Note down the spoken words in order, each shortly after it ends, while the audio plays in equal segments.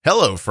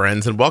Hello,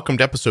 friends, and welcome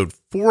to episode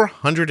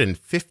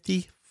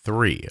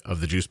 453 of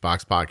the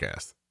Juicebox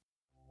Podcast.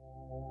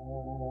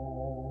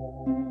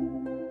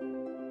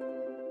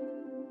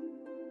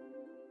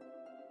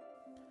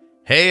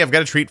 Hey, I've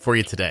got a treat for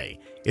you today.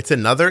 It's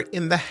another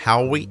in the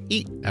How We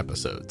Eat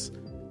episodes.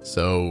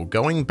 So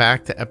going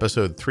back to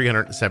episode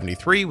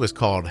 373 was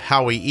called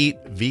How We Eat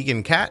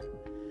Vegan Cat.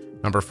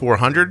 Number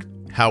 400,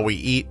 How We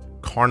Eat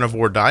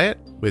Carnivore Diet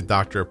with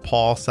Dr.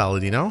 Paul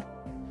Saladino.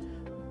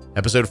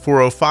 Episode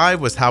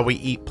 405 was How We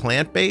Eat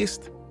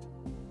Plant-Based.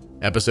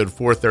 Episode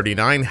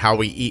 439, How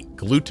We Eat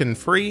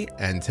Gluten-Free.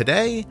 And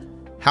today,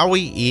 How We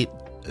Eat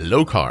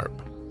Low Carb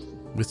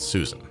with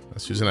Susan.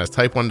 Susan has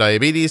type 1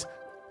 diabetes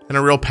and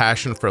a real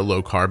passion for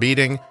low-carb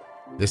eating.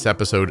 This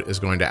episode is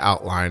going to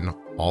outline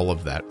all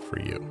of that for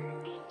you.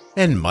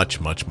 And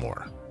much, much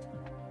more.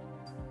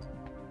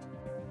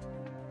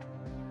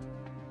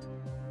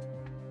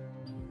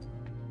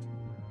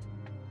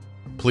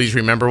 Please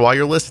remember while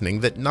you're listening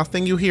that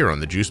nothing you hear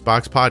on the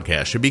Juicebox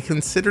Podcast should be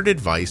considered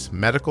advice,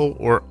 medical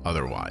or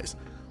otherwise.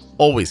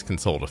 Always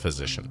consult a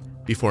physician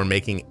before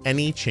making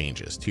any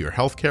changes to your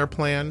healthcare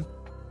plan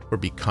or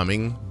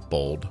becoming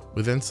bold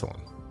with insulin.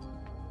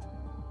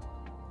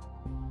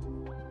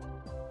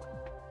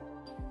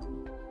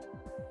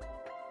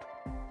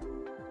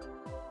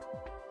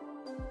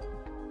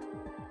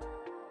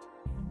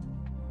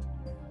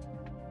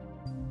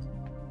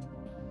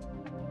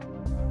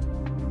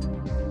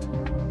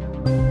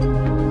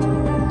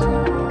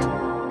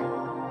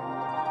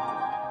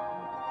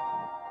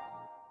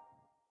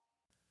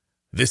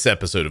 This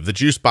episode of the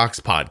Juicebox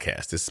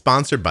Podcast is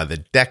sponsored by the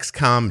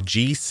Dexcom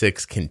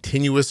G6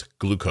 Continuous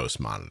Glucose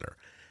Monitor.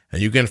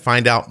 And you can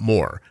find out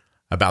more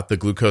about the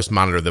glucose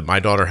monitor that my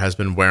daughter has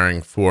been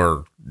wearing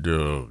for,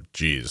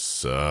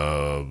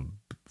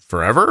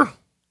 forever?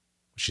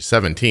 She's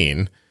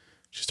 17.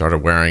 She started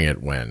wearing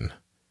it when?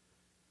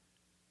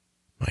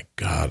 My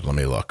God, let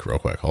me look real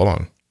quick. Hold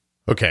on.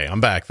 Okay,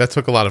 I'm back. That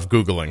took a lot of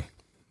Googling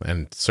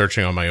and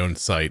searching on my own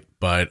site,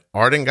 but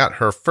Arden got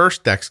her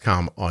first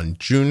Dexcom on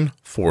June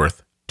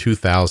 4th,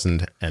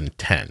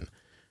 2010,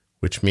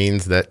 which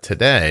means that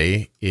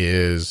today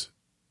is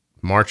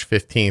March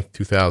 15th,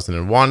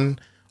 2001.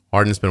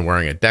 Arden's been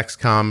wearing a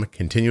Dexcom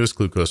continuous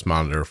glucose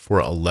monitor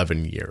for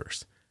 11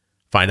 years.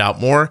 Find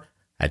out more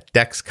at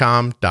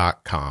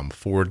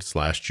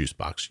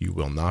dexcom.com/juicebox. You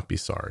will not be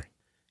sorry.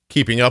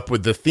 Keeping up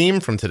with the theme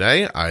from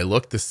today, I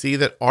looked to see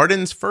that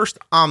Arden's first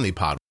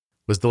Omnipod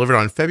was delivered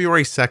on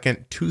February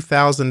 2nd,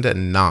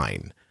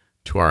 2009.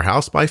 to our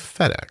house by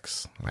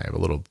FedEx. I have a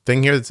little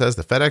thing here that says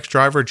the FedEx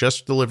driver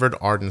just delivered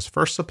Arden's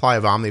first supply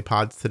of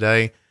Omnipods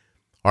today.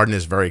 Arden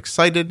is very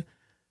excited.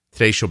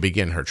 Today she'll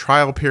begin her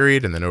trial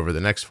period, and then over the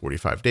next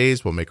 45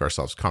 days, we'll make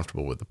ourselves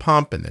comfortable with the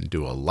pump and then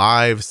do a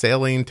live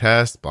saline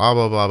test, blah,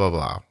 blah, blah, blah,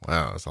 blah.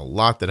 Wow, there's a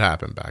lot that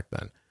happened back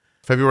then.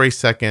 February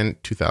 2nd,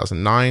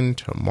 2009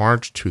 to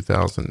March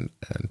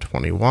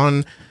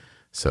 2021.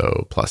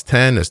 So plus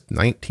 10 is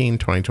 19,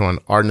 2021.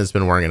 Arden has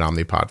been wearing an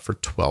Omnipod for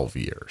 12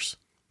 years.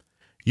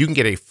 You can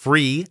get a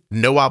free,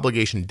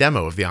 no-obligation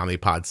demo of the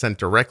Omnipod sent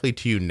directly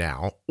to you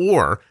now,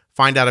 or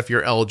find out if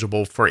you're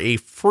eligible for a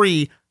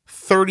free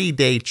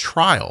 30-day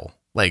trial.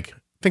 Like,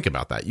 think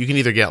about that. You can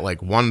either get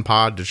like one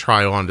pod to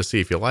try on to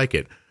see if you like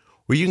it,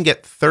 or you can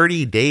get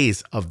 30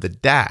 days of the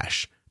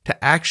Dash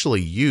to actually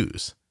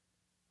use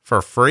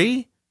for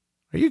free.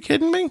 Are you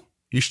kidding me?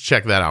 You should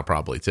check that out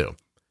probably too.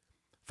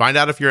 Find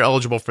out if you're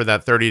eligible for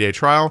that 30-day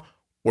trial,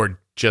 or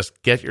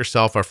just get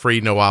yourself a free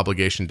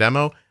no-obligation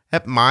demo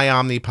at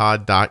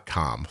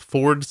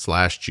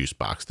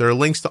myomnipod.com/juicebox. There are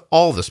links to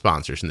all the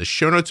sponsors in the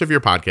show notes of your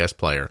podcast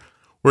player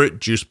or at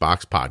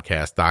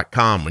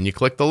juiceboxpodcast.com. When you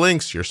click the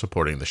links, you're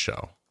supporting the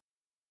show.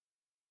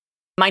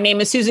 My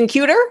name is Susan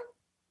Cuter,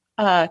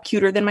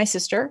 cuter than my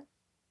sister.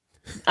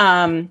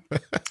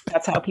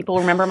 That's how people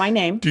remember my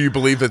name. Do you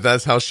believe that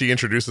that's how she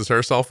introduces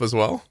herself as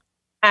well?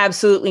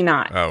 Absolutely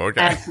not. Oh, okay.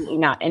 Absolutely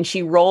not. And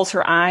she rolls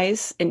her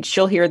eyes, and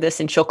she'll hear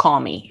this and she'll call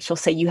me. She'll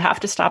say, "You have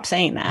to stop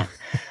saying that."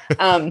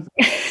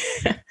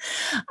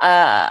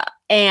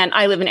 And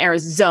I live in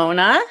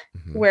Arizona,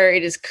 where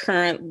it is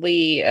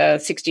currently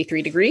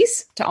 63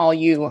 degrees to all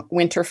you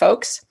winter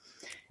folks.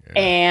 Yeah.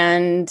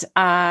 And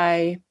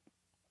I'm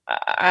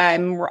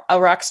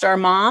a rock star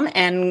mom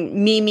and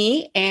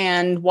Mimi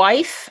and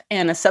wife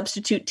and a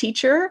substitute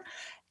teacher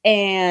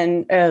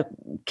and a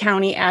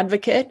county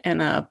advocate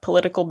and a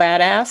political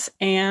badass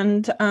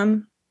and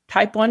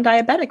type 1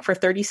 diabetic for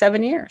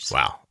 37 years.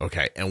 Wow.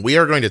 Okay. And we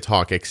are going to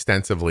talk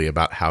extensively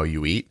about how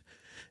you eat.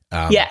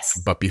 Yes.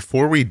 But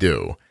before we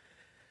do,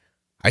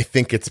 I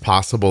think it's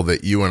possible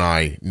that you and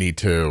I need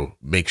to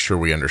make sure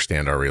we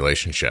understand our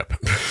relationship.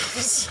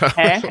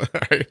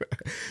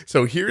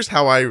 So here's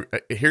how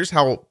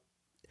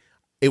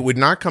it would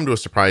not come to a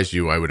surprise to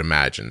you, I would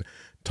imagine,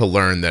 to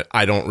learn that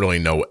I don't really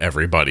know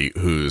everybody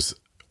who's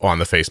on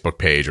the Facebook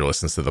page or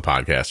listens to the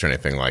podcast or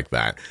anything like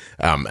that.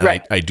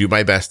 Right. I do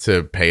my best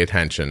to pay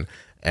attention,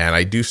 and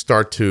I do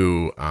start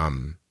to,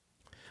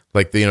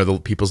 like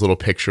the people's little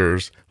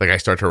pictures, like I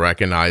start to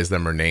recognize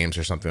them or names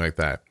or something like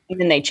that. And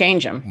then they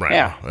change them. Right.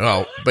 Yeah.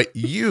 Well, but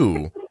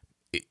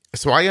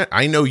so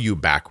I know you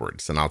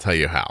backwards, and I'll tell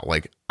you how.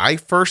 Like, I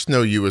first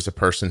know you as a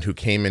person who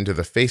came into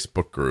the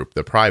Facebook group,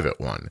 the private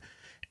one,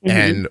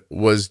 and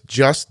was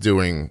just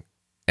doing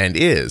and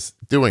is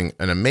doing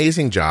an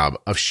amazing job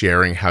of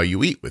sharing how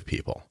you eat with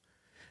people.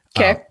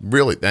 Okay.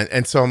 Really.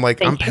 And so I'm like,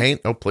 Thank I'm you. paying.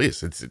 Oh,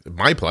 please. It's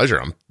my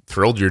pleasure. I'm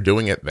thrilled you're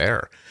doing it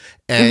there.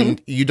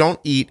 And you don't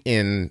eat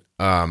in,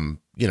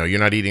 you're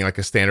not eating like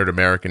a standard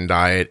American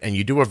diet, and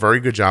you do a very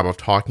good job of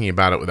talking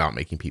about it without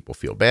making people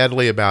feel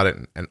badly about it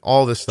and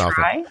all this stuff.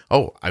 Try.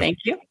 Thank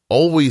you.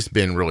 Always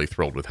been really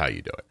thrilled with how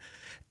you do it.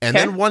 And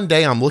then one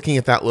day I'm looking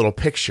at that little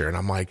picture and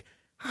I'm like,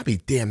 I'll be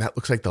damned, that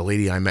looks like the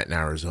lady I met in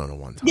Arizona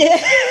one time.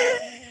 Yeah.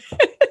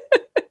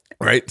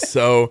 Right.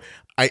 So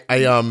I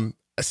kind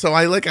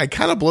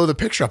of blow the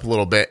picture up a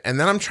little bit, and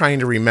then I'm trying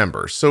to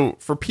remember. So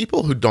for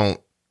people who don't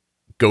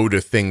go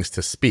to things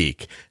to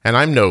speak, and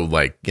I'm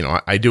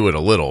I do it a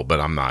little,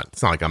 but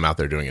it's not like I'm out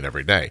there doing it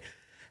every day.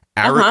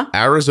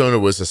 Arizona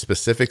was a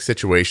specific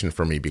situation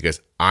for me because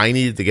I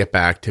needed to get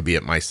back to be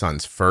at my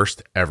son's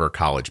first ever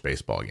college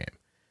baseball game.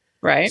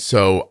 Right.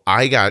 So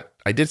I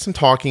did some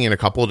talking in a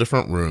couple of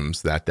different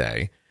rooms that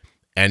day.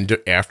 And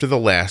after the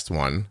last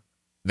one,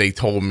 they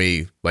told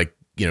me, like,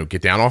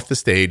 get down off the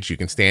stage. You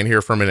can stand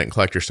here for a minute and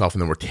collect yourself,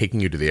 and then we're taking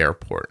you to the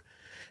airport.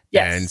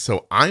 Yes. And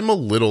so I'm a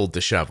little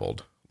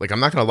disheveled. Like, I'm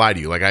not going to lie to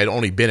you. Like, I'd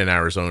only been in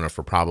Arizona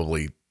for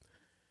probably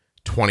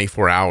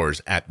 24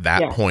 hours at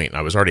that point.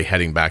 I was already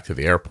heading back to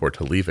the airport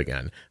to leave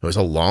again. It was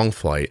a long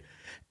flight.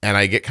 And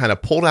I get kind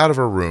of pulled out of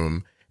a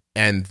room,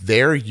 and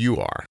there you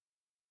are.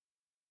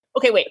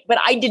 Okay, wait, but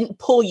I didn't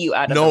pull you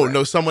out of the room.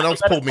 No, someone else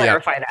pulled me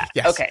out. Clarify that.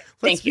 Yes. Okay,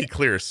 Let's be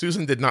clear.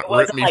 Susan did not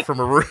rip me from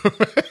a room.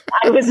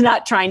 I was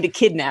not trying to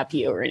kidnap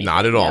you or anything.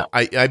 Not at all. No.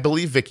 I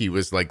believe Vicky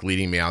was like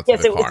leading me out to the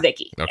car. Yes, it was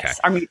Vicky. Okay. Yes,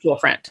 our mutual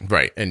friend.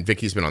 Right. And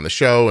Vicky's been on the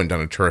show and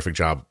done a terrific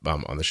job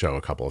on the show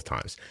a couple of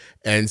times.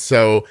 And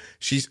so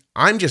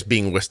I'm just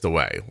being whisked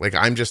away. Like,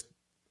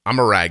 I'm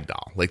a rag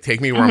doll. Like, take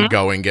me where I'm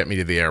going, get me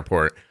to the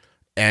airport.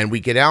 And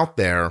we get out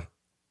there,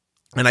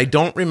 and I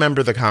don't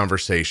remember the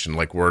conversation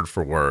like word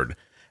for word.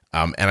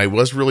 And I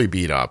was really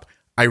beat up.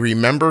 I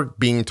remember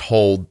being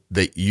told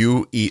that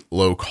you eat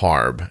low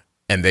carb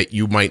and that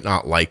you might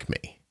not like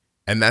me.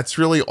 And that's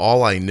really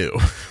all I knew.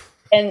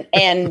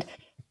 And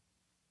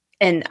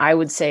I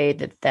would say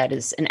that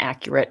is an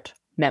accurate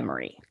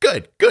memory.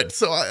 Good.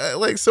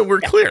 So so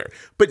we're clear.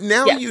 But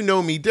now you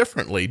know me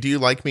differently. Do you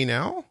like me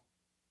now?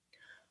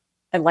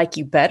 I like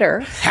you better.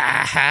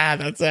 Ha ha,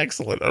 that's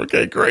excellent.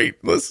 Okay, great.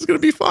 This is going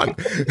to be fun.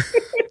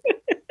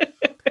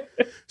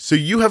 So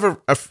you have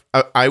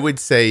I would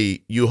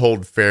say you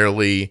hold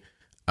fairly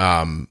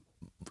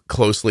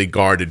closely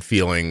guarded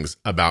feelings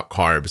about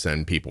carbs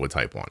and people with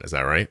type 1. Is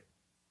that right?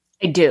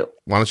 I do.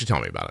 Why don't you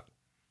tell me about it?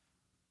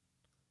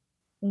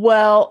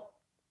 Well,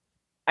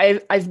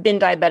 I've been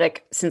diabetic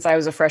since I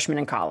was a freshman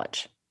in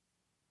college.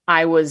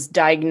 I was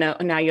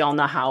diagnosed. Now you all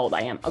know how old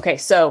I am. Okay,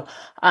 so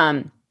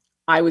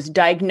I was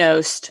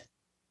diagnosed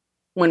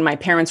when my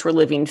parents were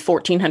living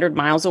 1,400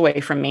 miles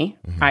away from me.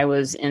 I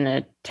was in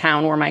a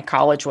town where my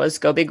college was,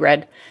 Go Big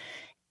Red.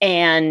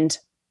 And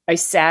I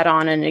sat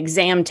on an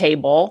exam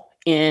table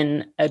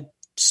in a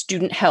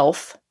student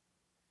health.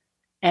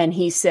 And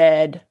he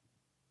said,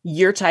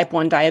 "You're type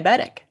 1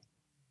 diabetic."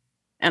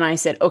 And I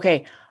said,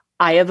 "Okay,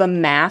 I have a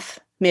math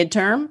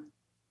midterm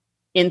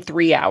in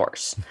 3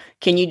 hours.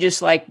 Can you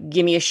just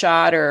give me a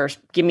shot or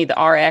give me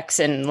the RX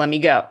and let me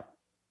go?"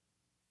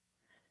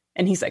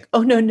 And he's like,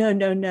 "Oh,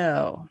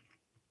 no.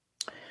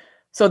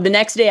 So the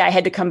next day I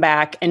had to come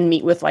back and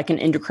meet with an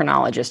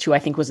endocrinologist who I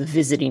think was a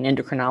visiting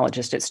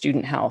endocrinologist at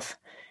Student Health.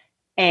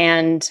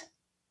 And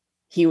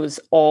he was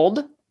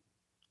old,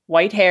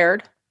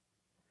 white-haired,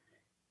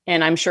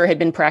 and I'm sure had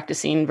been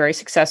practicing very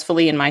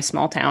successfully in my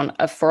small town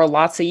for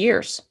lots of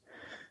years.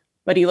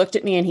 But he looked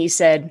at me and he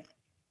said,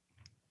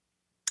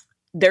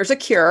 "There's a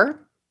cure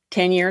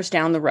 10 years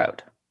down the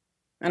road."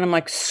 And I'm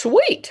like,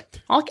 "Sweet,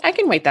 I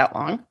can wait that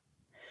long."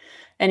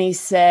 And he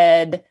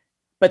said,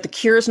 "But the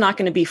cure is not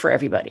going to be for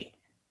everybody."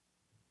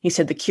 He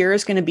said, "The cure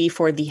is going to be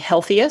for the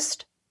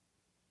healthiest,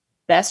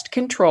 best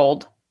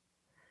controlled,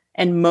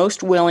 and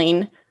most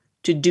willing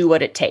to do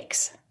what it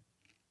takes."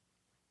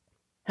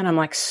 And I'm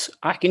like,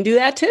 "I can do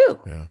that too."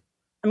 Yeah.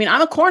 I mean,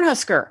 I'm a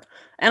Cornhusker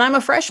and I'm a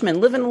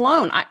freshman living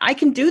alone. I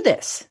can do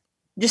this.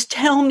 Just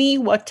tell me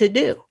what to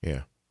do.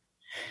 Yeah.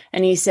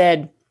 And he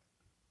said,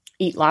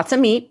 "Eat lots of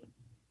meat,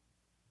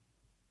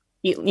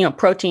 eat,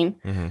 protein."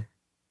 And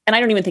I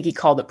don't even think he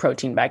called it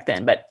protein back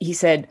then, but he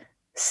said,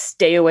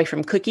 "Stay away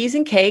from cookies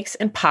and cakes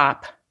and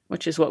pop,"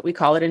 which is what we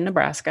call it in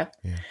Nebraska,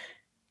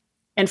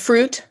 "and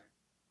fruit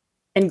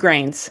and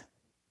grains."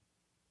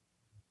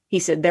 He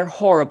said, "They're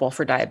horrible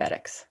for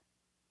diabetics."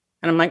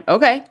 And I'm like,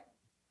 "Okay,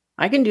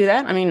 I can do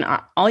that. I mean,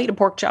 I'll eat a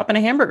pork chop and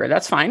a hamburger.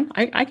 That's fine.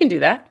 I can do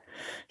that."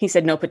 He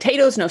said, "No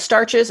potatoes, no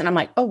starches." And I'm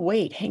like, "Oh,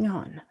 wait, hang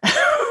on."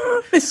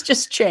 This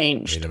just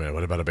changed. Wait a minute.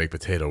 What about a baked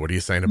potato? What are you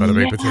saying about a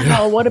baked potato?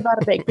 Oh, what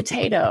about a baked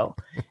potato?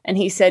 And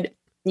he said,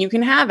 "You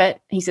can have it."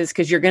 He says,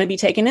 "Because you're going to be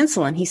taking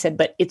insulin." He said,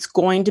 "But it's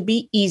going to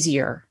be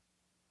easier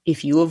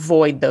if you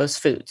avoid those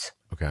foods.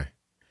 Okay.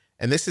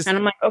 And this is, and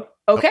I'm like, oh,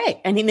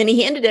 okay. And then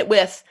he ended it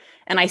with,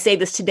 and I say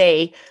this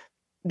today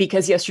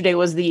because yesterday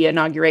was the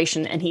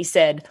inauguration, and he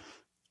said,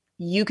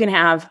 you can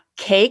have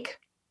cake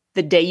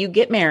the day you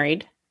get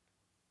married,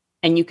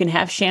 and you can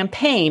have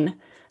champagne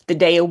the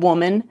day a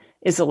woman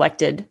is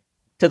elected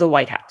to the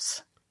White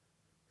House.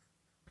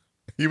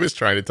 He was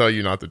trying to tell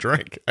you not to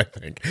drink, I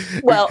think.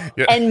 Well,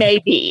 yeah. And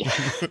maybe,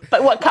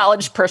 but what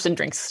college person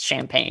drinks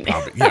champagne?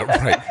 Probably, yeah,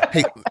 right.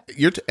 Hey,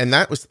 and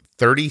that was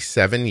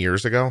 37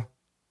 years ago?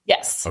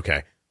 Yes.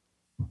 Okay.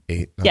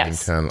 8, 9,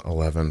 10,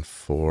 11,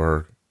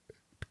 4,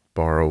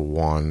 borrow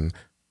 1,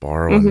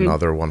 borrow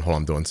another one. Hold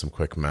on, I'm doing some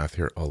quick math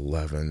here.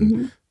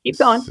 11, Keep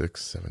going.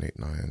 6, 7, 8,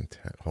 9,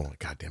 10. Hold on,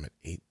 God damn it.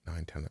 8,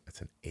 9, 10.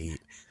 That's an 8.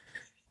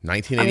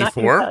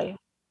 1984?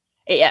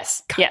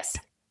 Yes, God, yes.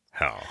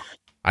 Hell.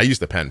 I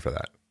used a pen for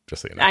that,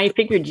 just so you know. I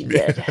figured you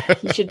did.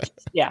 You should,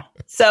 yeah.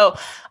 So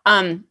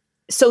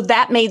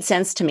that made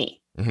sense to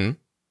me. Mm-hmm.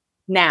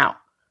 Now,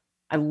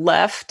 I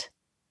left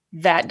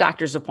that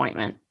doctor's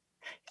appointment.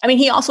 I mean,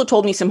 he also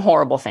told me some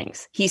horrible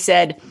things. He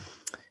said,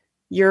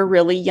 you're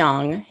really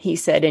young. He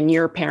said, and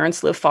your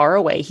parents live far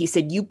away. He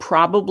said, you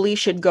probably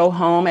should go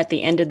home at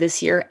the end of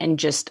this year and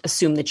just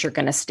assume that you're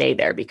going to stay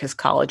there because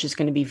college is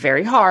going to be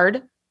very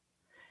hard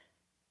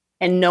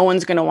and no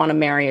one's going to want to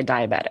marry a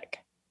diabetic.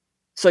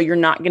 So you're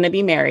not going to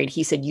be married.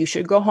 He said, you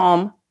should go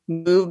home,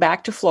 move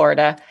back to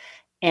Florida,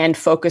 and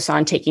focus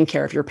on taking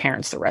care of your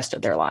parents the rest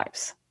of their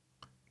lives.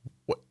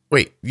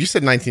 Wait, you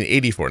said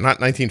 1984, not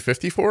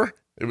 1954?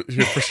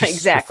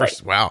 Exactly.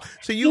 Wow.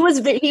 So he was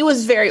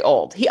very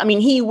old.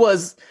 He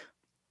was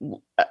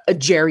a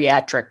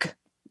geriatric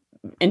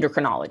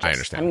endocrinologist. I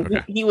understand. I mean,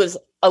 okay. he was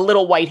a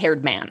little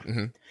white-haired man.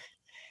 Mm-hmm.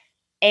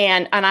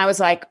 And I was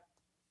like,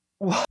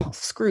 well,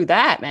 screw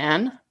that,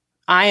 man.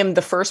 I am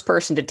the first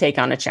person to take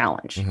on a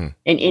challenge in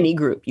any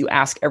group. You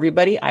ask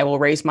everybody, I will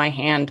raise my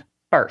hand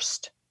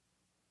first.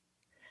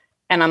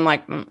 And I'm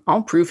like,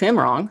 I'll prove him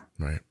wrong.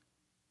 Right.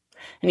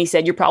 And he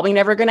said, you're probably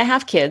never going to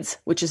have kids,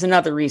 which is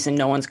another reason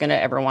no one's going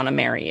to ever want to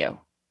marry you.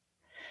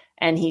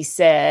 And he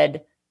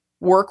said,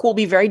 work will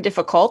be very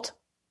difficult.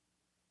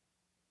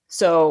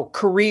 So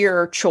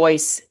career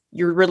choice,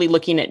 you're really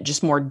looking at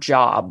just more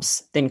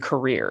jobs than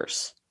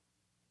careers.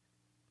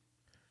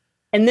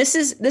 And this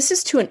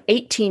is to an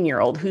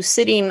 18-year-old who's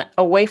sitting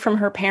away from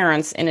her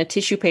parents in a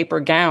tissue paper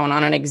gown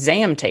on an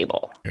exam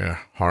table. Yeah,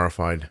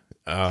 horrified.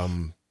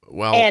 And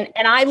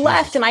I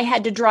left and I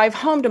had to drive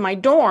home to my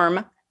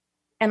dorm.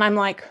 And I'm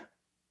like,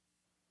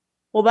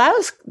 well, that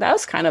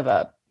was kind of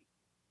a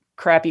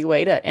crappy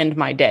way to end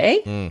my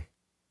day. Mm.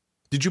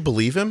 Did you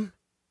believe him?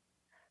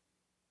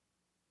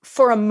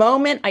 For a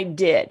moment, I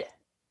did.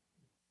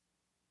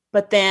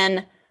 But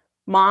then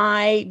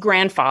my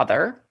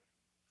grandfather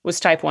was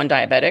type 1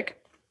 diabetic,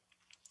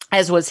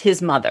 as was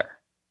his mother.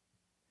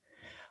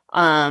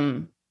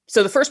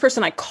 So the first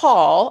person I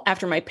call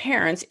after my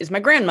parents is my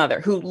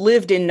grandmother, who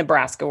lived in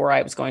Nebraska where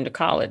I was going to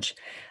college.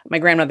 My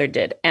grandmother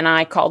did. And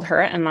I called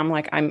her and I'm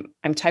like, I'm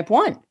type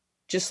 1,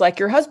 just like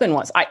your husband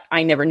was.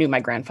 I never knew my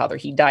grandfather.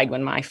 He died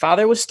when my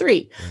father was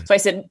 3. Mm.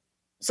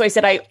 So I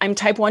said, I'm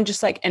type 1,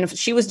 just like, and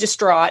she was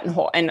distraught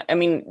and I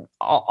mean,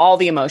 all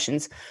the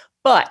emotions,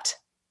 but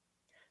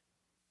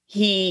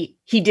he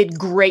did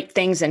great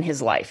things in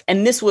his life.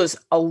 And this was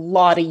a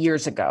lot of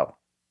years ago.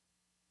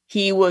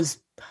 He was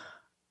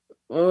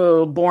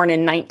born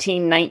in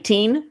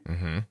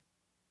 1919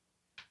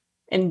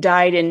 and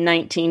died in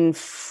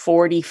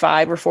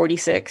 1945 or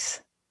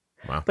 46.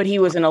 Wow. But he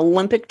was an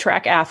Olympic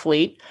track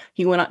athlete.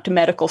 He went up to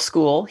medical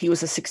school. He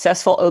was a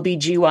successful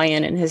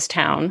OBGYN in his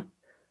town.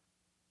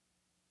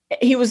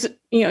 He was,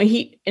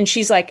 and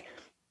she's like,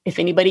 if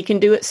anybody can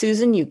do it,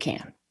 Susan, you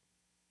can.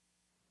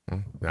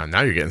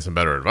 Now you're getting some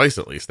better advice,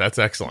 at least. That's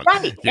excellent.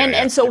 Right. Yeah,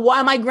 and so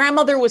while my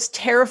grandmother was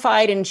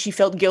terrified and she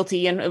felt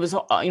guilty and it was,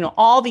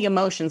 all the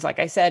emotions, like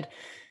I said,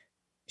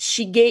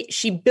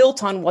 she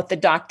built on what the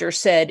doctor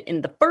said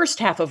in the first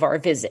half of our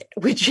visit,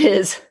 which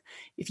is,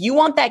 if you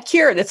want that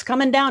cure that's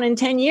coming down in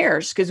 10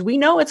 years, because we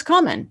know it's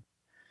coming.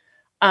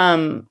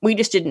 We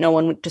just didn't know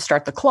when to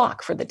start the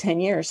clock for the 10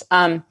 years.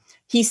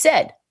 He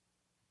said,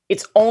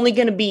 it's only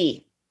going to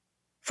be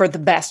for the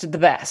best of the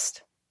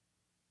best.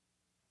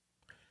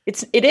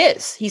 It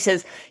is. He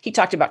says, he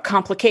talked about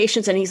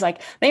complications and he's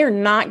like, they are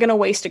not going to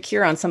waste a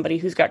cure on somebody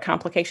who's got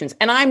complications.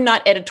 And I'm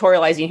not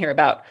editorializing here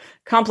about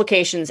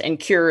complications and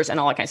cures and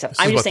all that kind of stuff.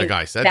 I'm just saying the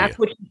guy said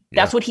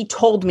that's what he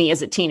told me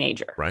as a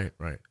teenager. Right.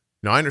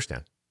 No, I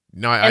understand.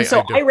 No,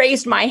 I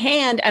raised my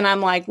hand and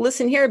I'm like,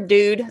 listen here,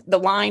 dude, the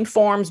line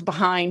forms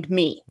behind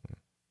me.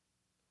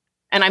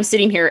 And I'm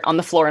sitting here on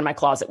the floor in my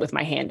closet with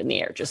my hand in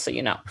the air, just so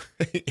you know.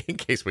 in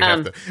case we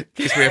have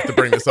to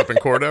bring this up in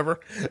court ever.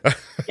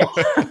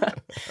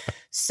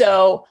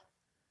 So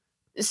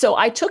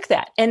I took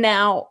that. And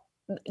now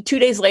 2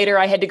 days later,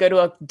 I had to go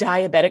to a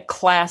diabetic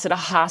class at a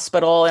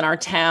hospital in our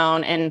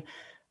town. And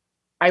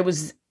I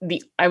was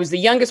the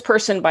youngest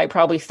person by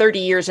probably 30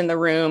 years in the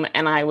room.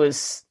 And I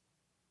was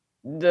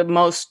the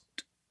most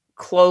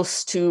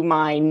close to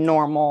my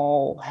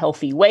normal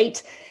healthy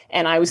weight.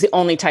 And I was the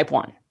only type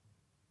 1.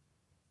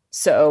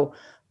 So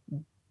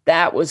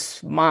that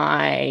was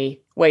my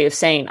way of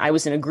saying I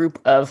was in a group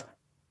of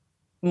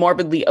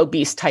morbidly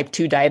obese type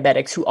 2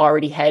 diabetics who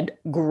already had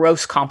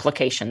gross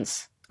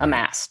complications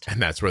amassed.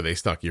 And that's where they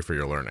stuck you for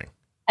your learning.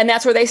 And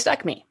that's where they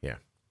stuck me. Yeah.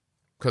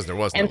 Because there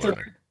was no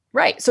learning.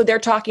 Right. So they're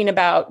talking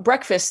about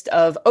breakfast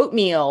of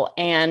oatmeal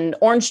and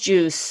orange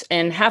juice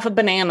and half a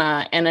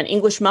banana and an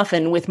English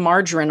muffin with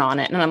margarine on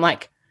it. And I'm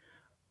like,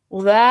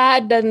 well,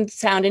 that doesn't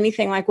sound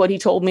anything like what he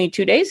told me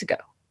 2 days ago.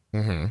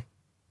 Mm-hmm.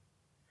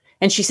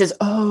 And she says,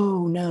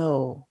 oh,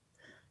 no,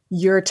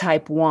 you're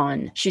type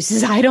 1. She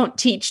says, I don't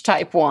teach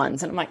type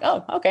 1s. And I'm like,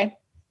 oh, okay.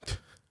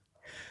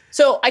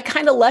 So I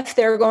kind of left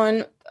there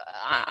going,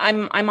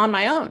 I'm on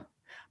my own.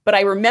 But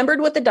I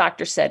remembered what the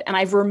doctor said, and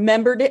I've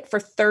remembered it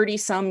for 30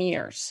 some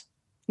years.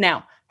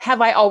 Now,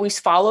 have I always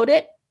followed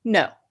it?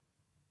 No.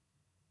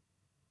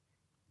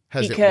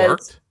 Has it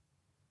worked?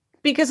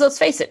 Because let's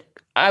face it,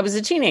 I was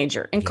a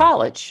teenager in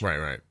college.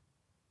 Right.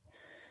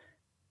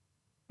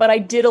 But I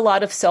did a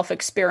lot of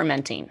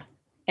self-experimenting.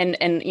 And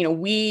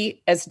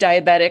we as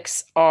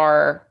diabetics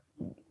are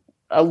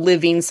a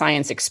living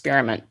science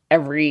experiment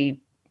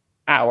every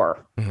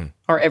hour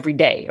or every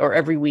day or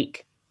every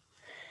week.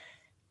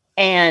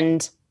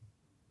 And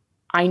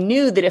I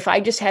knew that if I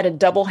just had a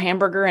double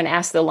hamburger and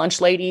asked the lunch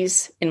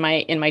ladies in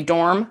my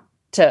dorm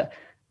to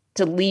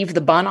leave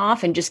the bun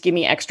off and just give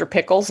me extra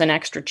pickles and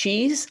extra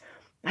cheese,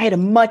 I had a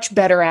much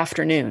better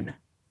afternoon.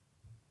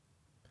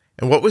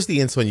 And what was the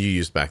insulin you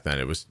used back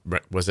then?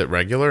 Was it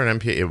regular and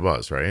NPH? It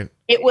was, right?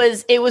 It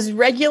was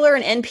regular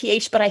and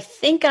NPH, but I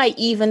think I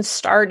even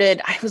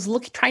started. I was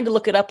trying to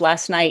look it up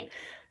last night.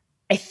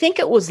 I think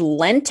it was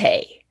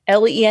Lente,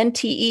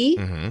 Lente.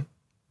 Mm-hmm.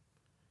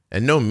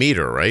 And no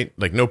meter, right?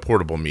 Like no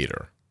portable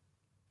meter.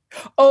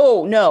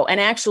 Oh, no. And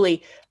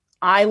actually,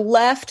 I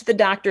left the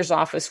doctor's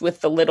office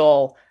with the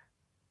little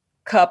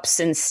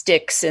cups and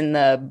sticks and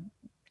the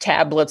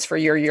tablets for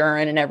your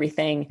urine and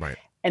everything. Right.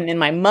 And then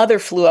my mother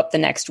flew up the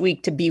next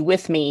week to be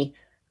with me.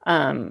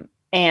 And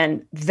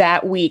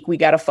that week we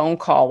got a phone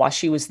call while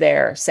she was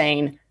there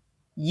saying,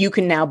 you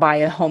can now buy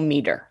a home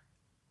meter.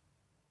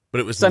 But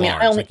it was large.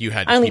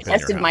 I only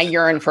tested my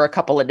urine for a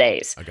couple of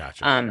days. I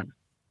gotcha.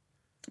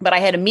 But I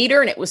had a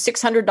meter and it was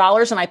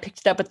 $600 and I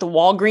picked it up at the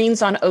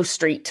Walgreens on O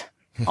Street.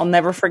 I'll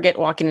never forget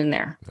walking in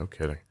there. No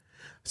kidding.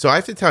 So I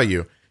have to tell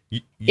you,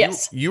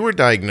 yes, you were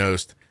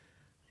diagnosed,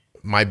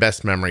 my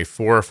best memory,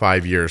 4 or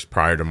 5 years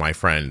prior to my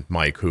friend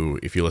Mike, who,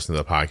 if you listen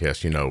to the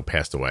podcast,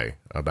 passed away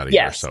about a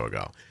year or so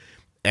ago.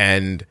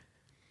 And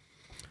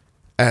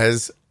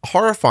as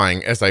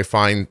horrifying as I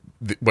find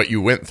what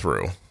you went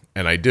through,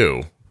 and I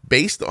do,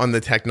 based on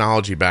the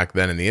technology back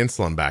then and the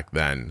insulin back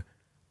then,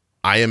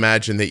 I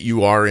imagine that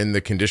you are in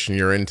the condition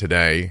you're in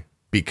today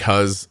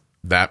because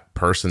that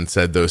person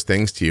said those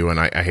things to you. And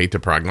I hate to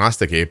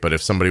prognosticate, but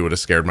if somebody would have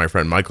scared my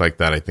friend Mike like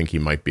that, I think he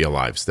might be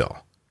alive still.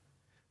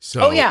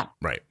 So, oh yeah,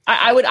 right.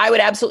 I would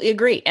absolutely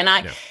agree. And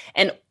I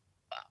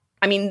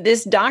mean,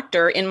 this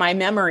doctor in my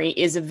memory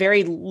is a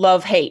very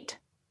love-hate.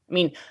 I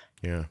mean,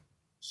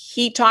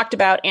 he talked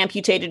about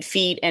amputated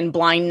feet and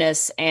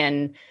blindness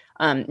and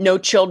no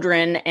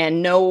children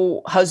and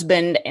no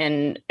husband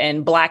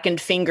and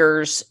blackened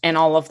fingers and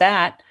all of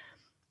that.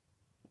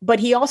 But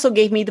he also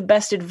gave me the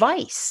best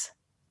advice.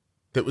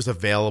 That was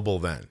available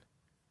then.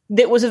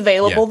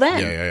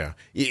 Yeah.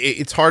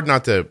 It's hard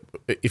not to,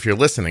 if you're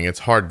listening, it's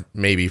hard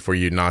maybe for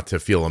you not to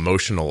feel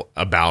emotional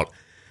about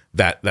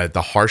that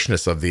the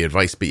harshness of the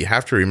advice, but you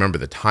have to remember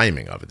the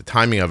timing of it. The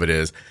timing of it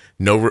is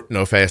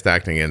no fast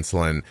acting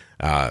insulin,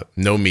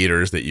 no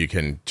meters that you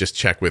can just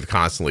check with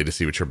constantly to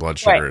see what your blood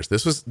sugar is.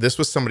 This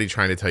was somebody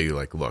trying to tell you,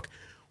 like, look,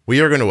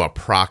 we are going to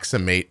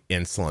approximate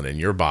insulin in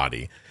your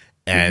body,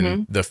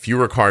 and the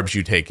fewer carbs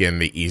you take in,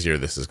 the easier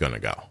this is going to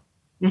go.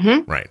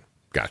 Mm-hmm. Right.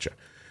 Gotcha.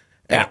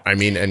 Yeah.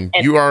 And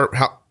you are,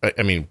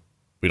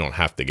 we don't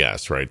have to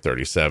guess, right?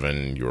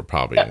 37, you were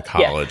probably in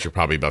college. Yeah. You're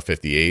probably about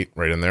 58,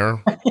 right in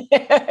there.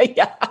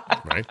 Yeah.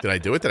 Right? Did I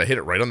do it? Did I hit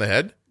it right on the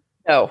head?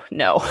 No.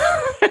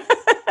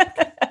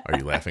 Are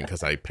you laughing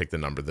because I picked a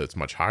number that's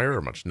much higher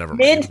or much never?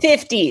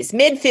 Mid-50s.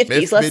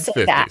 Let's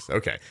say that.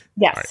 Okay.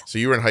 Yes. All right. So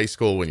you were in high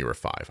school when you were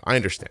 5. I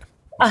understand.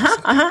 No.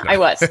 I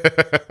was.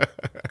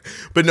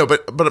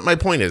 But my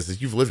point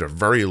is you've lived a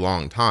very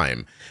long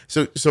time.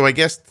 So I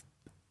guess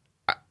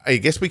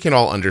we can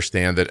all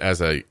understand that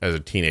as a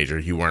teenager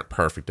you weren't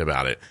perfect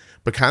about it,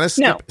 but kind of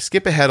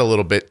skip ahead a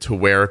little bit to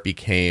where it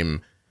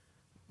became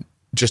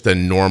just a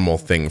normal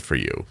thing for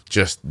you.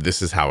 Just,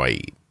 this is how I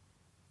eat.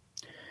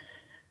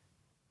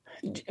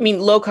 I mean,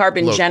 low carb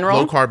in general?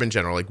 Low carb in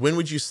general. Like, when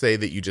would you say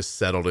that you just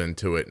settled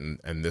into it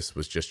and this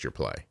was just your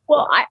play?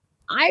 Well,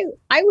 I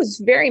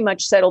was very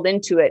much settled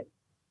into it.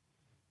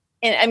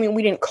 And I mean,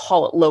 we didn't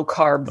call it low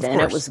carb then.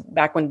 It was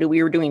back when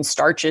we were doing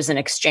starches and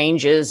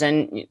exchanges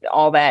and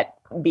all that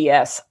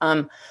BS.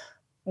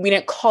 We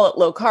didn't call it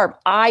low carb.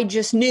 I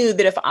just knew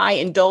that if I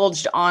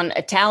indulged on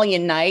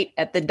Italian night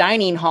at the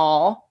dining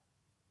hall,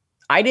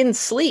 I didn't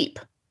sleep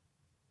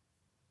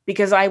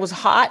because I was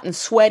hot and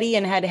sweaty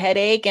and had a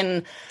headache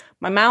and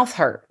my mouth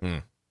hurt.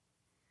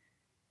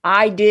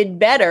 I did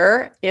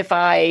better if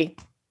I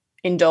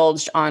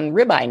indulged on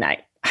ribeye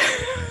night.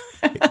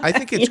 I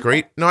think it's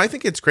great. No, I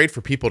think it's great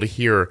for people to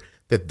hear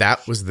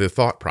that was the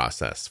thought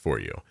process for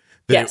you.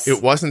 That Yes.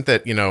 it wasn't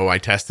that, I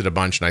tested a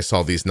bunch and I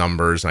saw these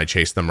numbers and I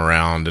chased them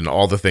around and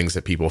all the things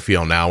that people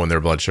feel now when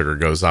their blood sugar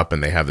goes up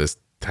and they have this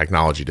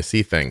technology to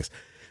see things.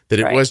 That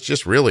it was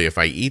just really, if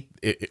I eat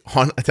it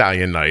on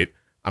Italian night,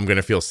 I'm going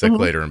to feel sick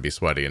later and be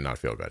sweaty and not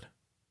feel good.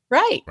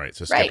 Right. Right.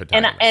 So skip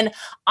Italian night. And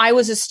I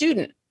was a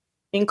student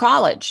in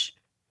college.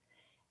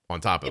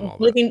 On top of all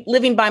that.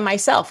 Living by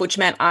myself, which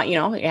meant, you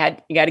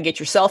got to get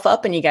yourself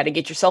up and you got to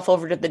get yourself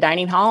over to the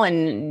dining hall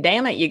and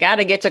damn it, you got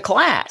to get to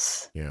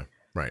class. Yeah.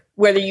 Right.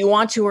 Whether you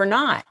want to or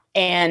not.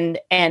 And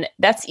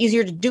that's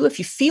easier to do if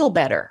you feel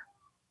better.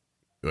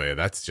 Oh, yeah,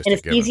 that's just, and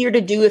it's easier to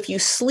do if you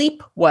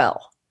sleep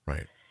well.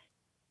 Right.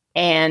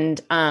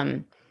 And,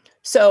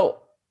 so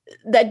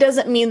that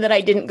doesn't mean that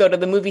I didn't go to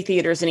the movie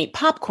theaters and eat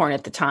popcorn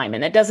at the time.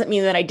 And that doesn't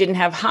mean that I didn't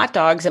have hot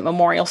dogs at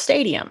Memorial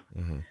Stadium,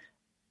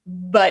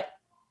 but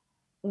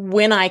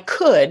when I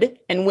could,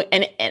 and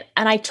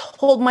I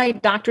told my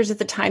doctors at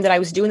the time that I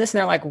was doing this, and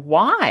they're like,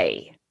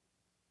 why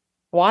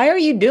are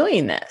you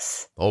doing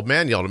this? Old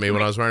man yelled at me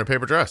when I was wearing a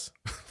paper dress.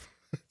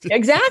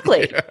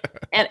 Exactly.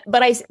 Yeah.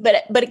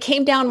 But it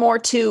came down more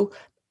to,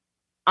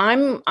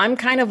 I'm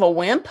kind of a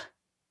wimp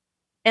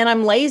and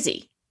I'm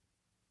lazy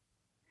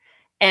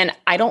and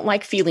I don't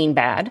like feeling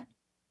bad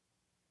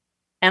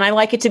and I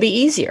like it to be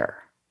easier.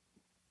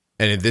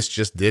 And this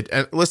just did.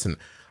 And listen,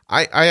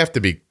 I have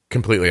to be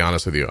completely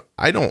honest with you.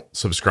 I don't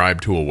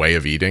subscribe to a way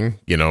of eating,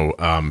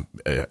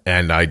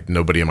 and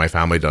nobody in my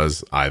family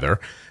does either.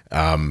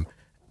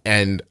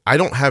 And I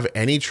don't have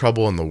any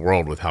trouble in the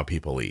world with how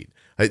people eat.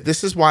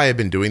 This is why I've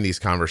been doing these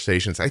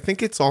conversations. I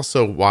think it's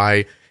also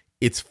why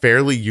it's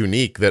fairly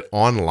unique that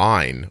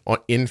online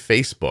in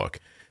Facebook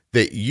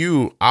that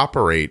you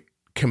operate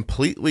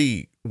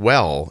completely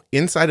well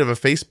inside of a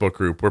Facebook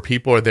group where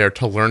people are there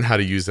to learn how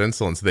to use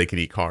insulin so they can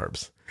eat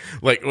carbs,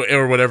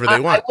 or whatever they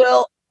want.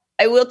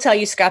 I will tell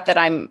you, Scott, that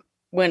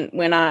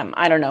when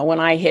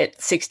I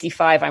hit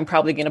 65, I'm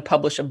probably going to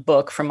publish a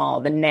book from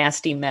all the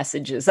nasty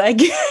messages I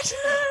get.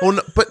 Well,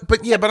 no,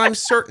 but I'm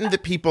certain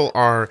that people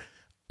are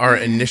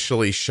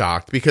initially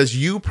shocked because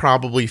you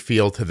probably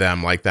feel to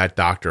them like that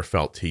doctor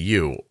felt to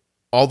you.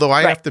 Although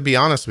I have to be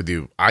honest with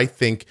you, I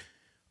think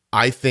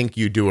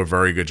you do a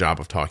very good job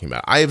of talking about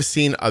it. I have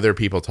seen other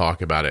people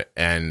talk about it,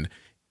 and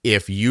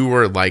if you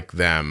were like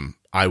them,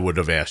 I would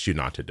have asked you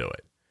not to do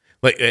it.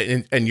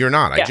 And you're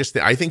not.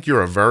 Yeah. I think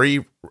you're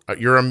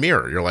a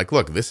mirror. You're like,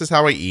 look, this is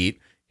how I eat.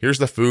 Here's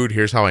the food.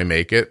 Here's how I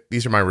make it.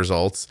 These are my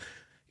results.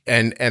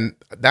 And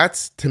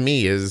that's, to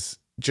me, is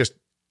just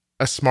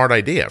a smart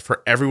idea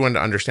for everyone to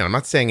understand. I'm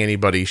not saying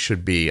anybody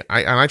should be,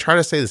 and I try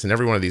to say this in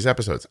every one of these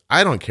episodes.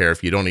 I don't care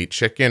if you don't eat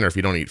chicken or if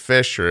you don't eat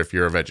fish or if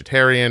you're a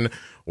vegetarian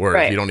or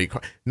if you don't eat,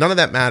 none of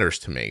that matters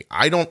to me.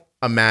 I don't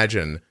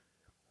imagine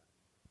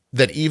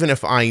that even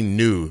if I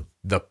knew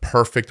the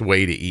perfect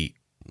way to eat,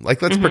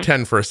 let's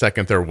pretend for a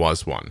second there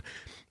was one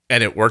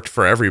and it worked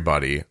for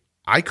everybody.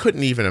 I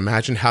couldn't even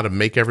imagine how to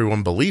make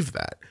everyone believe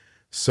that.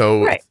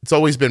 So it's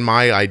always been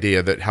my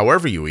idea that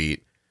however you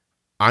eat,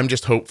 I'm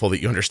just hopeful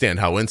that you understand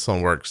how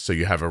insulin works so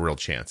you have a real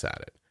chance at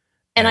it.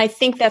 And I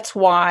think that's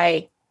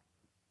why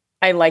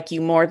I like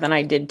you more than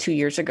I did 2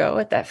 years ago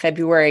at that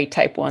February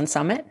Type 1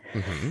 Summit,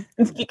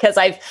 because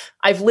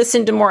I've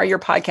listened to more of your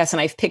podcasts and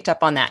I've picked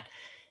up on that.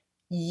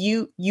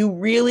 You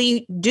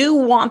really do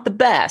want the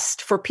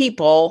best for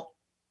people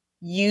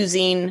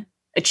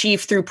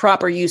achieved through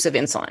proper use of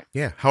insulin.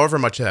 Yeah. However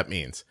much that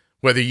means,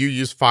 whether you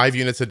use 5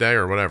 units a day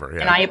or whatever.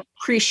 Yeah. And I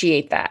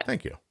appreciate that.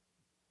 Thank you.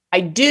 I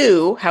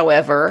do,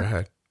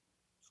 however,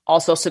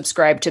 also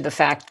subscribe to the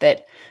fact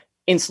that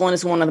insulin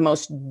is one of the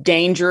most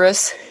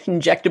dangerous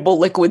injectable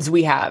liquids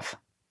we have.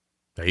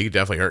 Yeah, you could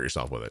definitely hurt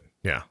yourself with it.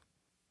 Yeah.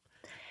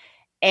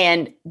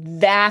 And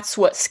that's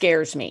what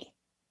scares me.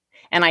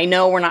 And I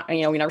know we're not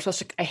supposed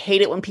to, I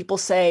hate it when people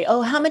say,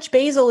 oh, how much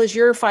basal is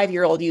your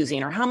 5-year-old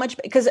using? Or how much,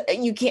 because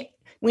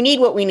we need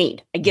what we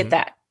need. I get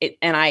that.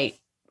 And I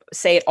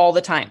say it all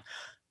the time.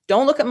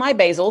 Don't look at my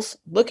basals,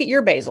 look at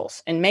your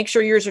basals and make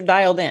sure yours are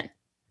dialed in.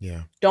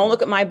 Yeah. Don't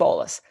look at my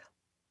bolus.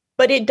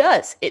 But it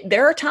does.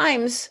 There are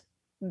times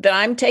that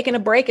I'm taking a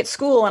break at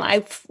school and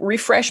I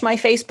refresh my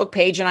Facebook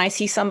page and I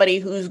see somebody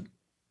who's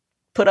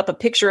put up a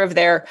picture of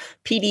their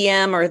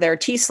PDM or their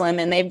T-Slim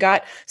and they've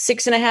got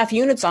 6.5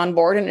 units on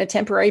board and a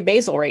temporary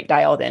basal rate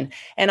dialed in.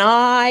 And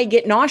I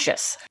get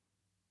nauseous.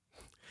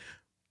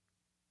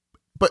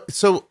 But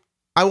so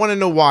I want to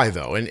know why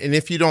though. And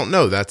if you don't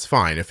know, that's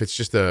fine. If it's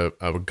just a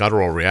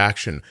guttural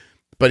reaction,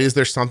 but is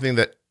there something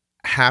that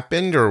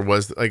happened or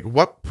was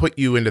what put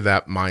you into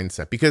that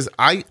mindset? Because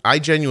I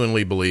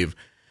genuinely believe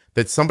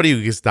that somebody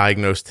who gets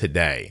diagnosed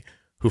today,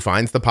 who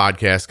finds the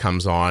podcast,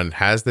 comes on,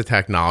 has the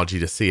technology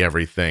to see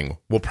everything,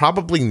 will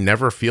probably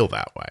never feel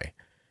that way.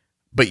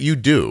 But you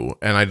do,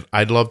 and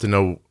I'd love to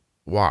know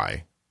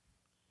why.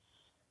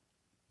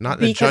 Not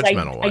in a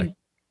judgmental way.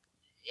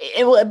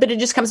 But it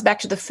just comes back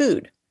to the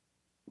food.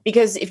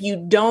 Because if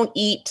you don't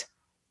eat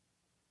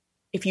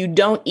if you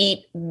don't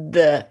eat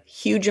the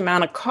huge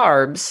amount of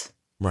carbs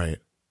Right.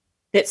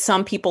 that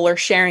some people are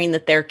sharing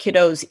that their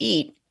kiddos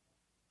eat,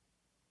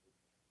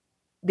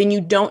 then you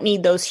don't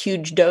need those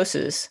huge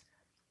doses.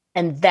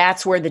 And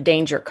that's where the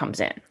danger comes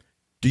in.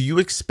 Do you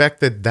expect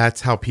that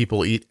that's how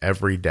people eat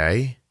every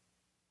day?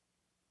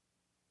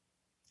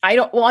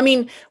 Do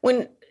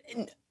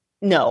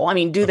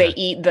they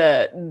eat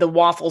the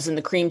waffles and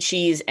the cream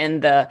cheese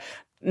and the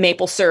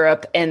maple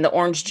syrup and the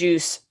orange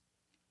juice?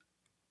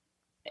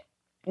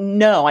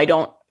 No, I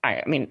don't.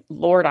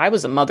 Lord, I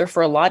was a mother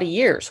for a lot of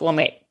years. Well,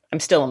 I'm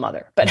still a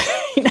mother, but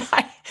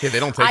they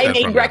don't take I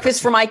made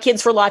breakfast for my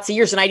kids for lots of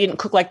years, and I didn't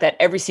cook like that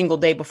every single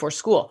day before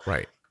school.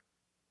 Right.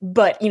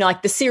 But,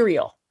 like the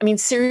cereal.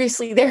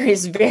 Seriously, there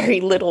is very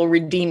little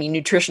redeeming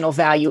nutritional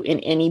value in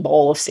any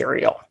bowl of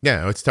cereal.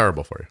 Yeah, it's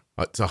terrible for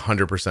you. It's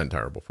 100%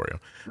 terrible for you.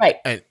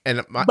 Right.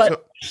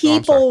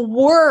 People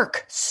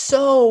work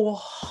so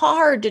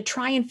hard to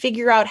try and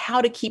figure out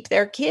how to keep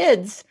their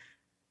kids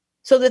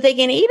so that they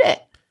can eat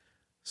it.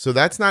 So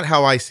that's not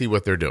how I see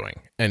what they're doing.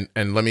 And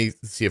let me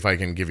see if I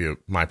can give you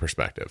my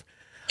perspective.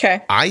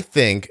 Okay. I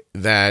think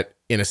that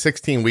in a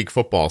 16-week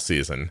football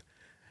season,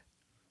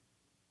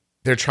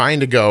 they're trying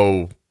to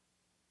go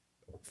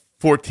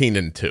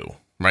 14-2,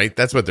 right?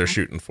 That's what they're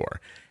shooting for.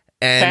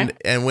 And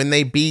when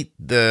they beat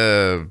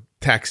the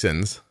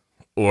Texans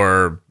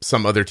or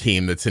some other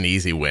team that's an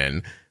easy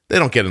win, they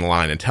don't get in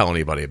line and tell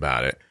anybody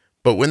about it.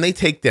 But when they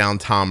take down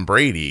Tom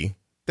Brady,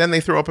 then they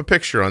throw up a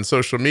picture on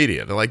social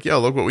media. They're like, yo,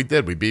 look what we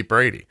did. We beat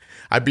Brady.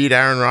 I beat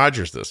Aaron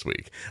Rodgers this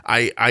week.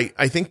 I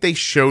think they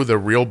show the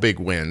real big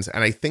wins.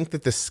 And I think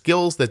that the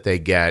skills that they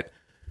get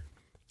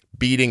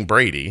beating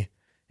Brady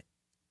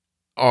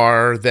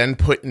are then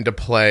put into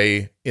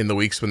play in the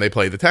weeks when they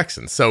play the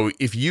Texans. So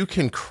if you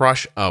can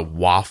crush a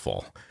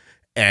waffle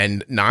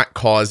and not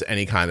cause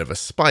any kind of a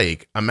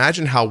spike,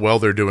 imagine how well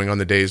they're doing on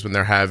the days when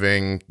they're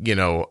having,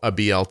 a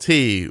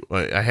BLT,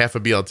 a half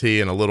a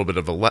BLT and a little bit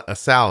of a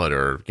salad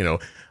or,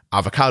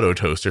 avocado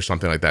toast or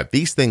something like that.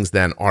 These things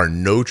then are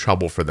no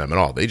trouble for them at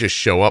all. They just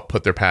show up,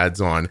 put their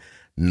pads on,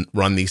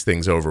 run these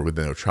things over with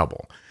no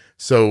trouble.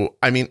 So,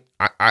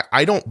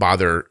 I don't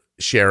bother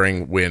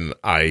sharing when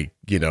I,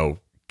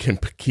 can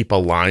keep a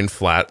line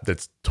flat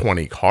that's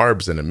 20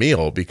 carbs in a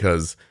meal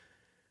because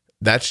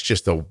that's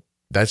just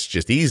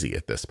easy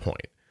at this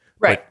point.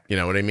 Right. But, you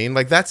know what I mean?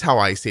 Like, that's how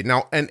I see it.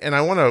 Now, and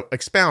I want to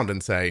expound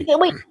and say... Yeah,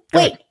 wait.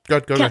 Go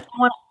ahead.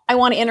 I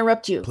want to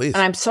interrupt you. Please.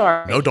 And I'm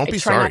sorry. No, don't be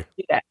sorry. Not to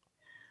do that.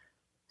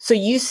 So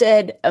you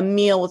said a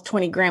meal with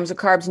 20 grams of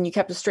carbs and you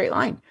kept a straight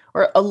line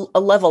or a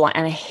level line.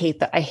 And I hate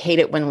that. I hate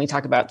it when we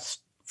talk about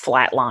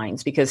flat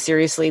lines because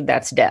seriously,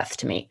 that's death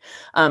to me.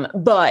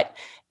 But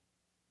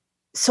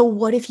so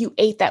what if you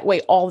ate that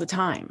way all the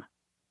time?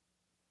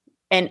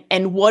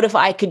 And what if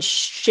I could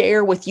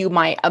share with you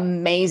my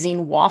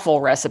amazing waffle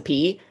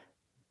recipe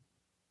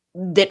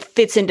that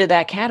fits into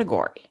that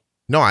category?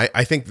 No,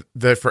 I think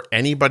that for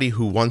anybody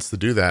who wants to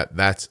do that,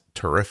 that's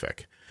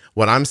terrific.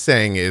 What I'm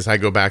saying is I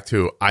go back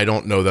to, I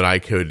don't know that I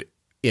could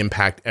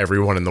impact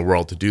everyone in the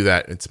world to do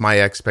that. It's my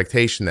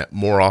expectation that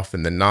more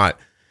often than not,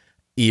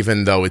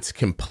 even though it's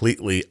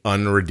completely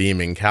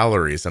unredeeming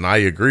calories, and I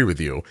agree with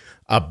you,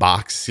 a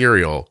box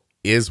cereal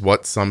is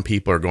what some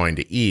people are going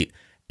to eat.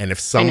 And if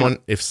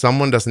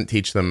someone doesn't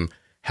teach them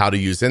how to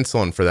use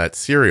insulin for that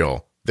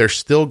cereal, they're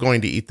still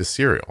going to eat the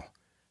cereal.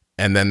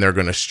 And then they're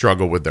going to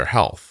struggle with their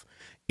health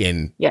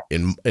in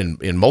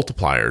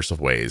multipliers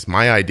of ways.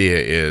 My idea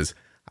is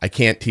I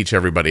can't teach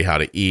everybody how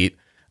to eat.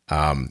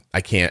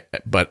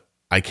 But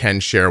I can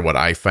share what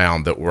I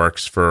found that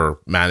works for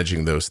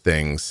managing those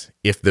things,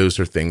 if those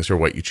are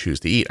what you choose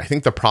to eat. I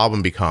think the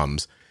problem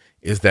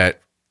is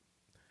that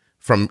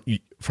from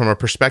a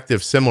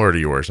perspective similar to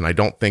yours, and I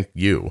don't think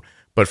you,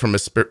 but from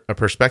a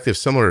perspective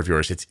similar to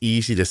yours, it's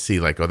easy to see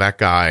like, oh, that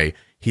guy,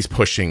 he's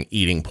pushing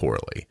eating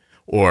poorly,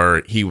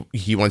 or he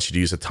wants you to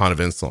use a ton of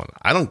insulin.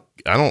 I don't,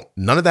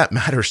 none of that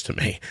matters to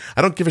me.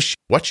 I don't give a shit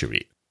what you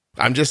eat.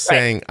 I'm just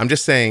saying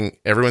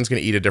everyone's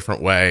going to eat a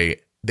different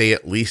way. They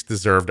at least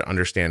deserve to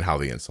understand how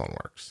the insulin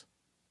works.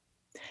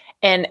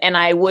 And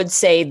I would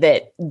say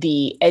that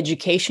the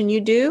education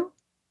you do,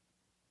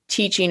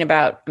 teaching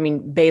about,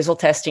 basal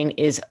testing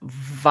is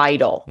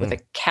vital with a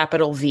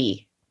capital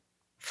V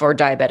for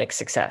diabetic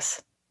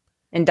success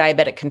and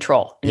diabetic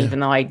control. And even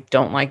though I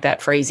don't like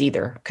that phrase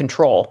either,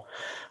 control,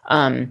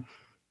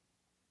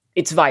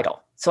 it's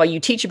vital. So you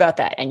teach about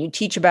that, and you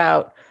teach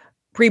about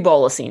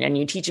pre-bolusing, and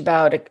you teach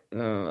about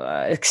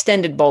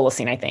extended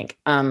bolusing, I think.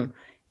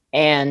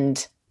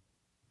 And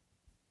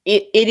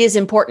it is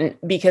important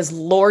because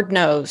Lord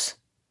knows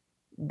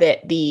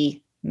that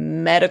the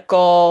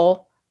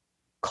medical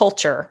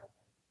culture,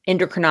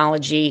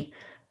 endocrinology,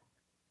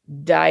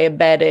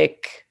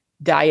 diabetic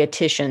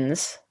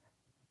dietitians,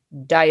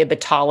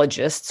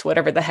 diabetologists,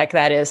 whatever the heck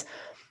that is,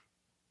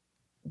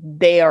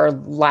 they are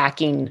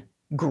lacking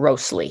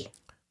grossly.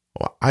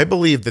 Well, I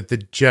believe that the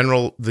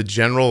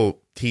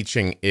general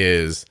teaching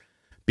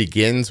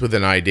begins with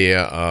an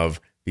idea of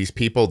these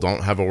people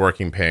don't have a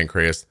working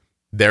pancreas.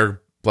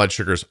 Their blood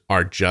sugars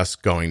are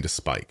just going to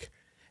spike.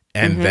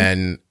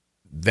 And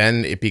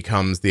then it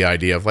becomes the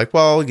idea of like,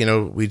 well,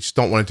 we just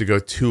don't want it to go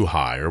too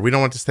high, or we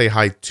don't want it to stay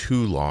high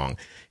too long.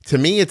 To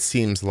me, it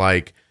seems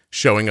like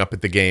showing up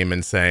at the game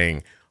and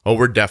saying, oh,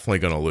 we're definitely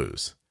going to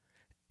lose.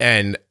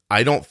 And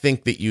I don't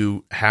think that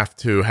you have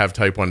to have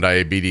type 1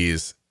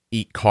 diabetes,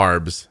 eat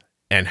carbs,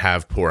 and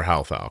have poor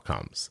health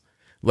outcomes.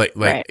 Like,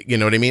 right. You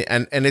know what I mean?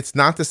 And it's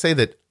not to say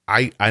that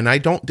I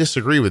don't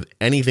disagree with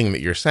anything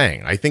that you're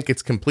saying. I think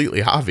it's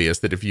completely obvious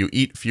that if you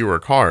eat fewer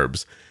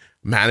carbs,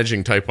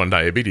 managing type 1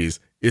 diabetes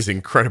is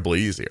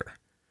incredibly easier.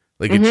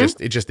 Like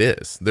it just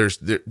is.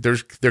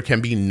 There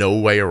can be no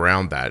way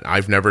around that.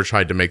 I've never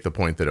tried to make the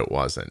point that it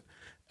wasn't.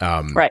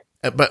 Right.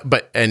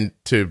 But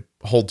to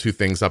hold two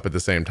things up at the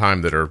same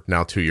time that are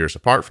now 2 years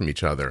apart from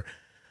each other.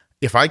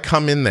 If I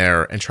come in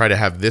there and try to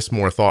have this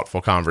more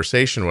thoughtful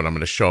conversation when I'm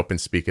going to show up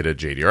and speak at a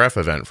JDRF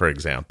event, for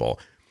example,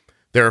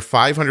 there are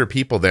 500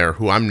 people there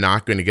who I'm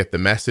not going to get the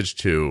message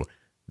to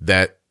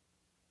that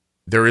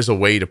there is a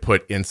way to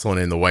put insulin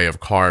in the way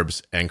of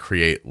carbs and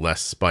create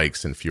less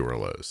spikes and fewer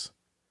lows.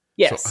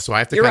 Yes. So I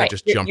have to kind of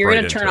just jump right into it. You're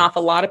going to turn off a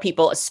lot of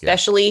people,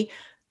 especially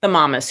the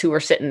mamas who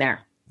are sitting there.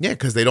 Yeah,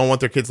 because they don't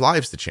want their kids'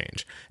 lives to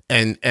change.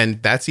 And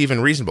that's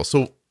even reasonable.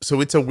 So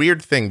it's a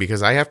weird thing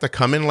because I have to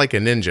come in like a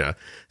ninja,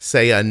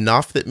 say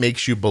enough that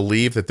makes you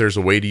believe that there's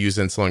a way to use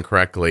insulin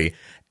correctly,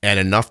 and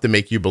enough to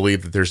make you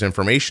believe that there's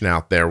information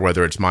out there,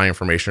 whether it's my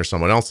information or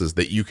someone else's,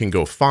 that you can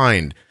go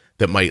find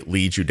that might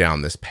lead you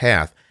down this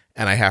path.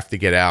 And I have to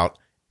get out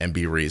and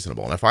be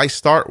reasonable. And if I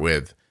start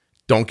with,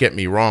 don't get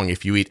me wrong,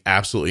 if you eat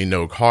absolutely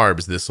no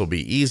carbs, this will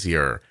be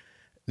easier.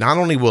 Not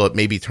only will it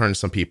maybe turn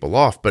some people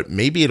off, but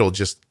maybe it'll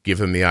just give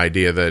them the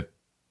idea that,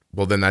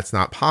 well, then that's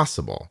not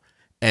possible.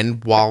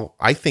 And while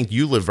I think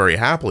you live very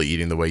happily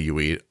eating the way you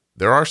eat,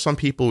 there are some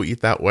people who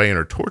eat that way and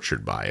are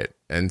tortured by it.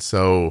 And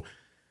so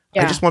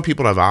I just want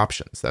people to have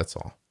options. That's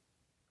all.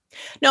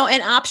 No,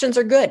 and options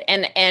are good.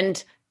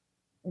 And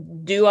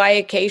do I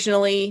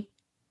occasionally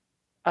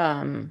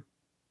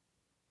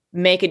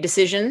make a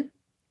decision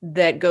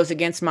that goes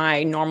against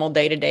my normal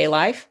day-to-day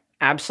life?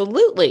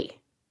 Absolutely.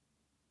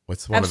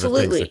 What's one of the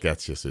things that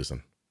gets you,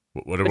 Susan?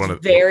 What are one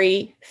of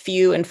very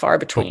few and far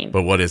between.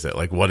 But what is it?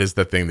 Like, what is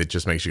the thing that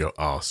just makes you go,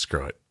 oh,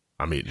 screw it,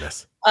 I'm eating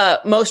this?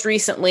 Most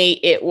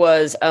recently, it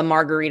was a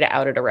margarita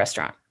out at a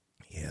restaurant.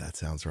 Yeah, that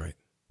sounds right.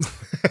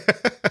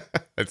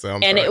 That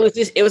sounds and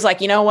right. it was like,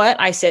 you know what?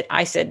 I said,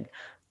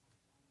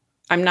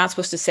 I'm not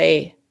supposed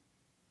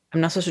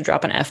to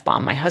drop an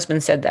F-bomb. My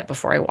husband said that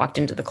before I walked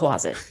into the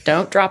closet.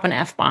 Don't drop an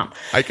F-bomb.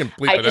 I can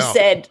bleep it out. I just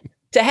said,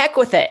 to heck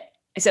with it.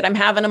 I said, I'm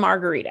having a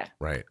margarita.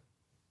 Right.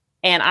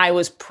 And I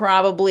was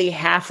probably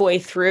halfway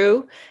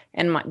through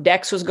and my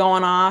Dex was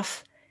going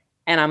off.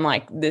 And I'm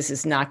like, this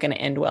is not going to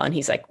end well. And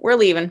he's like, we're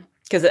leaving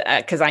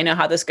because I know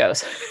how this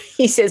goes.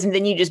 He says, and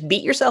then you just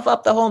beat yourself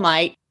up the whole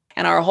night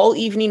and our whole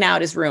evening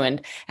out is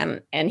ruined.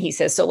 And he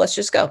says, so let's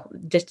just go.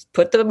 Just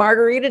put the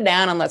margarita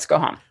down and let's go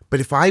home. But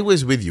if I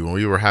was with you when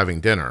we were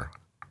having dinner,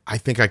 I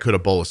think I could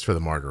have bolused for the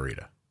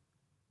margarita.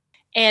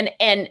 And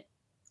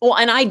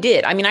I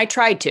did. I mean, I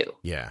tried to.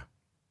 Yeah.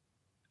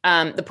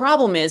 The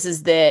problem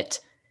is that,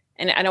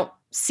 and I don't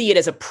see it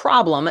as a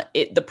problem.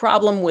 The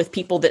problem with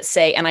people that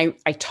say, and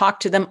I talk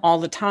to them all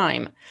the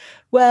time,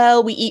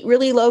 well, we eat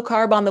really low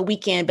carb on the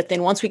weekend, but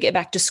then once we get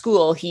back to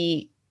school,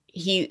 he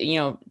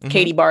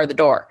Katie bar the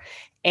door.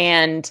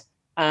 And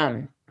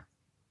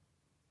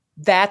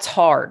that's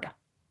hard.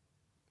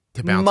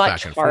 To bounce much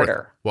back and harder.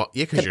 forth. Well,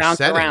 yeah, because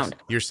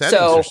your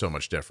settings are so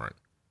much different.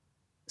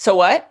 So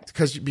what?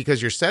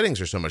 Because your settings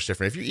are so much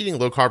different. If you're eating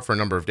low carb for a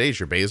number of days,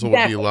 your basal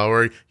will be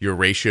lower, your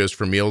ratios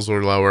for meals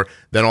are lower.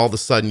 Then all of a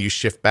sudden you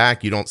shift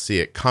back, you don't see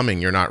it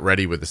coming, you're not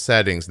ready with the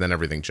settings, then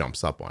everything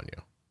jumps up on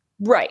you.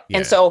 Right. Yeah.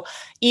 And so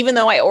even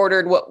though I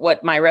ordered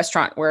what my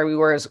restaurant where we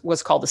were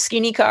was called a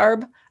skinny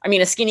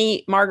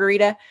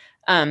margarita,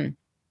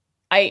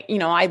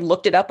 I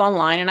looked it up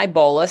online and I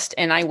bolused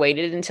and I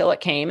waited until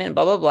it came and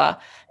blah, blah, blah.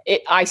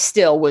 I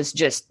still was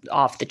just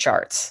off the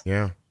charts.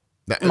 Yeah.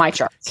 My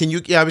charts.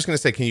 I was going to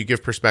say, can you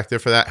give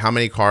perspective for that? How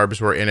many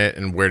carbs were in it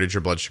and where did your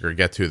blood sugar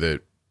get to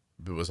that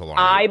it was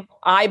alarming?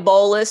 I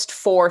bolused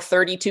for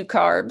 32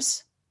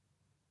 carbs.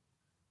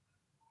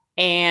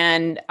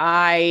 And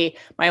my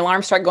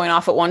alarm started going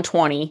off at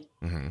 120.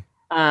 Mm-hmm.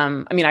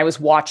 I was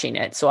watching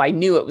it, so I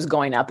knew it was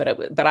going up,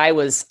 but I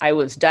was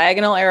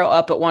diagonal arrow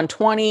up at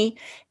 120,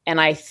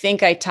 and I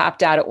think I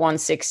topped out at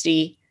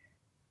 160.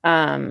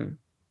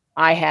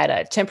 I had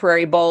a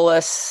temporary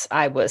bolus.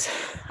 I was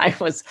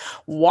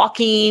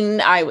walking,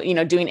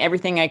 doing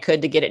everything I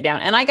could to get it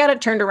down, and I got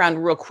it turned around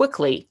real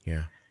quickly.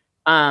 Yeah.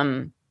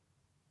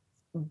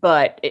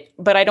 But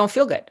I don't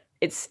feel good.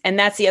 And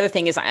that's the other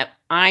thing is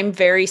I'm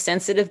very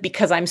sensitive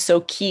because I'm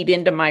so keyed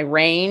into my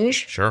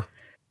range. Sure.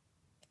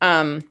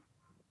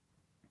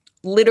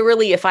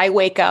 Literally, if I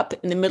wake up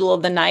in the middle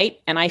of the night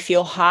and I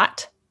feel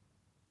hot,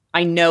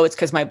 I know it's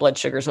because my blood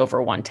sugar's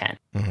over 110.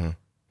 Mm-hmm.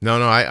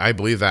 No, I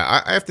believe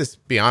that. I have to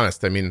be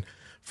honest. I mean,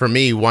 for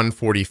me,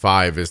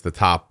 145 is the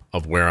top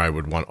of where I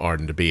would want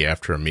Arden to be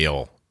after a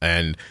meal.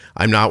 And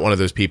I'm not one of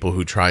those people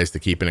who tries to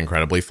keep an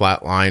incredibly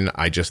flat line.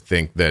 I just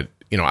think that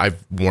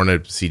I've worn a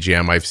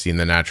CGM. I've seen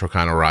the natural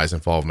kind of rise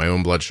and fall of my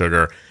own blood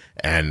sugar.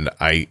 And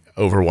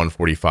over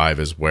 145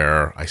 is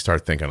where I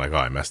start thinking like, oh,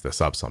 I messed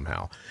this up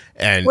somehow.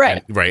 And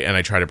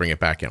I try to bring it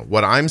back in.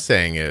 What I'm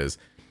saying is,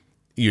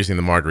 using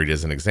the Marguerite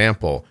as an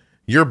example,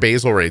 your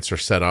basal rates are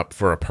set up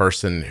for a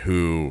person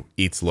who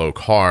eats low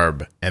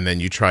carb, and then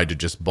you tried to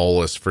just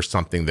bolus for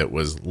something that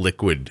was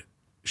liquid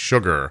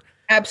sugar.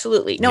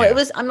 Absolutely. No, it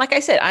was, like I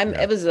said,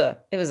 it was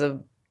a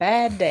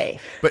bad day.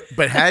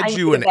 But had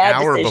you an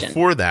hour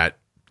before that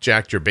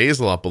jacked your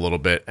basal up a little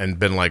bit and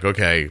been like,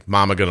 okay,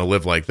 mama going to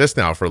live like this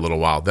now for a little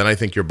while, then I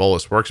think your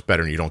bolus works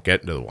better and you don't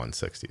get into the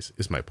 160s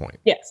is my point.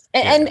 Yes.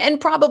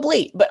 And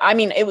probably, but I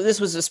mean, this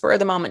was a spur of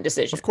the moment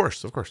decision. Of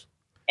course.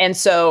 And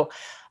so,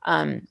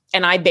 and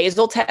I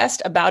basal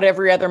test about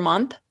every other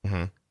month,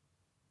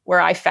 where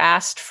I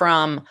fast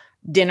from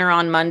dinner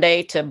on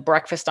Monday to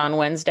breakfast on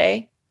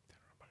Wednesday.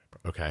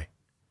 Okay.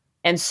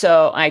 And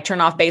so I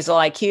turn off basal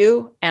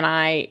IQ and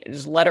I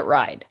just let it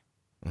ride.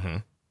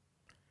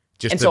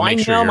 And so I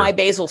know my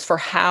basals for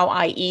how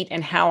I eat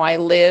and how I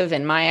live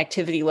and my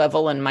activity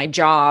level and my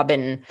job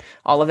and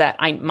all of that.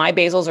 My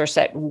basals are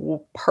set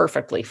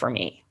perfectly for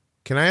me.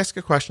 Can I ask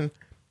a question?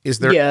 Is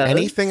there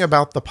anything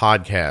about the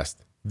podcast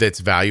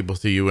that's valuable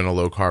to you in a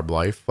low carb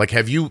life? Like,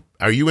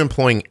 are you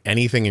employing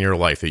anything in your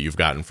life that you've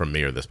gotten from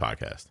me or this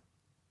podcast?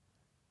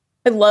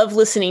 I love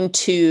listening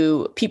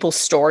to people's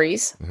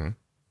stories.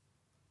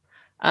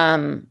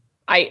 I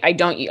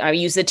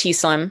use the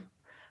T-Slim.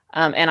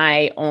 And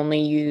I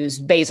only use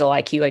basal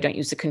IQ. I don't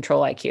use the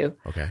control IQ.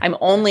 Okay. I'm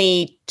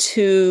only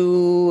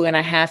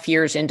 2.5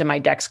 years into my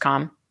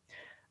Dexcom.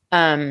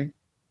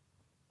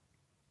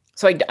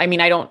 So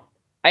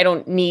I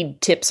don't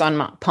need tips on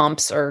my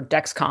pumps or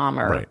Dexcom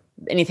or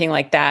anything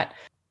like that.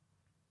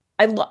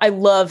 I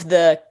love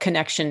the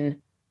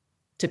connection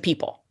to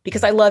people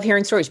because I love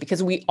hearing stories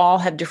because we all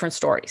have different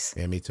stories.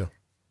 Yeah, me too.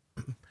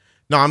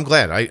 No, I'm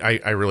glad.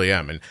 I really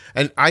am.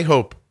 And I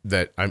hope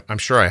that I'm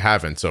sure I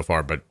haven't so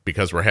far, but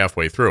because we're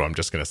halfway through, I'm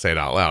just going to say it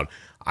out loud.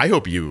 I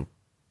hope you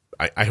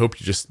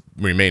just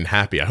remain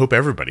happy. I hope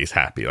everybody's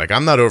happy. Like,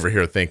 I'm not over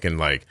here thinking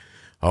like,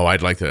 oh,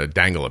 I'd like to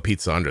dangle a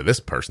pizza under this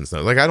person's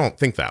nose. Like, I don't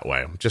think that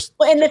way. I'm just,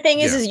 well, and the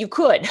thing is you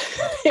could,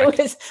 it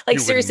was like,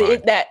 seriously,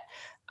 that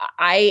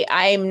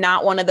I'm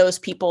not one of those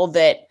people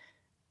that,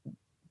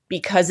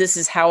 because this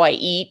is how I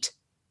eat,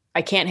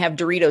 I can't have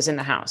Doritos in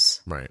the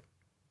house. Right.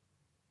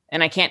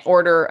 And I can't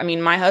order. I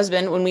mean, my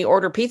husband, when we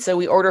order pizza,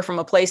 we order from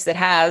a place that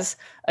has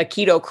a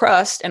keto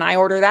crust, and I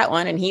order that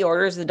one, and he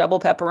orders the double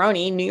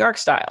pepperoni New York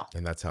style.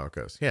 And that's how it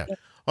goes. Yeah.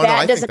 Oh,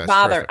 that doesn't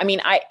bother. Perfect. I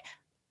mean,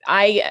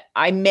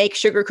 I make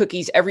sugar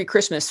cookies every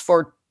Christmas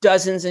for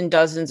dozens and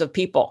dozens of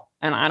people,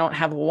 and I don't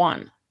have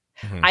one.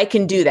 I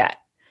can do that.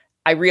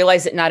 I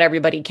realize that not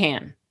everybody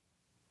can.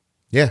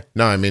 Yeah.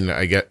 No, I mean, you're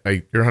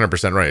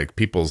 100% right. Like,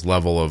 people's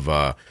level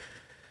of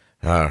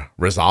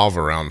resolve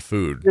around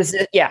food.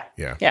 Yeah.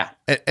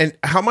 And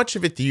how much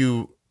of it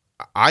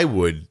I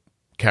would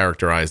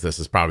characterize this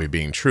as probably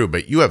being true,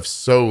 but you have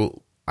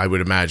I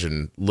would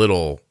imagine,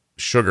 little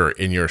sugar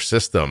in your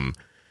system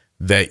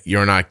that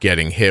you're not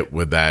getting hit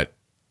with that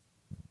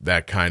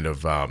kind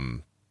of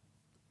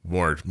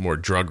more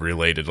drug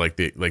related, like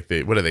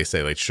the what do they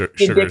say, like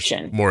sugar's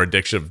more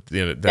addictive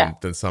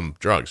than some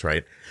drugs,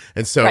 right?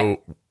 And so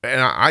and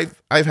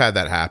I've had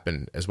that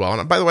happen as well.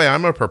 And by the way,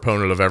 I'm a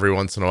proponent of every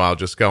once in a while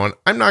just going,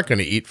 I'm not going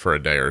to eat for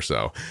a day or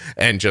so,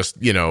 and just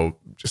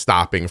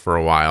stopping for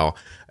a while.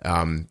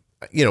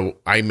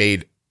 I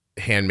made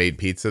handmade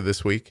pizza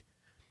this week.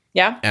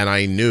 Yeah. And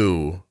I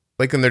knew,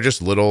 like, and they're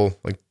just little,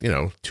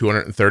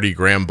 230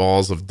 gram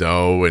balls of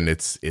dough, and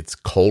it's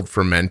cold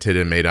fermented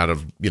and made out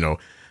of,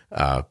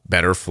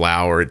 better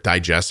flour. It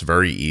digests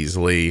very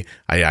easily.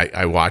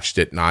 I watched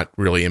it not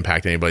really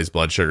impact anybody's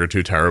blood sugar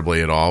too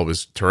terribly at all. It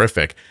was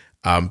terrific.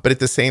 But at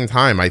the same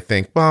time, I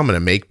think, well, I'm going to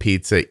make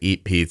pizza,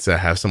 eat pizza,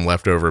 have some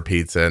leftover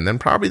pizza. And then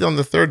probably on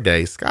the third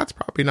day, Scott's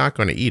probably not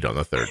going to eat on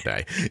the third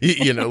day,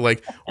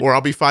 or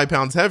I'll be 5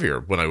 pounds heavier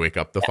when I wake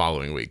up the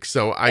following week.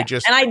 So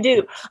and I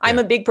do. I'm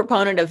a big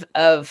proponent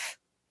of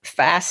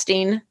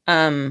fasting,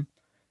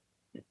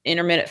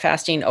 intermittent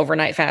fasting,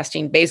 overnight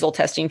fasting, basal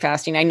testing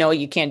fasting. I know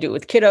you can't do it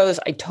with kiddos.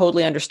 I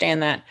totally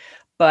understand that.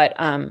 But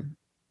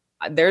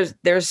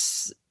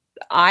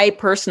I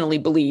personally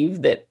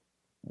believe that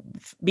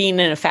being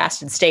in a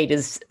fasted state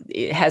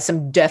has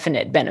some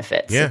definite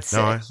benefits. Yeah, it's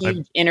a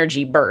huge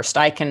energy burst.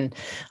 I'm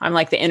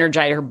like the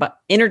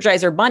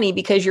Energizer bunny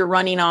because you're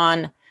running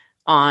on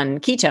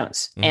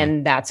ketones,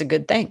 and that's a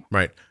good thing.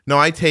 Right. No,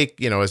 I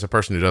take, as a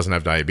person who doesn't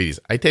have diabetes,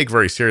 I take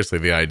very seriously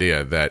the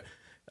idea that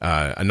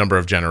a number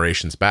of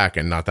generations back,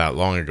 and not that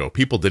long ago,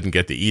 people didn't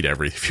get to eat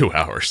every few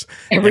hours.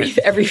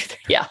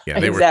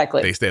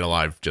 Exactly. They stayed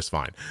alive just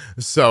fine.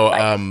 So,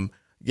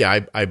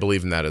 I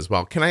believe in that as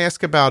well. Can I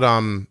ask about,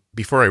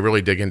 before I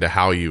really dig into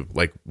how you,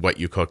 like, what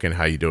you cook and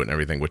how you do it and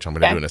everything, which I'm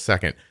going to do in a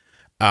second,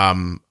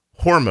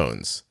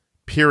 hormones,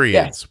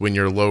 periods, when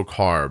you're low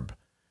carb,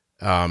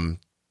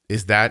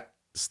 is that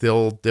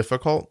still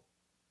difficult?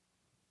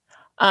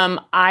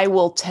 I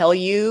will tell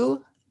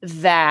you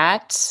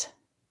that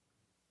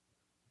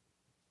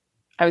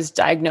I was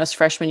diagnosed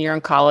freshman year in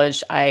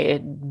college. I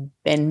had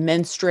been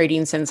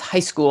menstruating since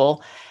high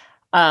school.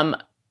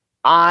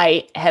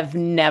 I have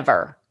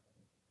never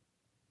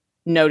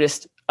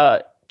noticed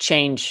a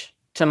change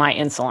to my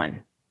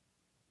insulin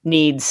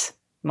needs,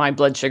 my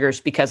blood sugars,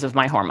 because of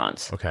my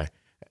hormones. Okay.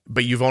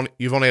 But you've only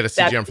had a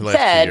CGM for the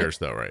last 2 years,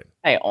 though, right?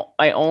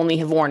 I only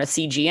have worn a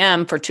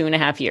CGM for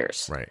 2.5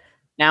 years. Right.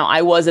 Now,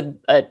 I was a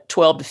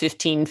 12 to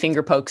 15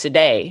 finger pokes a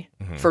day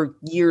for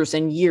years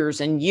and years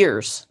and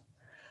years.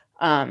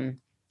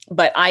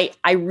 But I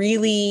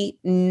really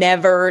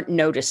never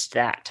noticed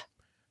that.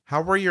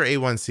 How were your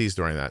A1Cs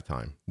during that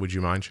time? Would you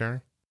mind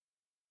sharing?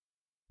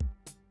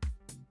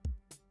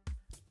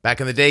 Back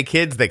in the day,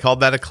 kids, they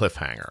called that a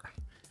cliffhanger.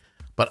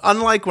 But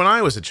unlike when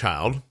I was a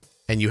child,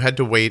 and you had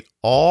to wait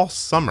all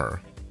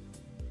summer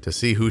to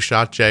see who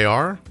shot JR,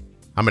 I'm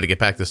going to get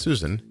back to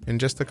Susan in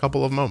just a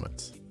couple of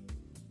moments.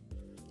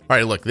 All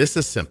right, look, this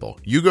is simple.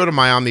 You go to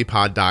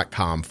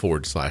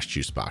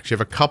myomnipod.com/juicebox. You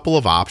have a couple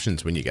of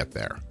options when you get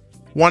there.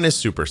 One is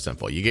super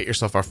simple. You get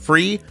yourself a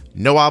free,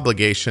 no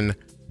obligation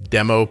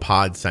demo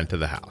pod sent to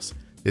the house.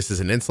 This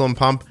is an insulin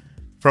pump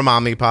from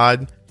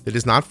Omnipod that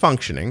is not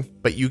functioning,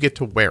 but you get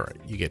to wear it.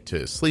 You get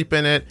to sleep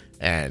in it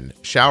and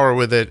shower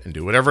with it and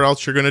do whatever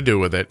else you're going to do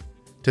with it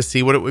to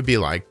see what it would be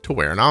like to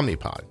wear an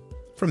Omnipod.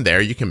 From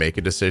there, you can make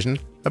a decision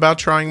about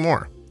trying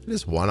more. It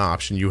is one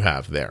option you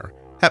have there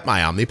at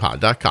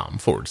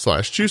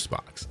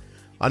myomnipod.com/juicebox.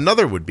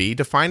 Another would be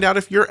to find out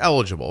if you're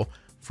eligible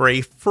for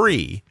a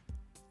free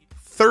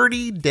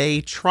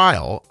 30-day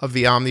trial of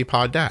the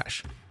Omnipod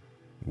Dash.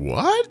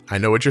 What? I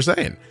know what you're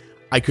saying.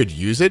 I could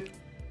use it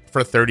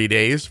for 30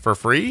 days for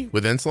free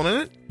with insulin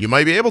in it? You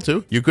might be able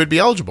to. You could be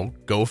eligible.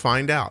 Go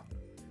find out.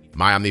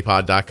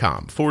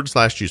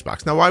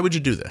 myomnipod.com/juicebox. Now, why would you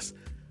do this?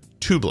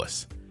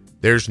 Tubeless.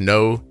 There's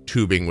no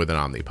tubing with an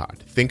Omnipod.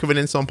 Think of an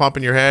insulin pump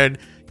in your head.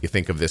 You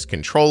think of this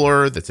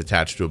controller that's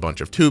attached to a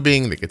bunch of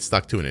tubing that gets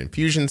stuck to an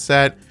infusion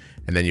set.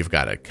 And then you've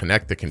got to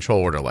connect the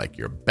controller to like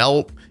your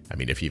belt. I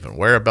mean, if you even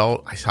wear a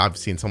belt, I've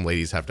seen some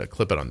ladies have to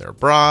clip it on their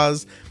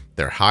bras.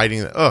 They're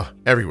hiding it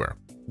everywhere.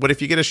 What if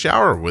you get a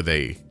shower with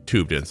a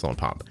tubed insulin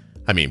pump?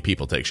 I mean,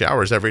 people take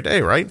showers every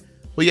day, right?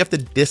 Well, you have to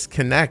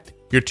disconnect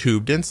your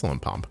tubed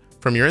insulin pump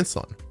from your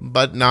insulin,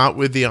 but not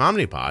with the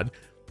Omnipod.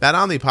 That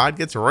Omnipod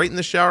gets right in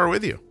the shower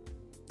with you.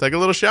 It's like a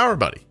little shower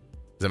buddy.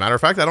 As a matter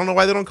of fact, I don't know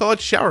why they don't call it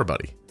shower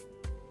buddy.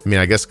 I mean,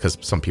 I guess because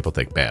some people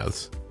take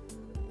baths.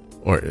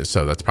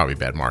 So that's probably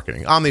bad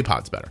marketing.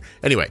 Omnipod's better.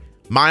 Anyway,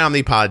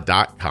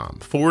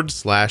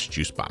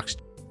 myomnipod.com/juicebox.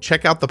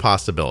 Check out the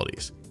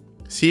possibilities.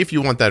 See if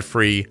you want that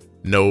free,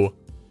 no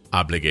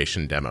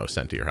obligation demo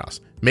sent to your house.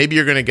 Maybe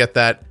you're going to get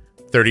that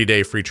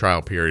 30-day free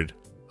trial period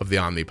of the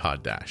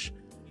Omnipod Dash.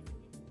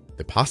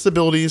 The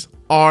possibilities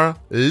are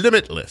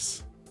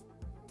limitless.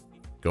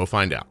 Go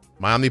find out.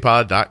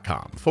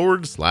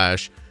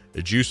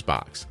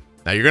 myomnipod.com/juicebox.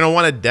 Now, you're going to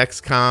want a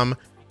Dexcom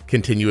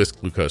continuous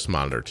glucose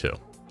monitor too.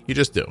 You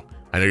just do.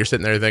 I know you're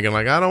sitting there thinking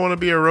like, I don't want to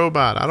be a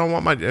robot. I don't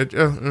want my...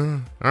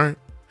 all right.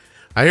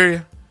 I hear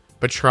you.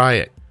 But try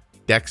it.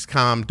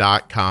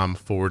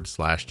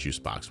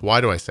 Dexcom.com/juicebox.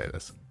 Why do I say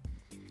this?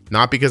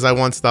 Not because I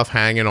want stuff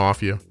hanging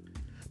off you,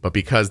 but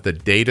because the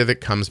data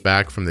that comes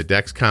back from the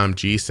Dexcom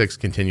G6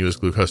 continuous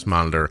glucose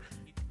monitor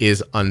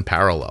is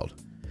unparalleled.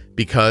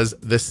 Because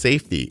the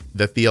safety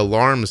that the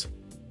alarms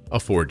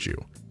afford you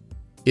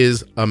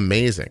is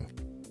amazing.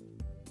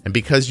 And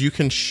because you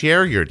can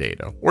share your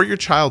data or your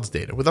child's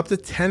data with up to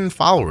 10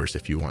 followers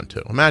if you want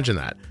to. Imagine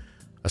that.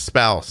 A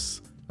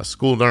spouse, a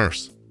school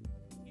nurse,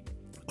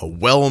 a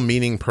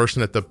well-meaning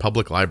person at the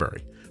public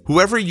library.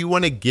 Whoever you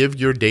want to give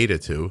your data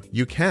to,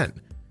 you can.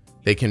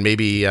 They can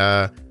maybe,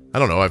 I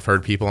don't know, I've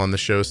heard people on the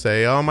show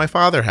say, oh, my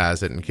father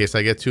has it. In case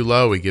I get too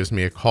low, he gives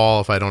me a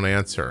call if I don't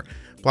answer.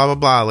 Blah, blah,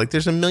 blah. Like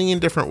there's a million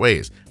different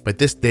ways. But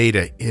this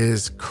data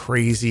is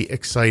crazy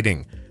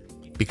exciting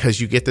because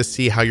you get to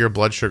see how your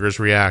blood sugars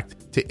react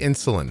to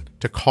insulin,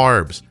 to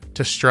carbs,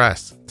 to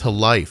stress, to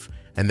life,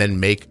 and then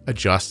make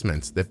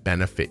adjustments that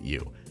benefit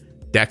you.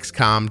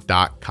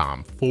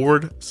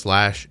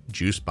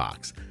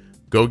 Dexcom.com/juicebox.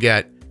 Go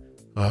get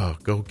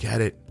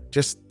it.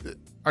 Just,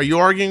 are you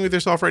arguing with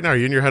yourself right now? Are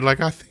you in your head like,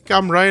 I think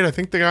I'm right. I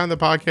think the guy on the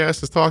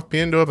podcast has talked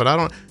me into it, but I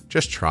don't.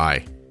 Just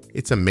try.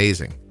 It's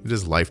amazing. It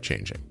is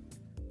life-changing.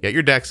 Get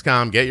your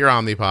Dexcom, get your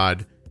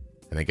Omnipod,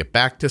 and then get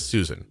back to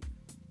Susan.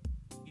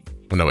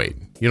 Oh, no, wait.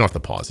 You don't have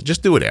to pause it.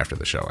 Just do it after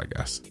the show, I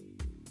guess.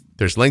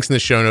 There's links in the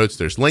show notes.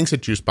 There's links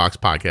at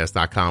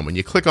juiceboxpodcast.com. When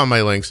you click on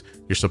my links,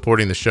 you're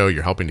supporting the show.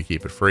 You're helping to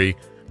keep it free.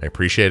 I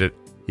appreciate it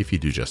if you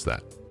do just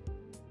that.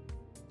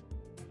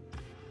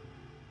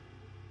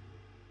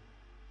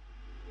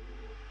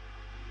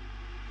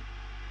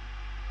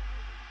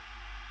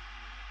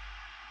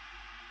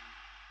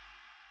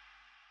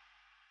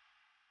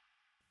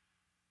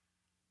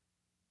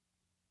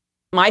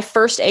 My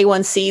first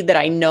A1C that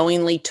I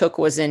knowingly took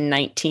was in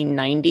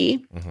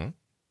 1990.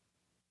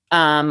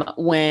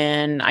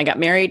 When I got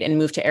married and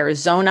moved to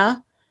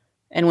Arizona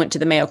and went to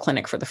the Mayo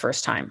Clinic for the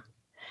first time.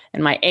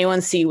 And my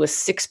A1C was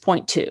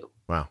 6.2.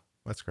 Wow,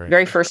 that's great.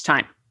 Very first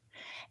time.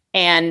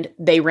 And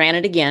they ran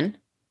it again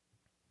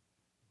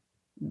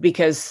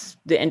because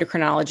the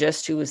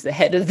endocrinologist, who was the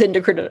head of the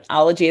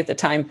endocrinology at the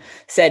time,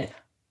 said,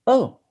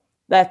 "Oh,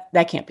 that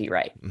can't be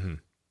right." Mm-hmm.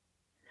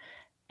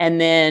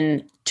 And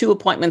then 2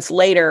 appointments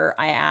later,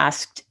 I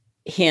asked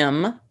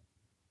him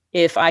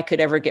if I could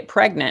ever get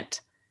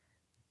pregnant.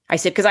 I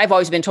said, because I've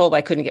always been told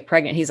I couldn't get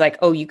pregnant. He's like,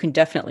 "Oh, you can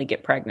definitely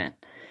get pregnant."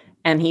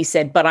 And he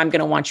said, "But I'm going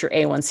to want your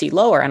A1C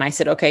lower." And I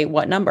said, "Okay,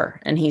 what number?"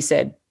 And he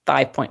said,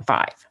 5.5.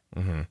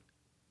 Mm-hmm.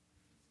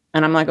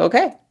 And I'm like,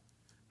 "Okay."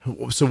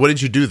 So what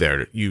did you do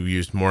there? You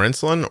used more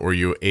insulin or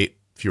you ate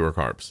fewer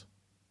carbs?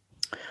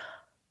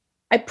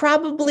 I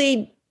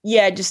probably,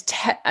 that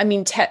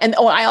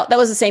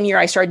was the same year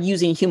I started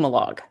using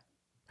Humalog.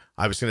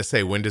 I was going to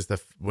say, when does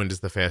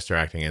the faster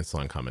acting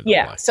insulin come into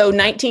play? So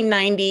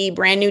 1990,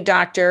 brand new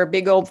doctor,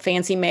 big old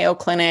fancy Mayo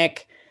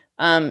Clinic,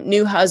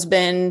 new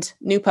husband,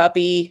 new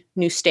puppy,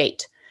 new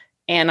state.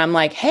 And I'm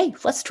like, "Hey,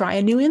 let's try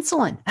a new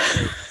insulin."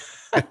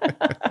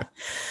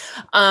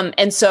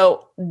 And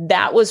so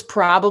that was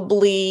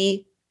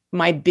probably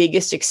my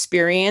biggest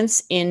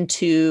experience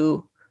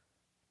into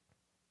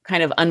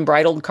kind of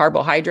unbridled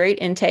carbohydrate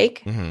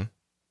intake. Mm-hmm.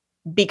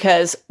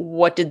 Because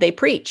what did they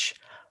preach?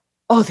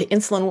 "Oh, the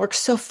insulin works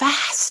so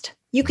fast.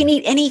 You can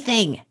eat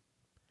anything.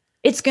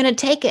 It's going to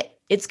take it.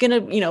 It's going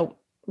to,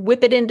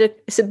 whip it into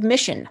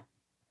submission."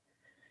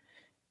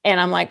 And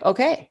I'm like,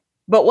 "Okay,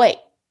 but wait,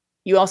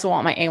 you also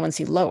want my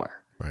A1C lower.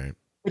 Right.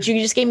 But you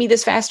just gave me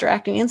this faster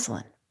acting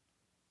insulin."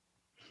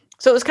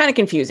 So it was kind of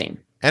confusing.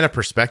 And a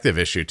perspective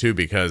issue too,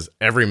 because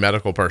every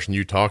medical person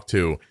you talk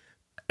to,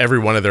 every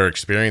one of their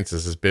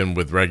experiences has been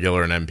with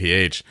regular and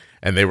MPH.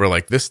 And they were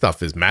like, "This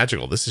stuff is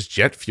magical. This is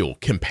jet fuel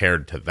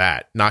compared to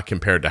that, not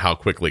compared to how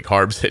quickly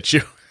carbs hit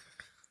you."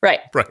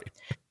 Right. Right.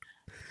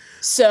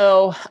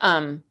 So,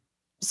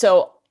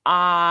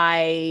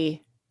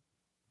 I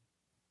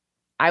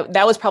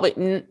that was probably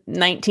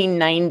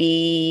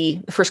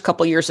 1990. The first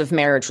couple years of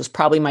marriage was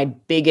probably my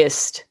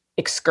biggest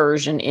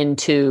excursion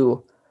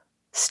into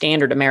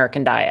standard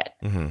American diet.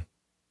 Mm-hmm.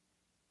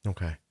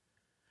 Okay.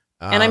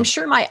 And I'm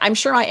sure my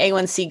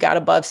A1C got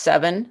above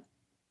 7.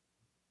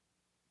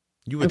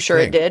 I'm sure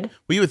it did.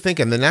 Well, you would think,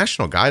 and the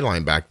national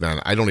guideline back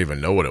then, I don't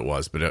even know what it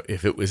was, but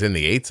if it was in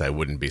the 8s, I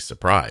wouldn't be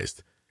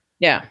surprised.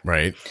 Yeah.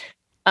 Right.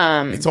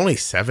 It's only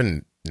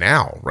 7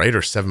 now, right?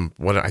 Or 7.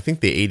 What I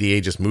think the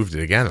ADA just moved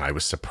it again. I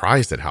was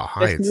surprised at how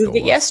high it still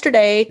was.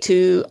 Yesterday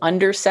to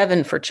under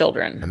 7 for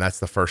children. And that's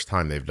the first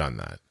time they've done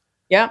that.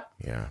 Yeah.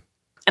 Yeah.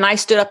 And I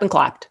stood up and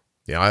clapped.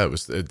 Yeah,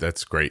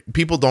 that's great.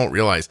 People don't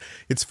realize.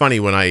 It's funny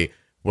when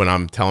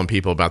I'm telling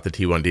people about the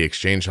T1D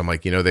exchange, I'm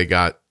like, they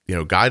got,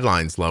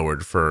 guidelines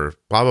lowered for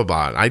blah, blah,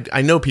 blah.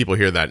 I know people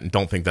hear that and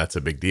don't think that's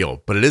a big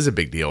deal, but it is a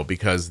big deal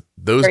because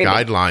those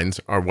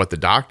guidelines are what the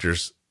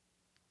doctors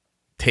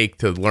take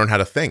to learn how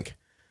to think.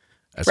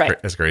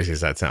 As crazy as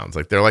that sounds.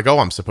 Like, they're like, "Oh,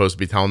 I'm supposed to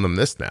be telling them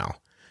this now."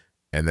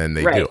 And then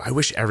they do. I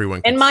wish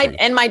everyone could see.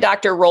 And my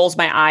doctor rolls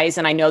my eyes,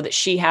 and I know that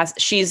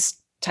she's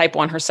type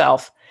 1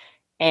 herself,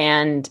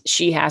 and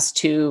she has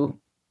to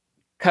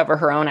cover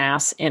her own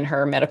ass in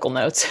her medical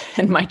notes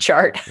in my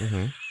chart.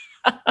 Mm-hmm.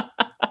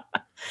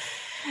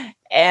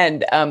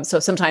 And so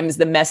sometimes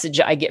the message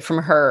I get from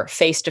her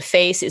face to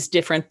face is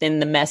different than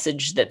the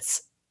message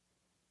that's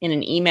in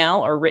an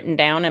email or written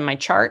down in my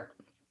chart.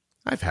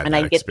 I've had and that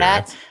I get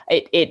experience.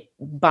 that. It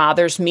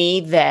bothers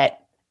me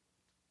that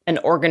an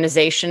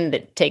organization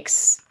that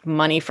takes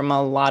money from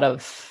a lot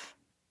of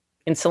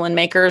insulin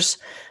makers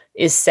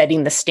is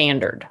setting the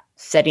standard,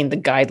 setting the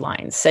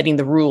guidelines, setting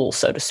the rules,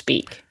 so to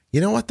speak. You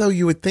know what, though?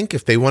 You would think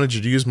if they wanted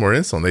you to use more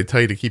insulin, they'd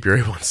tell you to keep your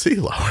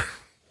A1C lower.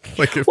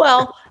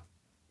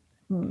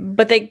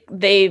 But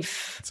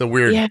they've it's a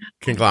weird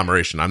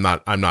conglomeration. I'm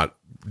not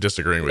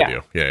disagreeing with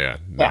you. Yeah.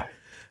 No.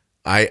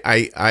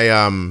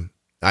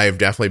 I have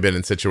definitely been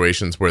in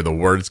situations where the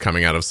words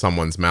coming out of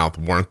someone's mouth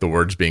weren't the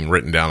words being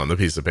written down on the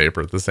piece of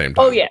paper at the same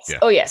time. Oh yes. Yeah.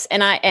 Oh yes.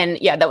 And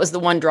that was the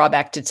one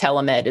drawback to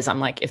telemed is I'm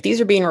like, if these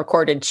are being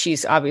recorded,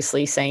 she's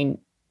obviously saying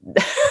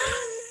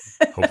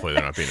hopefully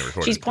they're not being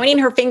recorded. She's pointing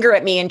her finger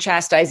at me and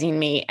chastising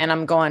me. And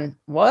I'm going,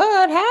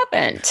 what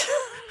happened?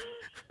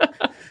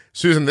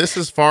 Susan, this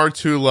is far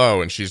too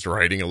low. And she's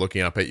writing and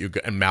looking up at you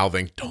and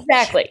mouthing,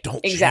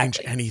 don't change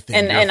anything.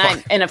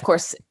 And of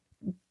course,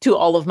 to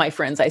all of my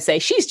friends, I say,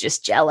 she's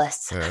just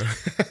jealous.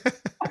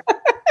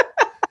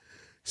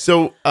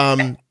 So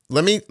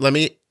let me,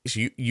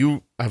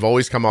 you have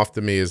always come off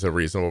to me as a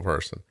reasonable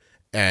person.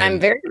 And, I'm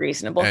very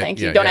reasonable. Thank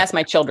you. Don't ask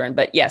my children,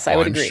 but yes, I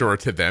would agree. I'm sure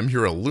to them,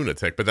 you're a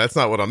lunatic, but that's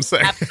not what I'm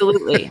saying.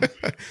 Absolutely.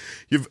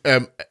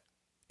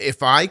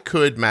 If I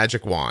could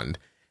magic wand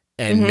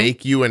and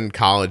make you in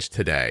college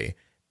today,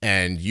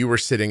 and you were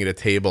sitting at a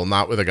table,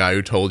 not with a guy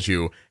who told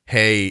you,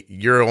 hey,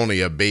 you're only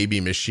a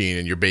baby machine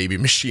and your baby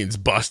machine's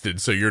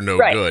busted, so you're no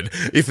good.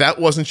 If that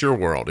wasn't your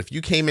world, if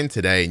you came in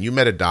today and you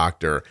met a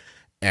doctor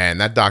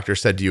and that doctor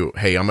said to you,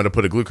 hey, I'm going to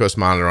put a glucose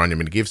monitor on you, I'm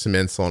going to give some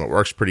insulin, it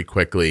works pretty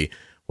quickly.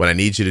 What I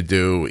need you to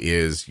do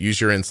is use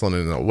your insulin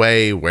in a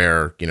way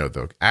where,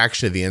 the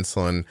action of the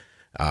insulin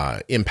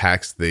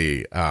impacts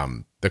the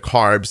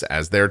carbs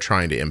as they're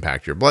trying to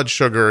impact your blood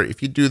sugar.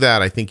 If you do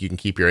that, I think you can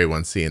keep your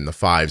A1C in the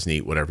fives and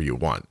eat whatever you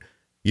want.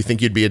 You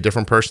think you'd be a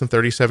different person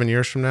 37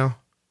 years from now?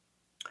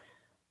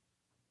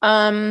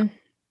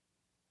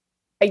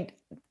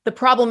 The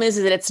problem is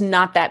that it's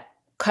not that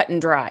cut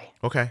and dry.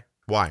 Okay.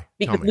 Why?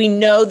 Because we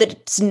know that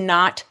it's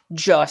not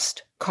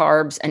just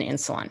carbs and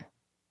insulin.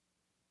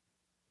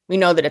 We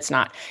know that it's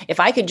not. If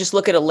I could just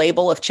look at a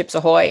label of Chips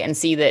Ahoy and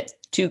see that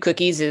 2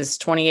 cookies is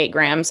 28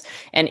 grams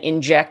and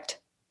inject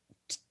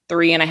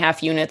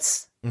 3.5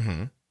 units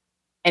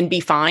and be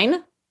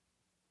fine,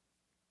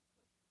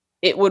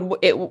 it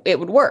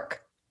would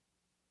work.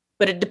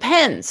 But it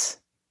depends.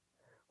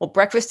 What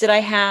breakfast did I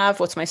have?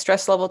 What's my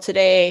stress level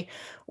today?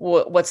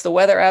 What's the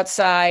weather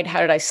outside? How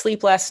did I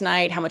sleep last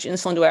night? How much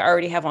insulin do I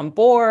already have on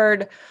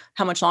board?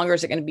 How much longer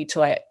is it going to be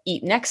till I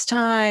eat next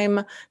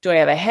time? Do I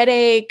have a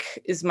headache?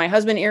 Is my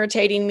husband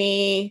irritating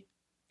me?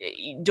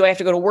 Do I have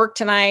to go to work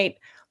tonight?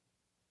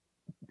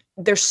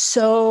 There's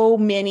so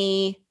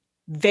many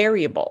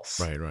variables.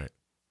 Right.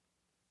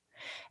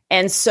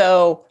 And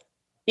so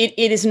it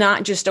is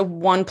not just a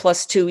 1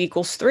 + 2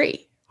 =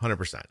 3.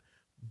 100%.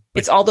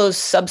 It's all those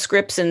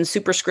subscripts and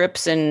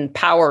superscripts and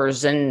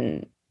powers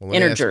and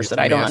integers that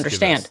I don't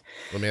understand.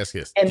 Let me ask you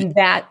this. And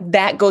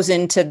that goes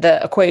into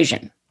the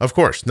equation. Of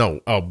course. No,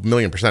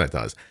 1,000,000% it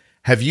does.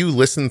 Have you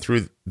listened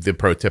through the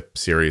Pro Tip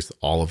series,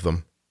 all of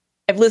them?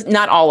 I've listened,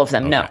 not all of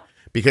them, Okay. no.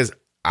 Because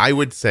I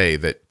would say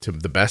that to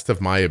the best of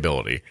my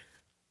ability,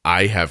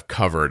 I have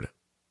covered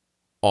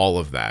all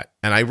of that.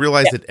 And I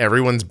realize that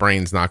everyone's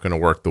brain's not going to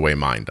work the way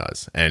mine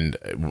does. And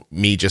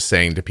me just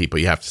saying to people,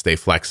 you have to stay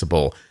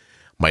flexible,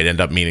 might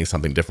end up meaning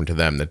something different to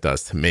them that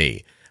does to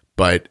me.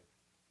 But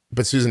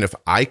Susan, if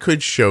I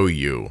could show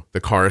you the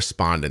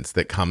correspondence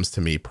that comes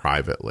to me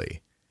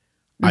privately,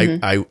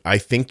 I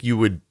think you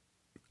would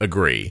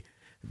agree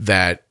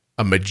that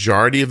a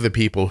majority of the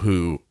people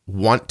who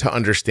want to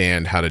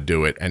understand how to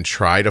do it and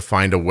try to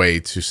find a way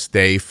to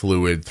stay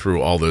fluid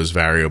through all those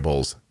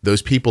variables,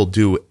 those people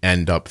do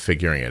end up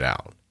figuring it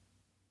out.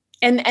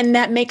 And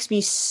that makes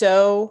me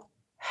so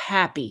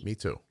happy. Me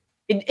too.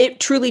 It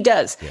truly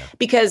does. Yeah.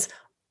 Because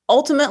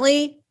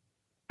ultimately,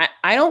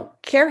 I don't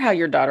care how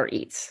your daughter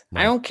eats.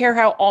 Right. I don't care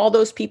how all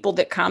those people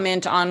that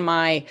comment on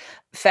my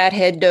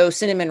fathead dough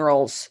cinnamon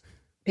rolls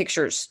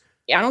pictures,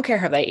 I don't care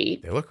how they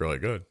eat. They look really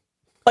good.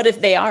 But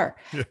if they are,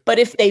 but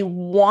if they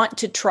want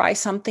to try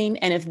something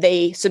and if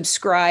they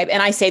subscribe,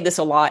 and I say this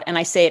a lot and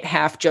I say it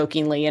half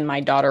jokingly, and my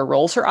daughter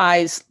rolls her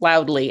eyes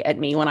loudly at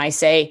me when I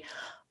say,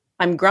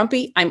 I'm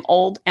grumpy, I'm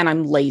old, and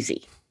I'm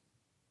lazy.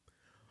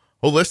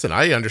 Well, listen,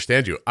 I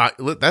understand you.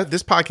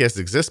 This podcast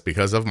exists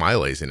because of my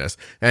laziness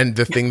and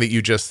the thing that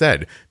you just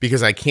said,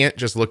 because I can't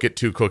just look at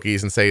 2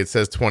 cookies and say it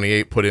says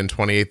 28, put in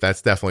 28.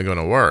 That's definitely going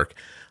to work.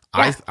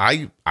 Yeah.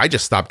 I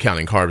just stopped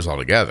counting carbs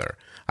altogether.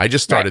 I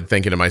just started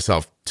thinking to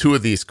myself, 2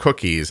 of these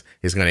cookies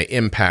is going to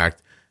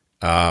impact,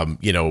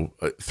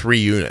 3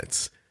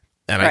 units.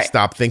 And I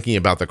stopped thinking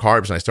about the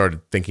carbs and I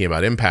started thinking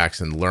about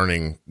impacts and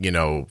learning,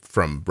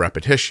 from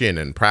repetition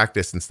and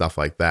practice and stuff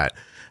like that.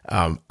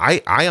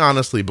 I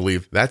honestly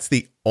believe that's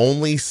the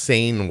only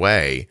sane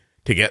way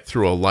to get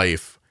through a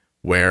life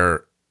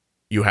where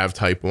you have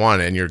type 1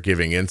 and you're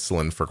giving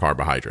insulin for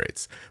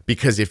carbohydrates.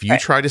 Because if you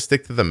try to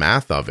stick to the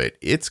math of it,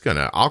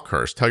 I'll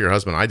curse, tell your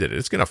husband I did it.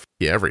 It's going to f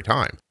you every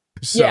time.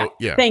 So,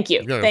 yeah. Thank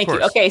you. Thank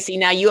you. Okay. See,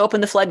 now you open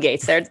the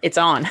floodgates there. It's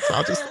on. So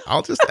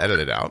I'll just edit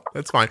it out.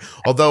 That's fine.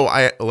 Although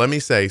let me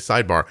say,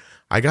 sidebar,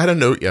 I got a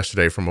note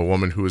yesterday from a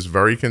woman who was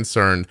very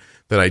concerned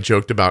that I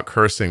joked about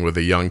cursing with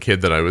a young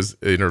kid that I was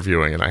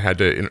interviewing. And I had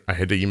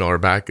to email her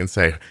back and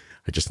say,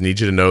 I just need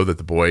you to know that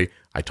the boy,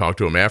 I talked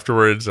to him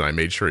afterwards and I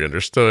made sure he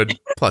understood.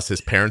 Plus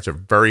his parents are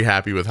very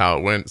happy with how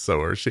it went. So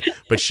are she,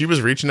 but she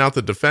was reaching out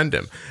to defend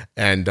him.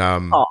 And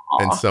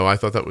so I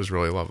thought that was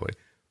really lovely.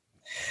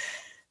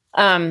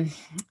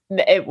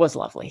 It was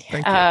lovely.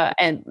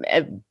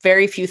 And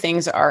very few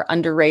things are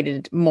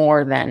underrated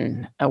more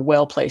than a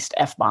well-placed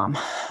F-bomb.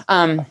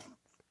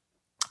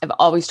 I've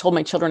always told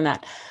my children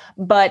that,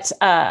 but,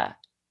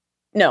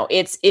 no,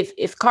 it's,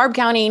 if carb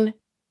counting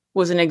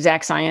was an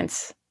exact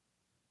science,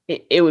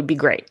 it would be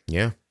great.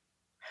 Yeah.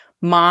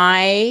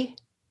 My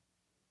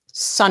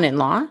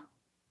son-in-law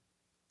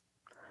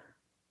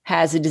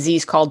has a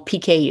disease called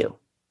PKU.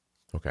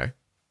 Okay.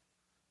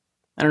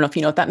 I don't know if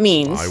you know what that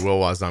means. I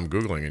will as I'm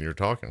Googling and you're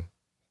talking.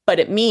 But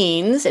it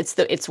means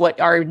it's what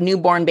our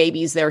newborn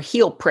babies, their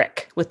heel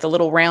prick with the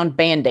little round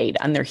Band-Aid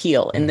on their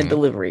heel in the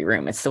delivery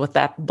room. It's what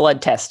that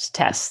blood test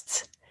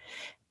tests.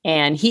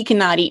 And he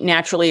cannot eat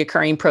naturally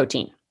occurring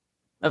protein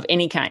of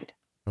any kind.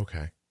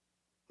 Okay.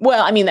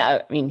 Well, I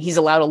mean, he's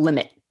allowed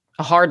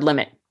a hard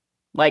limit,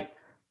 like,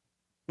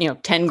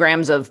 10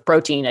 grams of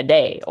protein a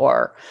day,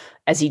 or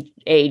as he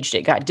aged,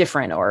 it got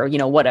different, or,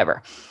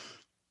 whatever.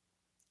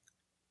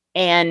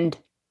 And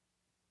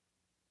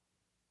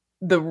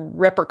the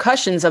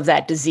repercussions of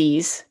that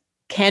disease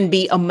can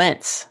be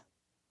immense.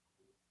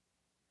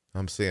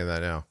 I'm seeing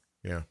that now.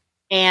 Yeah.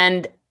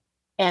 And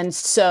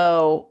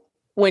so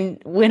when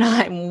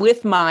I'm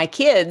with my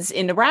kids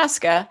in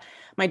Nebraska,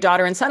 my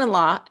daughter and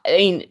son-in-law, I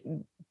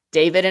mean,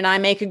 David and I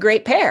make a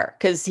great pair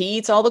because he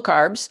eats all the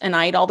carbs and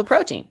I eat all the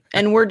protein,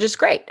 and we're just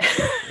great.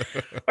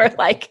 Or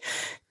like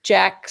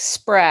Jack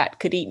Sprat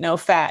could eat no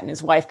fat and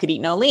his wife could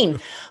eat no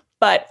lean.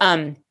 But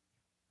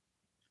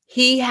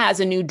he has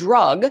a new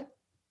drug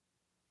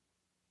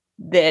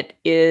that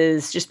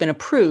is just been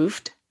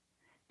approved.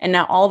 And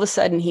now all of a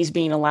sudden he's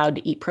being allowed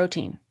to eat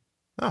protein.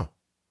 Oh.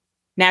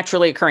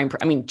 Naturally occurring,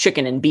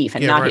 chicken and beef,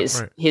 and not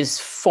his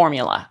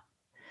formula.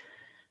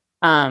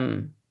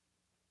 And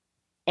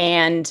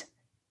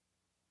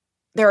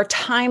there are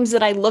times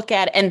that I look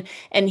at,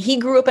 and he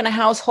grew up in a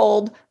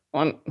household,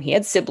 he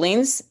had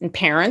siblings and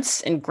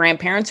parents and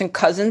grandparents and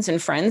cousins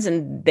and friends,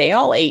 and they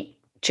all ate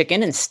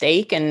chicken and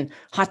steak and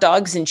hot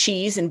dogs and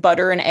cheese and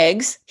butter and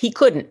eggs. He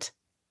couldn't.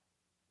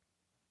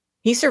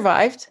 He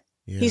survived.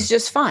 Yeah. He's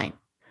just fine.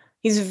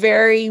 He's a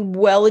very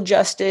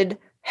well-adjusted,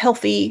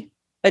 healthy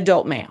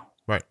adult male.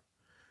 Right.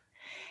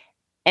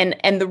 And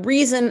the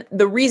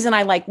reason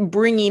I like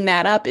bringing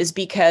that up is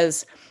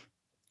because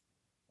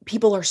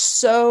people are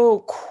so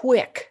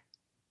quick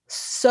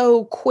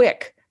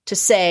to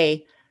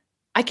say,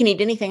 I can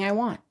eat anything I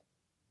want.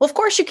 Well, of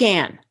course you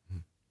can.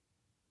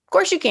 Of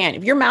course you can.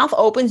 If your mouth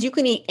opens, you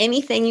can eat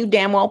anything you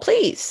damn well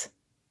please.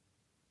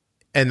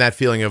 And that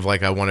feeling of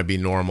like, I want to be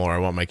normal, or I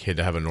want my kid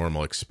to have a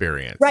normal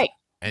experience. Right.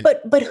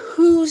 But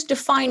who's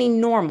defining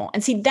normal?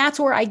 And see, that's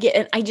where I get,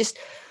 and I just,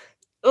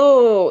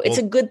 it's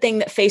a good thing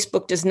that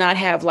Facebook does not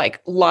have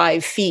like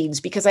live feeds,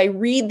 because I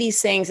read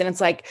these things and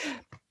it's like,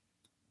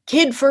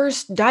 kid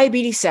first,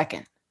 diabetes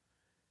second.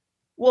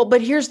 Well,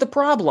 but here's the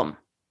problem.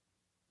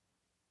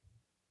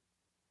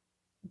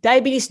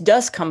 Diabetes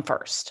does come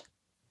first.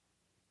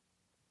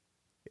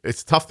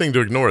 It's a tough thing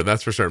to ignore,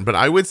 that's for certain. But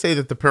I would say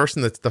that the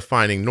person that's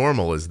defining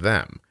normal is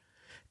them.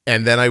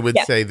 And then I would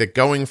say that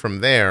going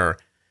from there,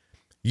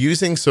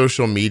 using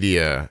social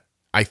media,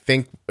 I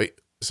think,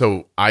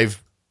 so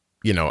I've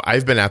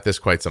been at this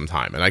quite some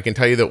time. And I can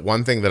tell you that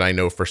one thing that I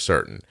know for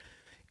certain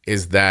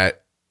is that,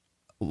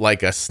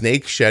 like a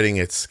snake shedding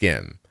its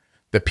skin,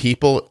 the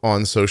people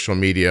on social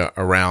media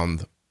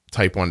around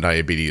type 1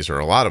 diabetes, or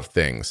a lot of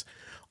things,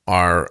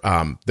 are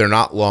they're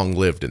not long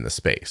lived in the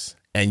space.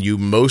 And you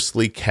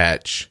mostly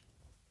catch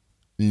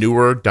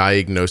newer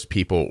diagnosed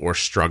people or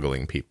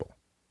struggling people,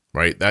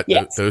 right?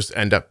 Those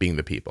end up being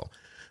the people.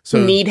 So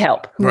who need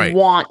help, who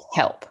want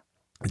help.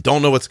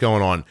 Don't know what's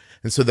going on.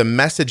 And so the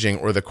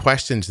messaging or the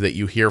questions that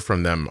you hear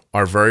from them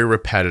are very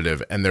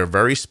repetitive, and they're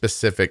very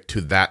specific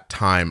to that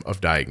time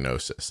of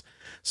diagnosis.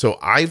 So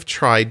I've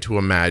tried to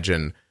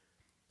imagine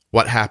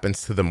what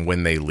happens to them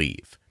when they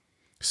leave.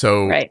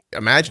 So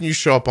imagine you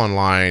show up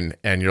online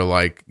and you're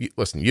like,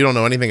 listen, you don't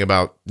know anything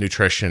about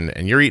nutrition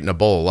and you're eating a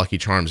bowl of Lucky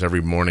Charms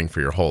every morning for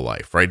your whole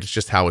life, right? It's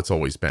just how it's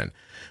always been.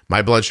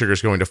 My blood sugar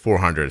is going to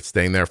 400. It's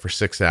staying there for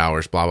 6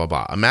 hours, blah, blah,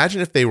 blah. Imagine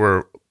if they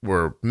were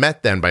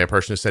met then by a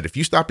person who said, if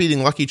you stop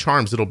eating Lucky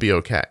Charms, it'll be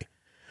okay.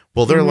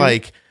 Well, they're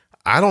like,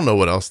 I don't know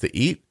what else to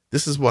eat.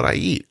 This is what I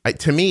eat.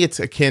 To me, it's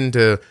akin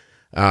to,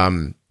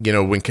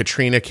 when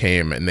Katrina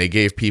came and they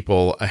gave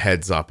people a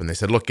heads up and they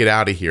said, look, get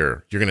out of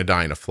here. You're going to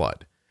die in a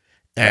flood.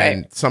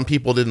 And some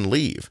people didn't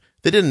leave.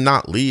 They did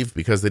not leave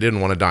because they didn't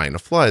want to die in a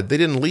flood. They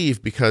didn't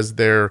leave because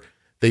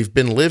they've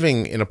been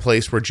living in a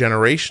place where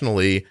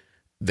generationally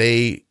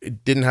they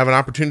didn't have an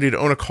opportunity to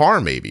own a car,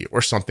 maybe,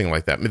 or something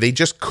like that. I mean, they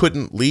just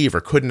couldn't leave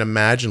or couldn't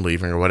imagine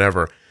leaving or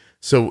whatever.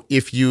 So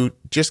if you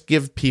just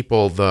give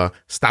people the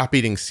stop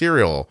eating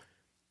cereal,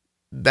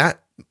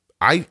 that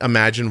I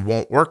imagine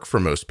won't work for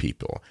most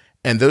people.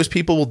 And those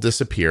people will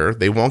disappear.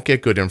 They won't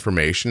get good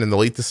information, and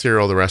they'll eat the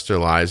cereal the rest of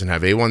their lives and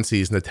have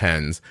A1Cs in the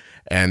tens,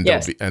 and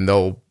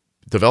they'll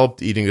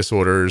develop eating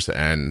disorders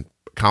and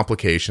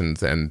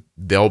complications, and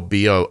they'll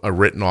be a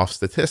written off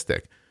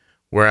statistic.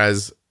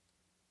 Whereas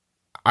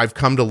I've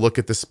come to look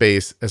at the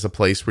space as a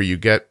place where you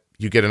get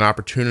an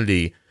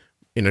opportunity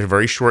in a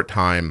very short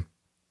time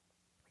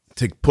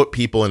to put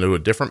people into a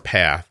different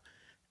path,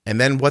 and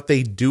then what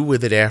they do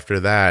with it after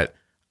that,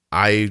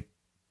 I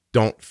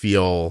don't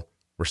feel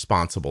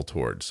responsible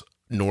towards,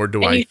 nor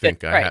do I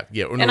think I have.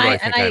 Yeah, nor do I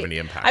think I have any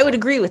impact. I would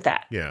agree with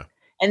that. Yeah,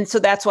 and so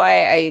that's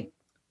why I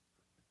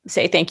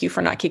say thank you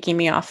for not kicking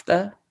me off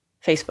the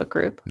Facebook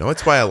group. No,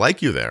 it's why I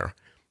like you there.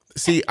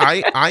 See,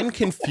 I'm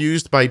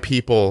confused by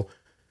people.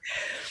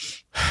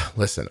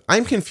 Listen,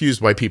 I'm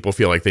confused why people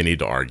feel like they need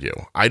to argue.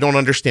 I don't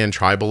understand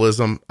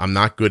tribalism. I'm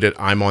not good at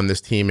I'm on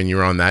this team and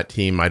you're on that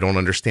team. I don't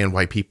understand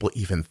why people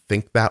even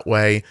think that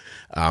way.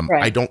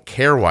 I don't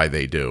care why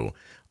they do.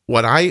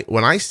 When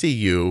I see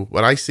you,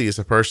 what I see is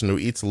a person who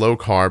eats low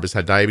carb, has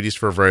had diabetes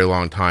for a very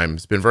long time,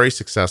 has been very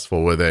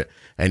successful with it,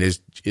 and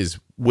is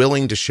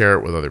willing to share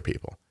it with other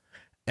people.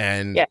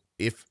 And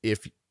if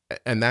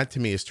that to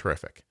me is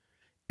terrific.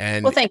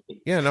 And well, thank you.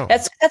 Yeah, no,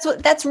 that's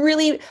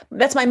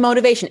my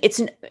motivation.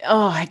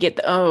 I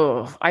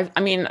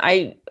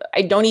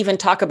don't even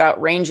talk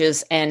about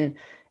ranges and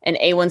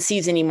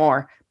A1Cs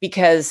anymore,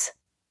 because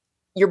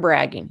you're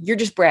bragging. You're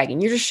just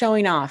bragging. You're just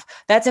showing off.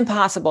 That's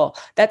impossible.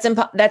 That's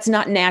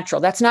not natural.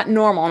 That's not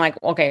normal. I'm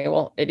like, okay,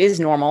 well, it is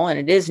normal and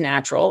it is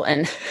natural.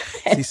 And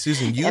see,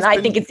 Susan, and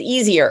I think it's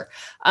easier.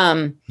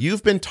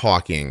 You've been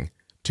talking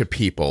to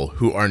people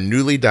who are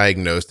newly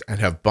diagnosed and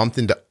have bumped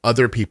into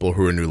other people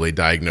who are newly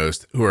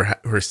diagnosed who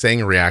are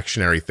saying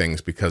reactionary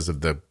things because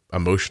of the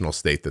emotional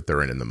state that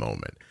they're in the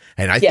moment.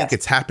 And I think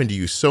it's happened to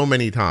you so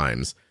many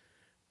times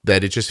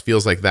that it just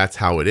feels like that's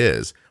how it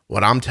is.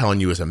 What I'm telling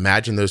you is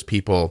imagine those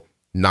people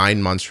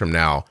 9 months from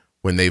now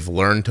when they've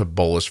learned to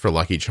bolus for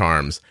Lucky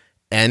Charms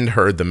and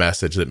heard the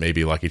message that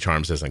maybe Lucky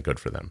Charms isn't good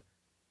for them.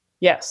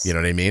 Yes. You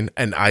know what I mean?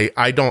 And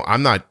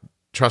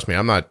trust me,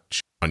 I'm not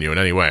on you in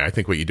any way. I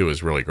think what you do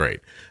is really great.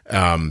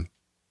 And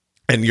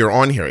you're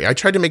on here. I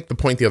tried to make the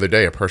point the other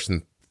day, a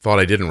person thought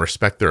I didn't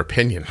respect their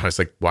opinion. I was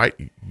like, why?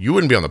 You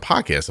wouldn't be on the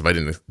podcast if I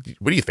didn't.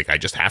 What do you think? I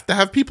just have to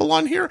have people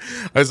on here?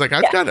 I was like,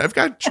 I've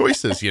got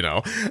choices, you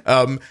know?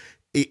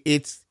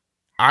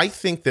 I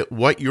think that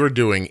what you're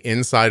doing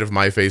inside of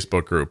my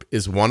Facebook group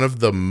is one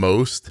of the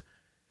most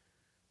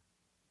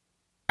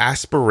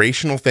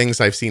aspirational things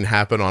I've seen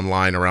happen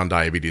online around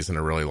diabetes in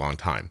a really long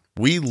time.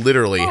 We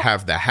literally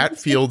have the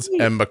Hatfields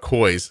and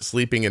McCoys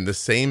sleeping in the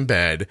same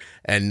bed,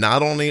 and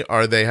not only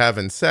are they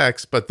having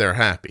sex, but they're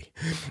happy.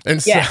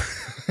 And so,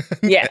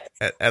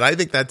 and I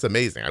think that's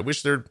amazing. I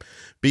wish there'd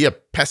be a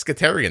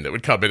pescatarian that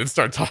would come in and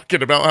start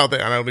talking about how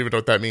I don't even know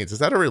what that means. Is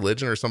that a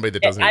religion or somebody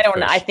that doesn't? I don't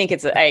know. I think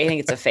it's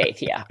a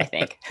faith. Yeah, I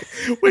think.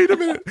 Wait a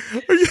minute.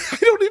 I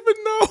don't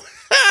even know.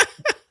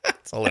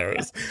 That's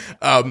hilarious.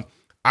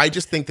 I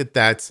just think that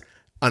that's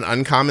an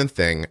uncommon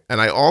thing.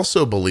 And I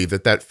also believe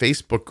that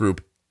Facebook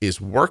group is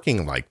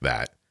working like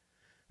that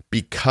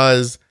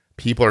because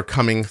people are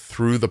coming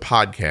through the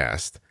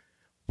podcast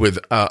with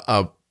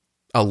a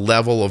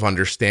level of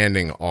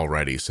understanding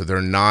already. So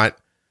they're not,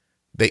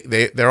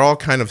 they're all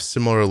kind of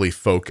similarly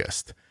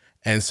focused.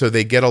 And so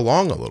they get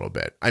along a little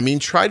bit. I mean,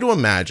 try to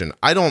imagine,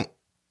 I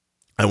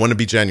want to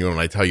be genuine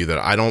when I tell you that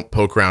I don't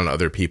poke around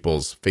other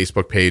people's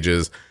Facebook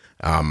pages.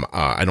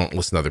 I don't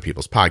listen to other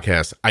people's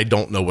podcasts. I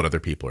don't know what other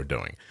people are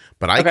doing,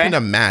 but I can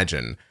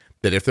imagine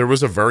that if there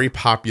was a very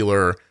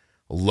popular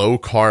low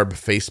carb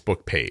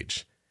Facebook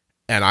page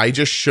and I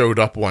just showed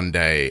up one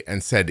day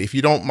and said, if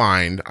you don't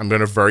mind, I'm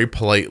going to very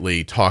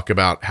politely talk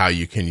about how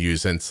you can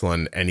use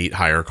insulin and eat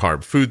higher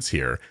carb foods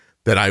here,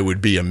 that I would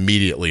be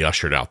immediately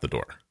ushered out the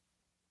door.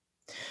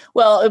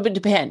 Well, it would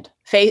depend.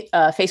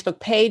 Facebook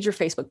page or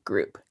Facebook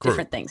group,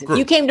 different things. If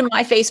you came to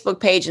my Facebook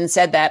page and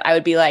said that, I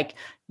would be like,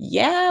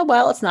 yeah,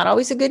 well, it's not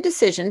always a good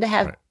decision to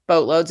have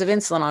boatloads of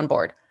insulin on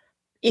board.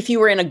 If you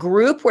were in a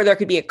group where there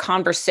could be a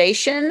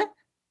conversation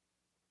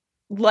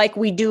like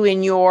we do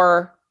in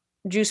your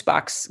juice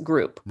box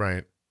group,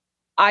 right?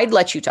 I'd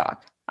let you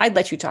talk. I'd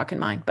let you talk in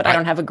mine, but I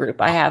don't have a group.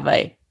 I have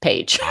a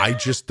page. I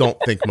just don't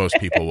think most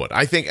people would.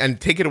 I think,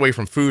 and take it away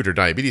from food or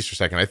diabetes for a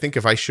second, I think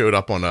if I showed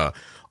up on a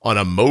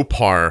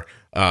Mopar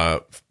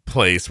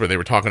place where they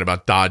were talking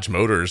about Dodge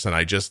Motors and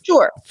I just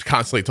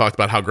constantly talked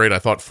about how great I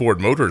thought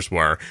Ford Motors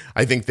were,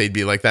 I think they'd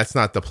be like, that's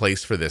not the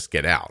place for this.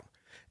 Get out.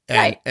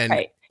 And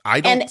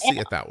I don't see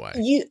it that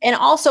way. And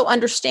also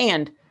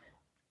understand,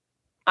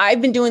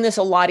 I've been doing this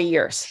a lot of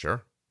years.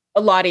 Sure.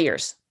 A lot of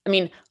years. I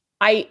mean,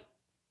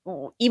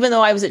 even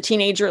though I was a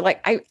teenager,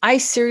 like I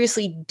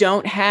seriously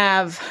don't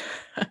have,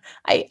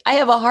 I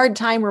have a hard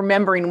time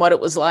remembering what it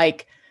was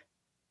like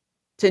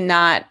to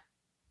not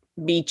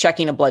be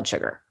checking a blood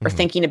sugar or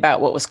thinking about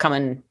what was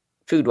coming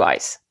food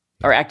wise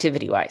or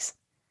activity wise,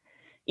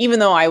 even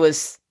though I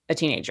was a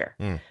teenager.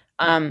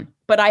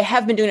 But I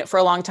have been doing it for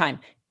a long time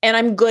and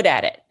I'm good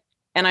at it.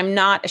 And I'm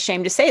not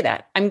ashamed to say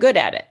that I'm good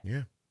at it.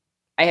 Yeah.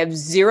 I have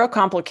zero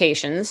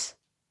complications.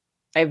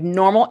 I have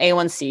normal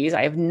A1Cs.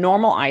 I have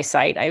normal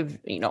eyesight. I have,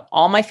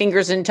 all my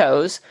fingers and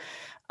toes.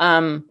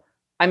 I'm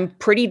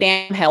pretty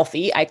damn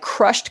healthy. I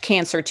crushed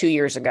cancer 2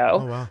 years ago.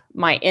 Oh, wow.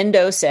 My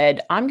endo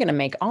said, I'm going to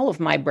make all of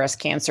my breast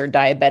cancer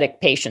diabetic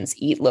patients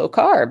eat low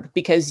carb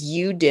because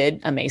you did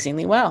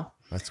amazingly well.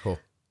 That's cool.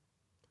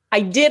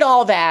 I did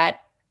all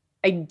that.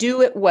 I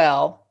do it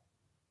well.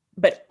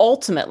 But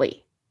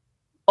ultimately,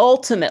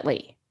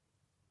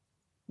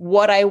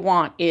 what I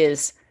want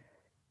is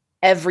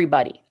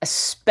everybody,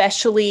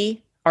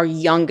 especially our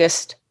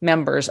youngest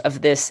members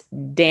of this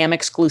damn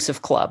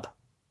exclusive club,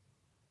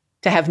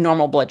 to have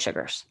normal blood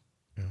sugars.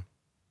 Yeah.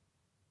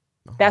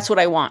 Oh. That's what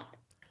I want.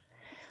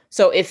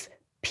 So if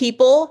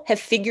people have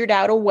figured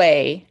out a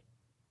way,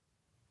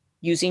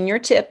 using your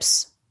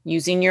tips,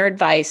 using your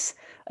advice,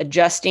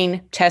 adjusting,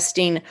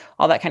 testing,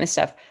 all that kind of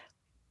stuff,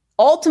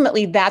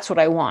 ultimately that's what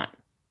I want.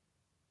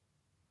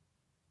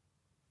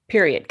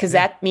 Period. Because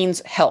that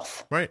means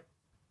health. Right.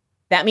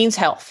 That means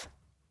health.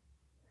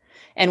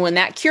 And when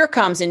that cure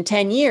comes in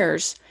 10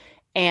 years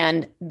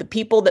and the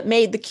people that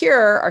made the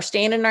cure are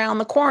standing around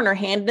the corner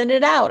handing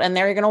it out, and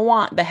they're going to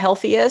want the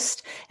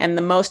healthiest and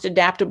the most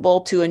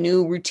adaptable to a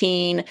new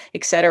routine,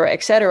 et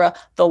cetera,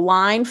 the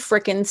line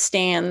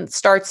frickin'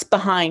 starts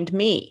behind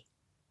me.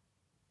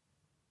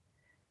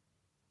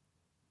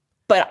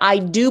 But I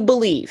do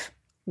believe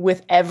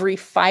with every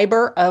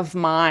fiber of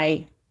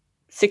my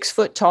 6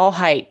 foot tall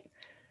height,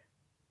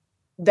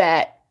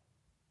 that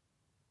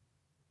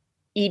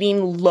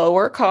eating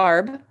lower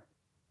carb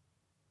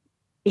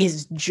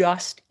is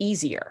just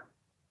easier.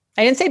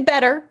 I didn't say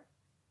better.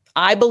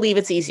 I believe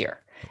it's easier.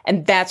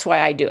 And that's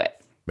why I do it.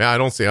 Yeah, I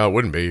don't see how it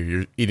wouldn't be.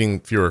 You're eating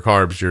fewer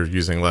carbs, you're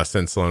using less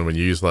insulin. When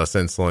you use less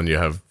insulin, you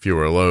have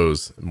fewer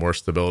lows, more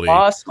stability.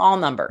 Small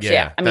numbers.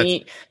 Yeah. I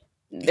mean,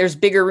 there's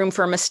bigger room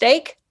for a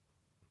mistake.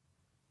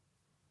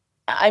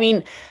 I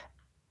mean,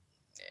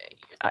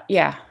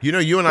 yeah. You know,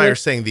 you and I are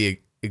saying the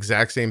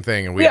exact same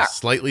thing, and we have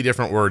slightly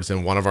different words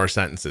in one of our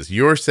sentences.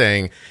 You're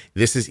saying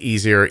this is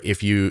easier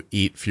if you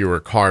eat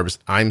fewer carbs.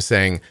 I'm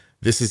saying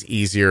this is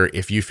easier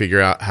if you figure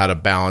out how to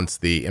balance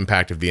the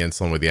impact of the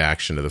insulin with the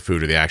action of the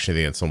food, or the action of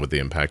the insulin with the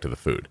impact of the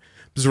food.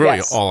 It's really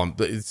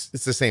it's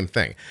the same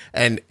thing.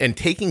 And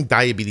taking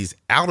diabetes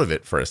out of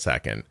it for a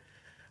second,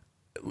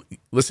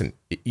 listen,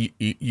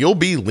 you'll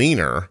be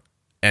leaner,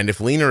 and if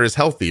leaner is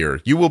healthier,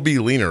 you will be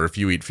leaner if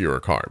you eat fewer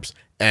carbs.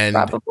 And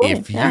probably,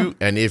 if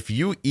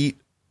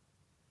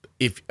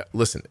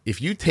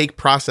you take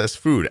processed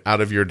food out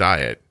of your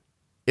diet,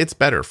 it's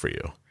better for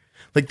you.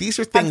 Like, these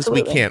are things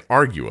we can't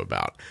argue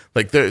about.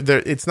 Like,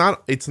 it's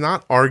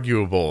not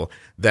arguable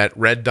that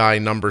red dye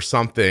number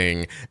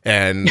something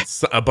and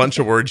a bunch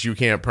of words you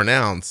can't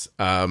pronounce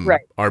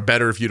are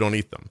better if you don't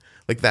eat them.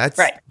 Like,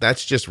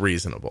 that's just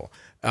reasonable.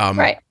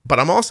 But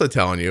I'm also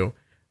telling you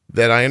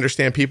that I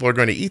understand people are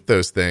going to eat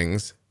those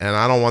things, and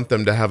I don't want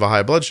them to have a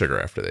high blood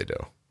sugar after they do.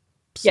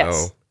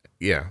 So,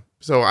 yeah.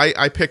 So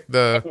I picked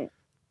the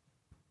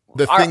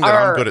thing that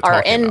I'm good at talking about.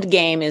 Our end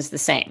game is the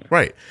same.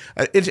 Right.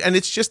 And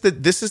it's just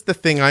that this is the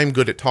thing I'm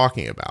good at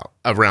talking about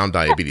around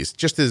diabetes,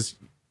 just as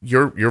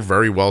you're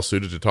very well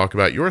suited to talk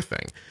about your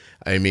thing.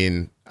 I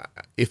mean,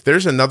 if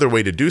there's another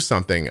way to do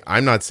something,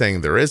 I'm not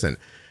saying there isn't.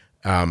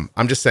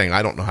 I'm just saying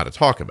I don't know how to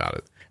talk about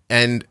it.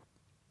 And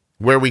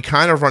where we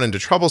kind of run into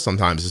trouble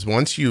sometimes is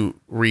once you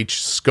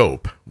reach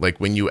scope, like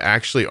when you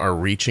actually are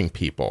reaching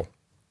people,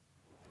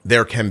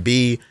 there can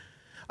be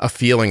a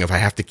feeling of, I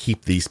have to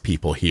keep these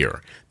people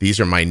here. These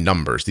are my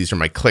numbers. These are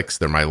my clicks.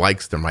 They're my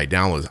likes. They're my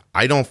downloads.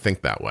 I don't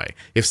think that way.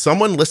 If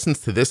someone listens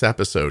to this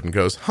episode and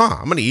goes,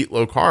 I'm going to eat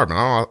low carb,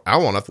 and I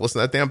won't have to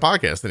listen to that damn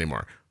podcast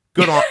anymore.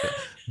 Good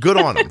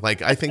on them.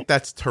 Like, I think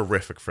that's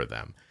terrific for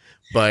them.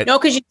 But no,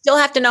 because you still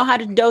have to know how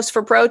to dose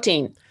for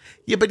protein.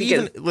 Yeah, but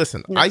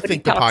listen, I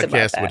think the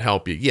podcast would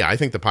help you. Yeah, I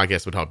think the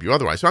podcast would help you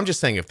otherwise. So I'm just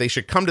saying, if they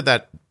should come to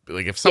that,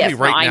 like, if somebody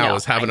now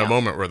is having a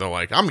moment where they're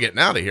like, I'm getting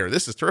out of here,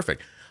 this is terrific,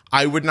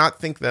 I would not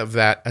think of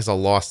that as a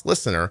lost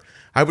listener.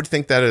 I would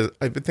think of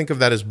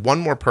that as one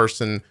more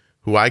person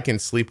who I can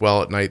sleep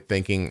well at night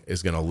thinking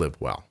is going to live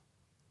well.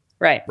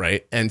 Right.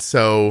 Right. And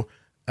so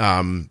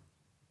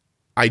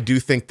I do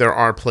think there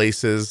are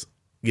places,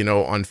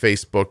 on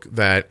Facebook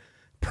that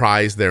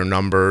prize their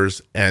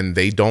numbers, and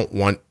they don't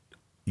want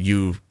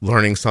you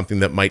learning something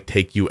that might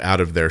take you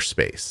out of their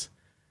space.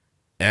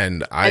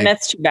 And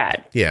that's too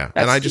bad. Yeah.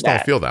 And I just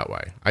don't feel that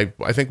way.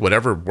 I think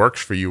whatever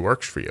works for you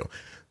works for you.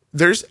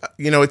 There's,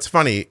 it's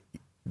funny.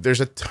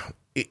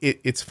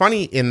 It's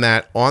funny in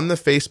that on the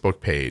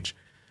Facebook page,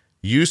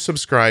 you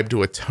subscribe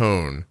to a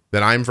tone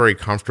that I'm very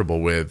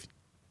comfortable with,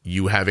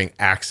 you having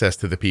access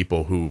to the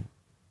people who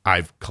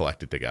I've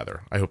collected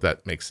together. I hope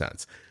that makes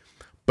sense.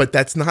 But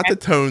that's not the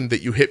tone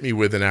that you hit me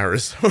with in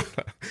Arizona.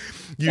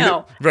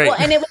 No. Right. Well,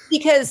 and it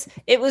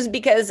was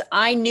because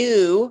I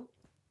knew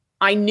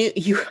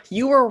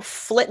you were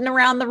flitting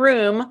around the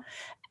room,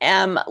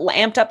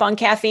 amped up on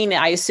caffeine,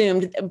 I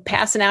assumed,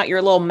 passing out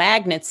your little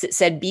magnets that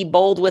said, "Be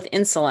bold with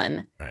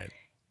insulin." Right.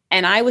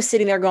 And I was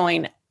sitting there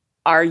going,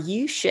 "Are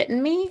you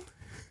shitting me?"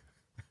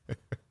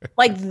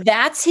 Like,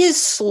 that's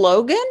his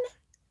slogan?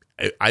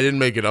 I didn't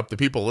make it up. The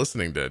people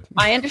listening did.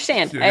 I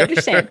understand.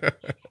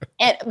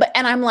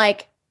 And I'm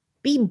like,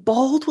 be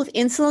bold with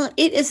insulin.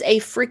 It is a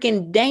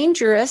freaking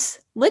dangerous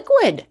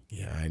liquid.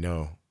 Yeah, I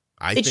know.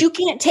 You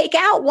can't take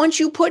out once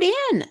you put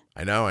in.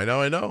 I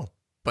know.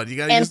 But you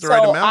got to use the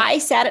right amount. I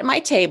sat at my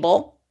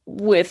table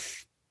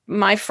with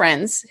my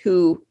friends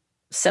who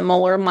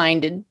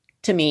similar-minded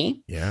to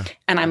me. Yeah.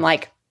 And I'm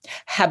like,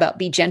 how about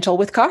be gentle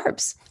with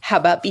carbs?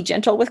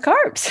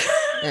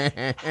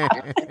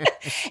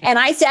 And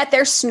I sat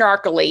there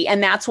snarkily,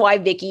 and that's why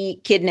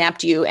Vicky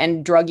kidnapped you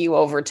and drug you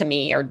over to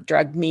me, or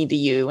drugged me to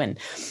you. And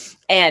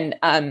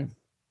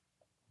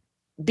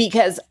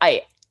because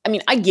I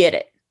get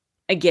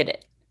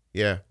it.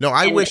 Yeah. No,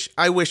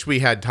 I wish we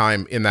had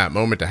time in that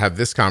moment to have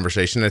this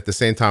conversation. At the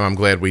same time, I'm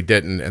glad we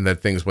didn't, and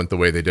that things went the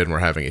way they did, and we're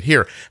having it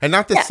here. And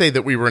not to say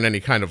that we were in any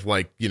kind of,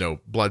 like,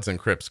 Bloods and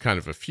Crips kind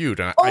of a feud.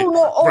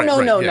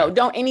 No.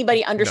 Don't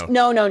anybody understand.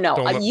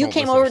 No. You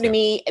came over to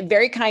me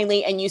very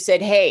kindly, and you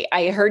said, "Hey,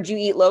 I heard you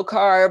eat low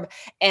carb,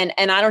 and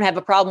I don't have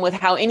a problem with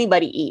how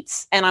anybody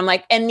eats." And I'm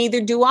like, and neither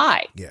do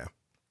I. Yeah.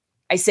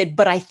 I said,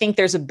 but I think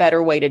there's a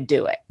better way to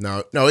do it.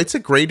 No, it's a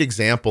great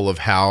example of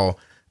how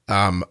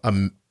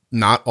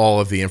not all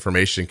of the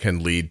information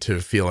can lead to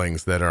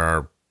feelings that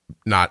are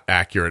not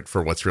accurate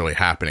for what's really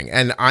happening.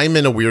 And I'm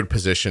in a weird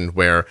position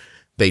where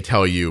they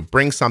tell you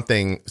bring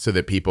something so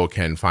that people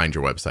can find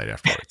your website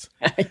afterwards.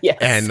 Yes.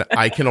 And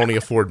I can only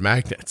afford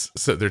magnets,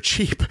 so they're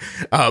cheap,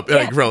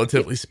 like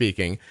relatively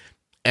speaking.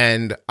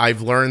 And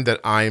I've learned that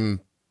I'm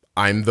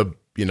the,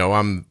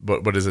 I'm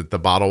what is it? The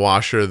bottle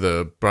washer,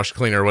 the brush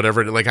cleaner,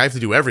 whatever. Like I have to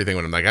do everything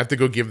when I'm like, I have to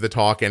go give the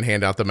talk and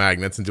hand out the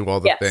magnets and do all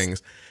the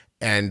things.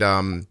 And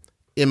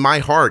in my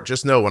heart,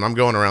 just know when I'm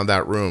going around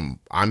that room,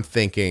 I'm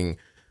thinking,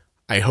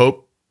 I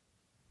hope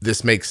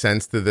this makes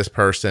sense to this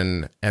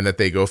person and that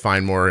they go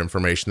find more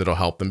information that'll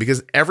help them,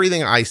 because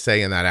everything I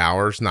say in that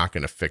hour is not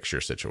going to fix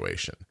your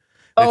situation.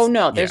 Oh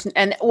no, it's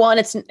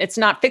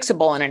not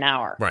fixable in an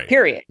hour. Right.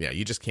 Period. Yeah,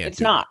 you just can't. It's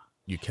not.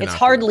 You cannot.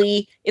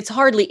 It's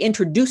hardly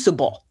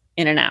introducible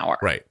in an hour.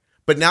 Right.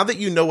 But now that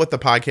you know what the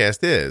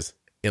podcast is,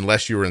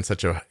 unless you were in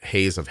such a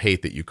haze of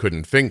hate that you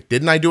couldn't think,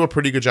 didn't I do a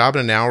pretty good job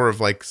in an hour of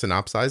like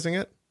synopsizing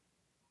it?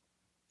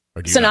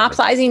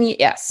 Synopsizing,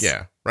 yes.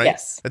 Yeah, right?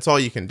 Yes. That's all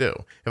you can do.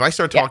 If I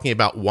start talking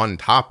about one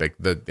topic,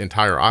 the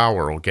entire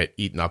hour will get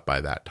eaten up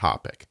by that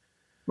topic.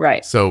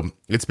 Right. So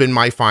it's been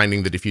my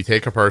finding that if you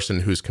take a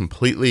person who's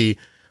completely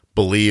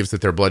believes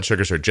that their blood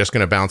sugars are just going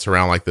to bounce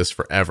around like this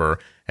forever,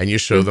 and you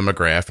show them a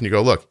graph and you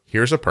go, look,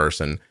 here's a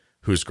person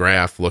whose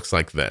graph looks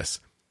like this.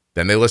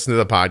 Then they listen to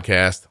the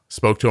podcast,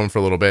 spoke to them for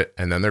a little bit,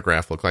 and then their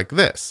graph looked like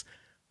this.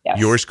 Yes.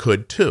 Yours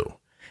could too.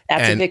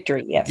 That's a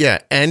victory, yes. Yeah,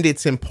 and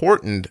it's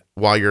important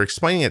while you're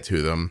explaining it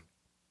to them,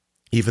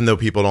 even though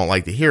people don't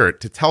like to hear it,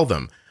 to tell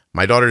them,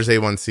 my daughter's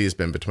A1C has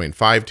been between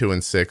 5.2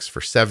 and 6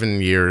 for 7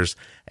 years,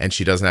 and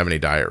she doesn't have any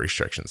diet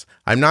restrictions.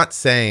 I'm not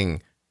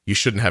saying you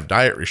shouldn't have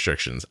diet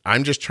restrictions.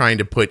 I'm just trying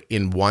to put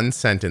in one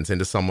sentence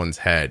into someone's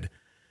head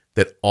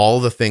that all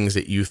the things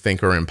that you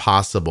think are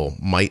impossible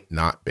might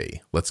not be.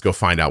 Let's go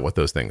find out what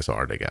those things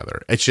are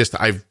together. It's just,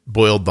 I've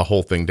boiled the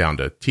whole thing down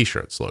to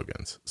t-shirt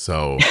slogans.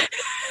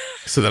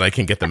 So that I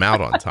can get them out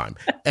on time.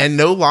 And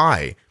no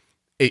lie,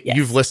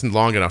 you've listened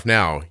long enough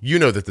now, you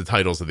know that the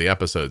titles of the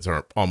episodes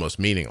are almost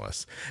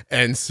meaningless.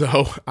 And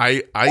so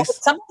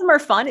some of them are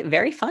fun,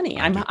 very funny.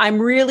 I'm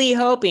really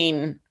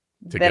hoping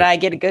that I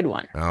get a good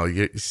one. Oh,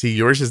 see,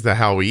 yours is the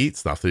how we eat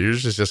stuff.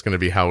 Yours is just going to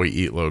be how we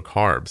eat low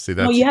carb. See,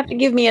 that's you have to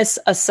give me a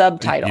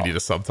subtitle. You need a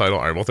subtitle.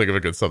 All right, we'll think of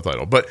a good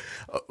subtitle. But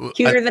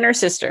cuter than her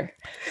sister.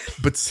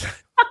 But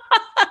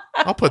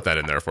I'll put that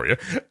in there for you.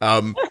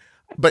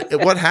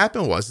 But what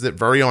happened was that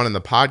very on in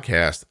the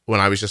podcast, when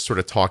I was just sort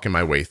of talking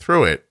my way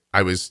through it,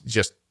 I was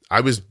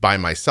by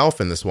myself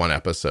in this one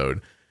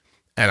episode.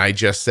 And I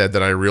just said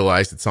that I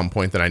realized at some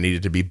point that I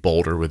needed to be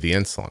bolder with the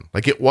insulin.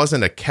 Like it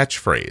wasn't a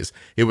catchphrase.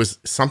 It was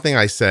something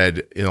I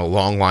said in a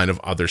long line of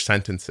other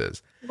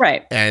sentences.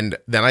 Right. And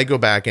then I go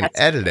back and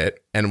edit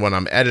it. And when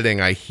I'm editing,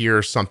 I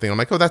hear something. I'm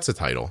like, oh, that's a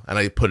title. And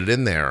I put it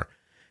in there.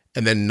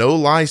 And then no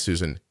lie,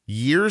 Susan,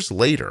 years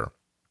later,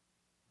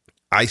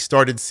 I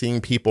started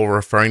seeing people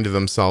referring to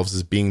themselves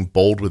as being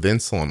bold with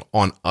insulin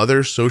on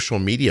other social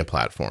media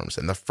platforms.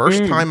 And the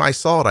first time I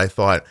saw it, I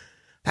thought,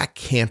 that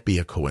can't be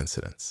a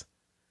coincidence.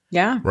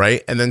 Yeah.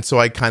 Right. And then so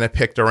I kind of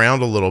picked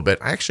around a little bit.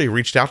 I actually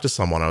reached out to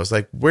someone. I was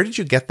like, where did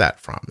you get that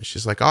from? And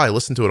she's like, oh, I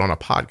listened to it on a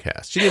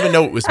podcast. She didn't even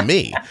know it was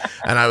me.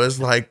 And I was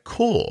like,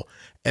 cool.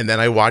 And then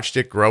I watched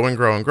it grow and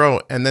grow and grow.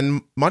 And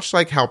then much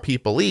like how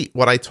people eat,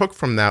 what I took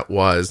from that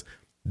was,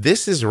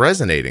 this is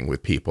resonating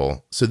with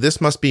people, so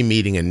this must be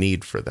meeting a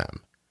need for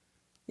them.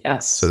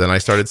 Yes. So then I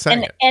started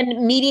saying it.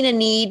 And meeting a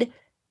need,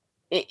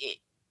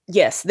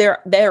 yes, there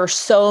are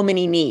so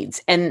many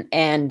needs,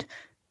 and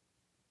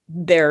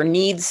there are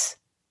needs.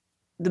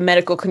 The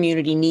medical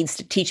community needs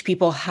to teach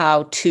people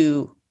how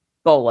to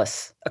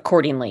bolus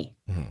accordingly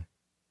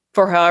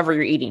for however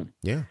you're eating.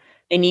 Yeah.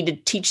 They need to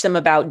teach them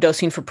about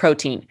dosing for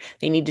protein.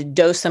 They need to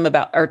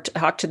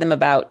talk to them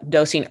about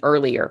dosing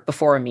earlier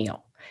before a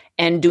meal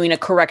and doing a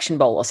correction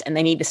bolus. And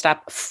they need to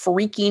stop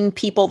freaking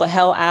people the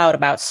hell out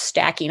about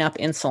stacking up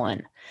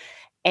insulin.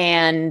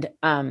 And,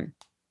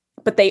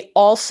 but they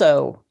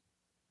also,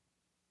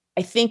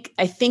 I think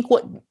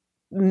what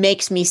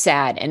makes me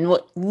sad and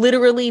what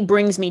literally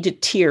brings me to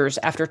tears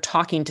after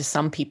talking to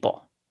some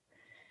people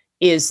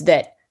is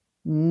that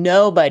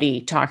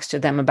nobody talks to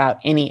them about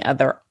any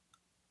other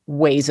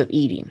ways of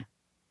eating.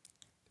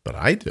 But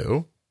I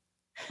do.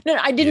 No,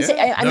 I didn't say.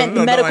 I meant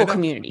the medical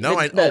community. No,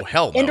 the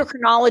hell no.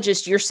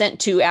 Endocrinologist you're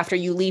sent to after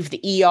you leave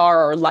the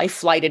ER or life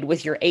flighted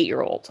with your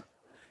 8-year-old.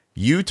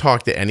 You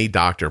talk to any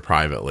doctor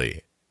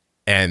privately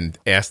and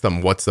ask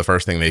them what's the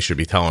first thing they should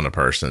be telling a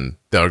person.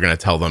 They're going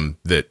to tell them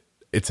that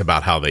it's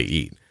about how they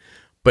eat.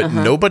 But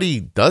nobody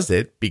does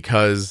it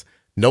because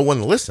no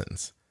one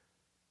listens.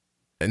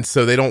 And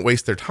so they don't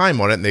waste their time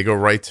on it. And they go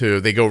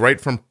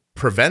right from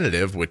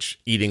preventative, which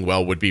eating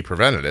well would be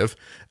preventative.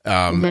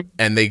 And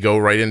they go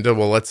right into,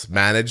 well, let's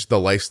manage the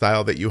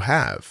lifestyle that you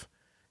have.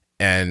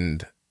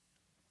 And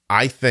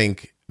I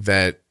think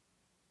that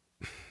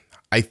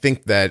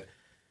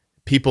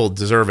people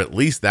deserve at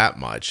least that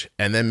much.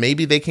 And then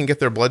maybe they can get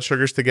their blood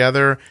sugars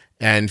together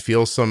and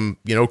feel some,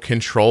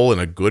 control in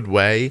a good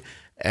way,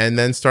 and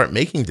then start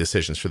making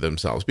decisions for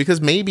themselves.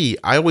 Because maybe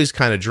I always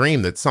kind of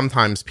dream that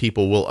sometimes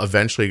people will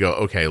eventually go,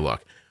 okay,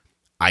 look,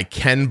 I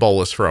can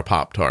bolus for a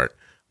Pop-Tart,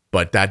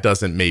 but that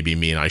doesn't maybe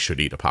mean I should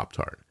eat a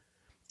Pop-Tart.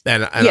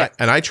 And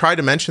I try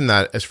to mention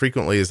that as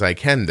frequently as I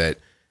can, that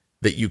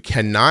you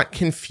cannot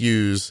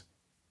confuse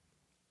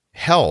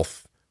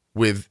health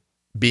with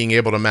being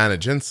able to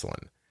manage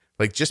insulin.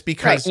 Like just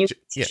because, you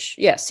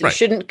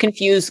shouldn't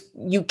confuse.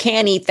 You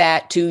can eat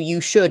that to you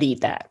should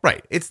eat that.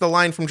 Right. It's the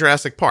line from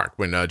Jurassic Park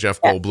when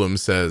Jeff Goldblum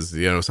says,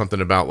 something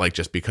about like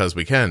just because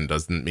we can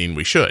doesn't mean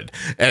we should.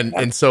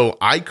 And so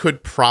I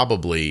could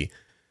probably.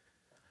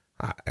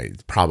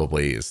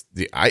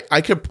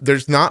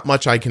 There's not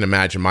much I can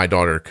imagine my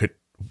daughter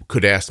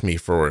could ask me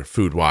for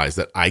food wise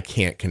that I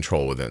can't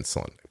control with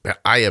insulin.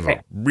 I have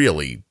a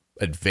really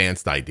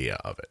advanced idea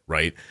of it,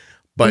 right?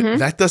 But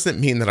that doesn't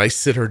mean that I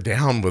sit her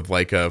down with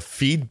like a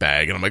feed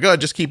bag and I'm like, oh,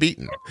 just keep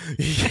eating.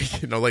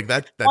 Like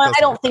that. Well, I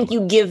don't think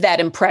you give that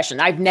impression.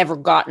 I've never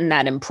gotten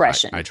that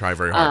impression. I try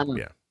very hard.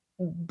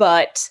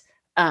 But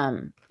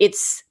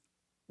it's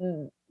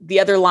the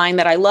other line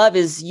that I love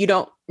is you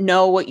don't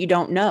know what you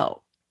don't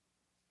know.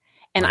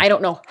 And I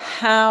don't know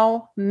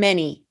how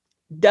many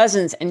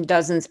dozens and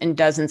dozens and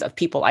dozens of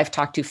people I've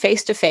talked to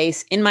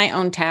face in my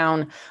own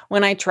town,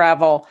 when I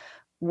travel,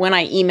 when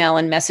I email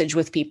and message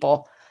with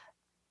people,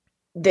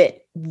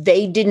 that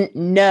they didn't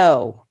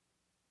know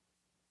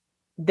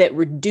that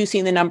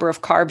reducing the number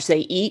of carbs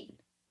they eat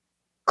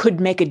could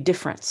make a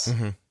difference.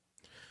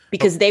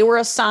 Because they were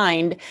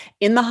assigned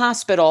in the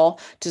hospital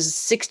to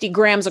 60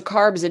 grams of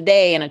carbs a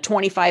day and a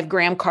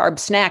 25-gram carb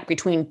snack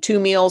between 2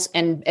 meals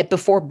and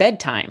before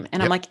bedtime.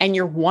 And I'm like, and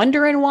you're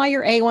wondering why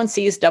your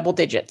A1C is double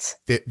digits.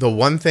 The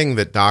one thing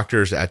that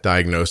doctors at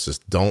diagnosis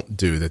don't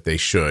do that they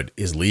should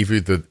is leave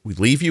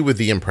you with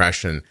the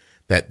impression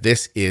that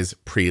this is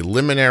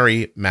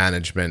preliminary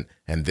management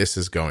and this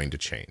is going to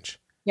change.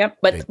 Yep.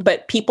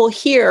 But people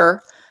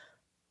here,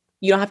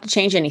 you don't have to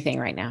change anything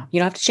right now. You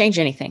don't have to change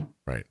anything.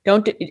 Right.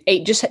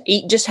 Just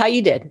eat just how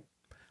you did.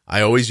 I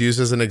always use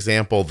as an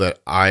example that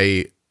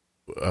I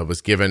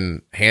was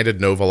handed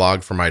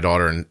Novolog for my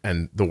daughter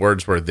and the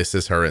words were, this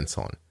is her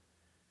insulin.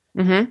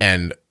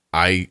 And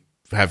I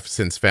have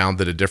since found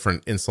that a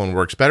different insulin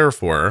works better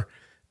for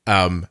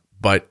her.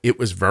 But it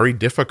was very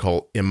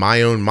difficult in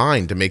my own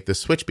mind to make the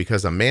switch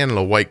because a man in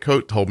a white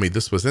coat told me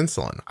this was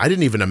insulin. I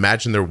didn't even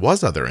imagine there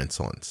was other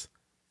insulins.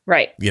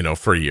 Right.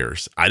 For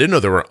years. I didn't know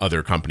there were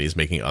other companies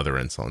making other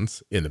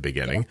insulins in the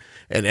beginning.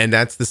 Yeah. And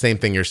that's the same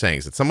thing you're saying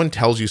is that someone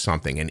tells you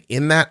something and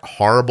in that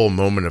horrible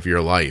moment of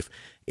your life,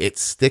 it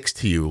sticks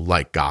to you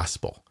like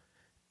gospel.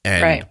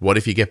 And what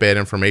if you get bad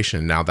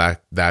information? Now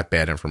that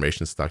bad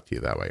information stuck to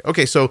you that way.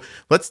 Okay. So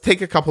let's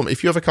take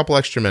if you have a couple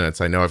extra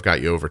minutes, I know I've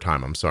got you over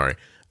time. I'm sorry.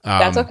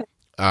 That's okay.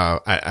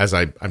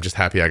 I'm just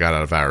happy I got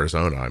out of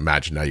Arizona. I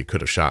imagine now you could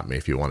have shot me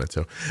if you wanted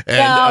to. And,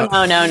 no.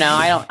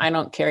 I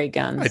don't carry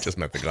guns. I just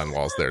meant the gun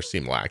laws there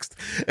seem laxed.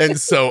 And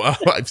so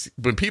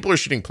when people are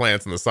shooting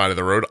plants on the side of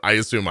the road, I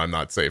assume I'm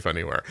not safe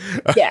anywhere.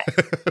 Yeah.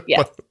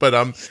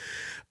 But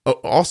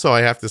also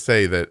I have to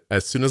say that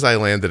as soon as I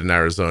landed in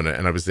Arizona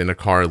and I was in a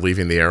car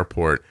leaving the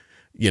airport,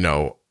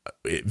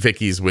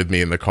 Vicky's with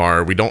me in the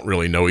car. We don't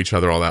really know each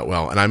other all that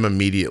well. And I'm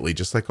immediately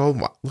just like, oh,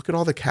 look at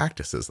all the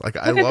cactuses. Like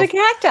look at the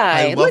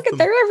cacti. Look at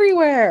they're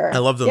everywhere. I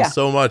love them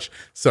so much.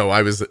 So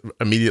I was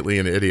immediately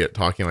an idiot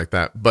talking like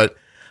that. But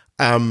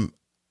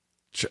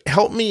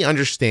help me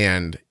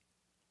understand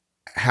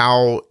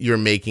how you're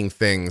making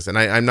things. And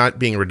I'm not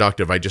being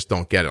reductive. I just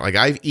don't get it. Like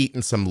I've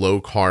eaten some low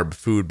carb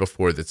food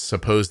before that's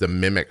supposed to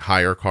mimic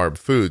higher carb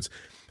foods.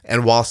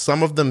 And while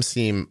some of them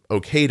seem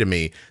okay to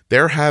me,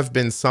 there have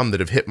been some that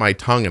have hit my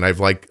tongue and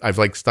I've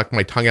stuck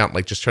my tongue out and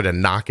like just try to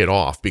knock it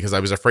off because I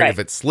was afraid if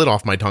it slid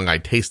off my tongue,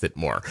 I'd taste it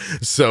more.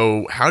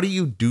 So how do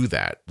you do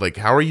that? Like,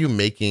 how are you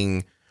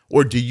making,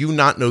 or do you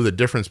not know the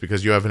difference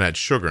because you haven't had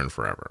sugar in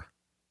forever?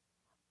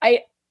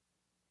 I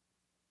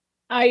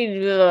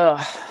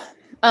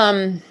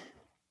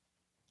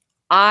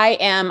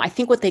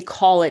think what they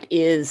call it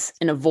is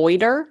an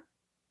avoider.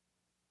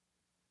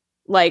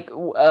 Like,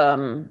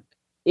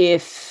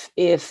 if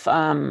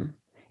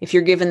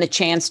you're given the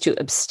chance to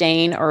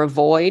abstain or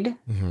avoid,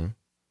 I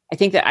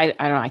think that I don't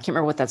know, I can't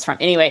remember what that's from.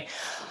 Anyway,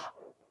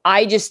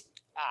 my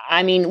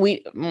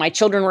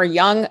children were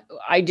young.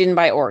 I didn't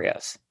buy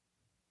Oreos.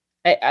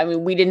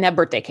 We didn't have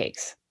birthday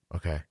cakes.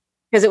 Okay.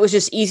 Because it was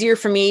just easier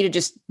for me to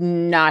just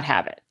not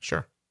have it.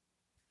 Sure.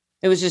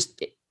 It was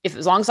just,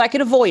 as long as I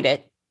could avoid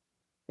it,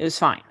 it was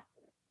fine.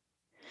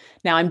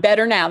 Now I'm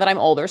better now that I'm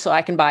older, so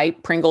I can buy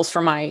Pringles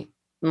for my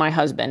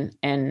husband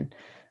and,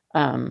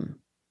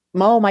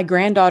 my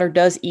granddaughter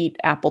does eat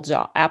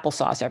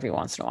applesauce every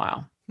once in a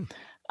while.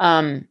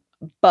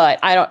 But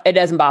it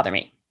doesn't bother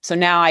me. So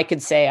now I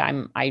could say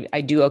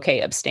I do okay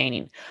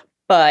abstaining,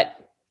 but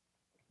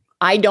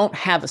I don't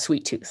have a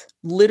sweet tooth.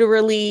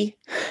 Literally,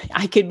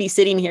 I could be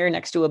sitting here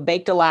next to a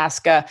baked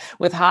Alaska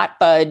with hot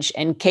fudge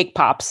and cake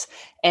pops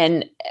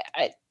and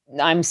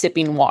I'm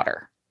sipping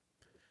water.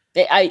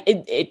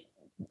 I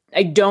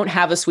don't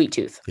have a sweet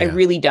tooth. Yeah. I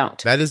really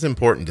don't. That is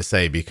important to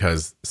say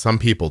because some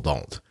people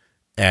don't.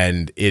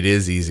 And it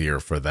is easier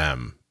for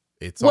them.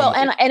 I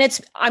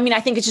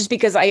think it's just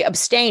because I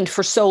abstained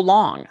for so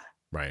long.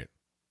 Right.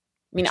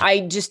 I mean,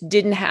 I just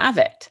didn't have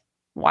it.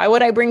 Why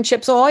would I bring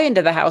Chips Ahoy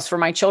into the house for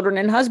my children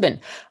and husband?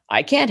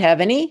 I can't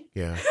have any.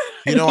 Yeah.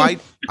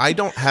 I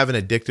don't have an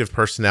addictive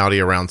personality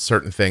around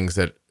certain things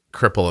that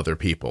cripple other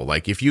people.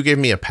 Like if you gave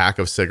me a pack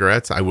of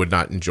cigarettes, I would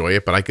not enjoy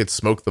it, but I could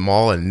smoke them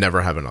all and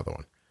never have another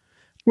one.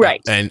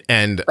 Right. And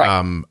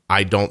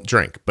I don't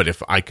drink, but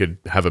if I could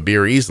have a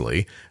beer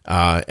easily,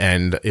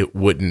 and it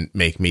wouldn't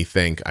make me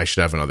think I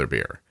should have another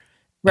beer.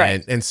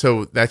 Right. And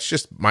so that's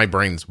just, my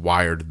brain's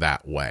wired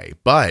that way.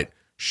 But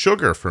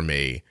sugar for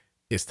me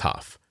is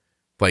tough.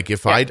 Like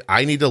if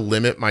I need to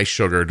limit my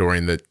sugar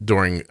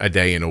during a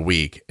day in a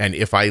week. And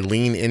if I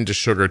lean into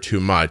sugar too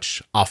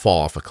much, I'll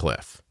fall off a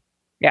cliff.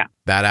 Yeah.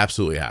 That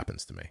absolutely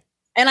happens to me.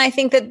 And I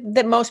think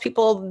that most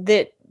people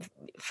that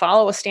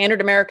follow a standard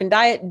American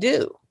diet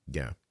do.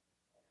 Yeah.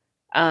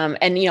 And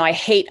I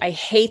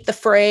hate the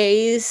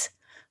phrase.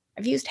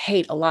 I've used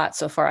hate a lot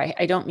so far.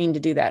 I don't mean to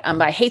do that.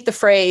 But I hate the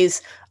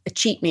phrase a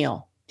cheat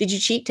meal. Did you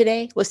cheat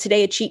today? Was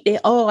today a cheat day?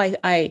 Oh,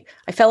 I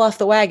fell off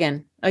the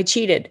wagon. I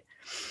cheated.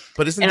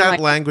 But isn't that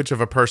language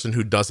of a person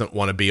who doesn't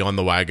want to be on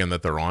the wagon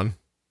that they're on?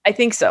 I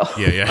think so.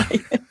 Yeah.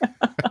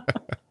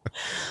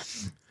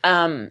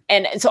 And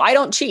so I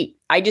don't cheat.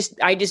 I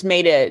just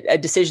made a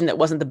decision that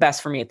wasn't the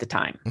best for me at the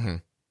time. Mm-hmm.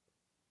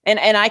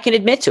 And I can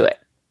admit to it.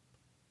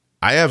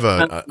 I have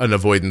an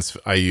avoidance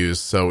I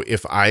use. So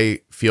if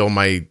I feel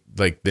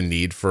the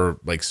need for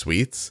like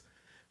sweets,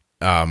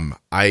 I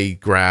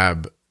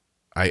have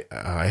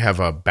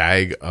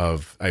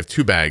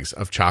 2 bags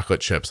of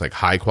chocolate chips, like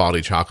high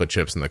quality chocolate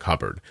chips in the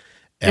cupboard.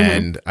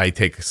 And I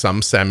take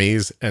some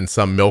semis and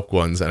some milk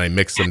ones and I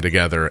mix them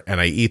together and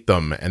I eat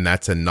them, and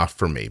that's enough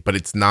for me. But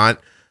it's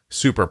not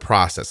super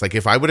processed. Like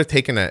if I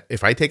take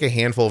a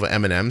handful of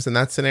M&Ms in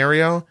that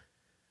scenario,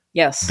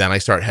 yes, then I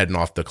start heading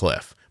off the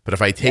cliff. But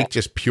if I take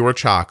just pure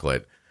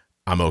chocolate,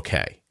 I'm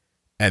okay.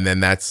 And then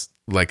that's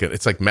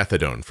it's like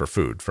methadone for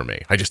food for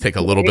me. I just take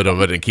a little bit of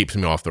it and it keeps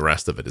me off the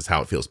rest of it, is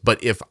how it feels.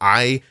 But if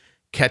I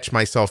catch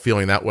myself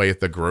feeling that way at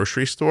the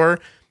grocery store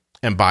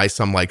and buy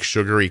some like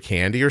sugary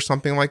candy or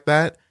something like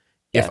that,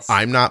 if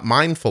I'm not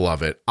mindful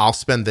of it, I'll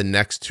spend the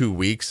next 2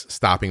 weeks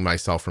stopping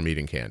myself from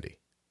eating candy.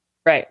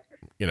 Right.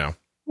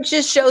 Which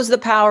just shows the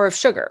power of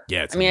sugar.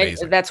 Yeah, it's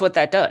amazing. That's what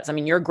that does. I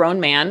mean, you're a grown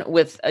man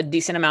with a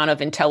decent amount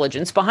of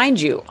intelligence behind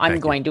you,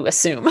 I'm going to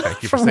assume,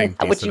 from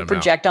what you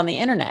project on the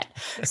internet.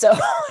 So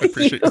I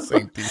appreciate you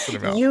saying decent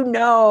amount. You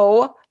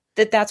know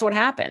that's what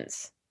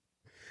happens,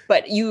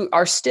 but you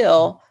are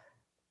still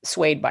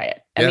swayed by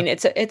it. I mean,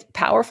 it's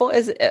powerful.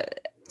 It's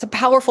a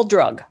powerful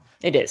drug.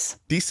 It is.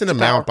 Decent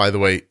amount, by the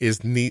way,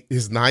 is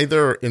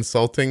neither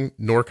insulting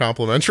nor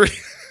complimentary.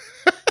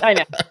 I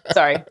know.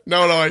 Sorry.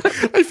 No.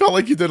 I felt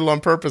like you did it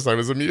on purpose. I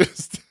was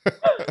amused. I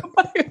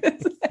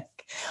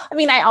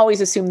mean, I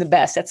always assume the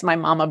best. That's my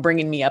mama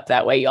bringing me up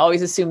that way. You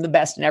always assume the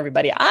best in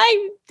everybody.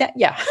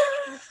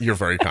 You're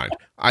very kind.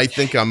 I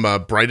think I'm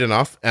bright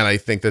enough, and I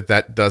think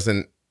that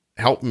doesn't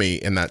help me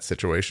in that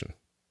situation.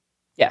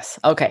 Yes.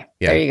 Okay.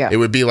 Yeah. There you go. It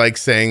would be like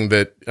saying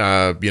that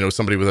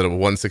somebody with a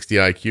 160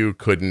 IQ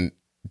couldn't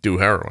do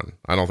heroin.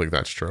 I don't think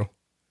that's true.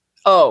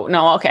 Oh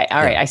no. Okay.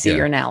 All right. I see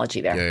your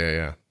analogy there.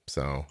 Yeah.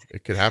 So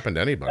it could happen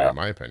to anybody, in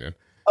my opinion.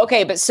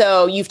 Okay, but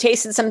so you've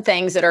tasted some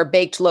things that are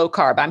baked low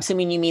carb. I'm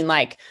assuming you mean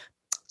like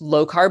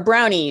low carb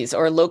brownies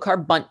or low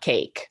carb bundt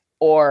cake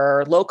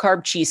or low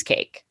carb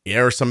cheesecake. Yeah,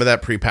 or some of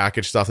that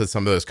prepackaged stuff that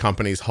some of those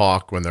companies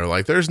hawk when they're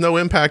like, "There's no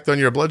impact on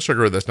your blood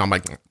sugar with this." And I'm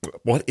like,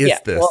 "What is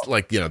this?" Well,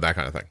 that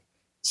kind of thing.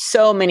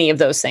 So many of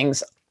those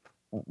things,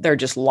 they're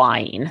just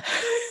lying.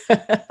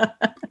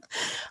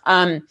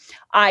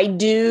 I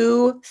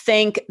do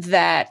think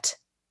that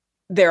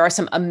there are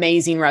some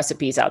amazing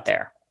recipes out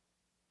there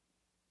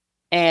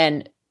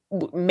and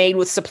made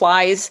with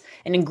supplies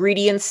and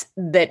ingredients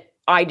that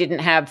I didn't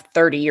have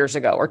 30 years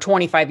ago or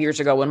 25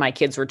 years ago when my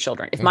kids were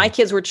children. If my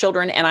kids were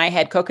children and I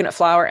had coconut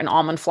flour and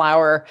almond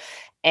flour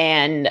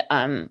and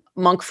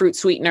monk fruit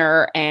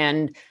sweetener,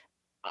 and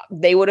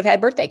they would have had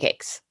birthday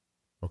cakes.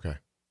 Okay.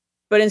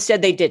 But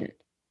instead they didn't.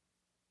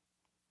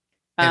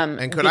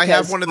 And could I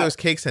have one of those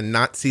cakes and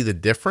not see the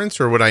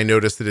difference, or would I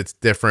notice that it's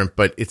different,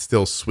 but it's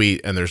still sweet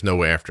and there's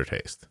no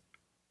aftertaste?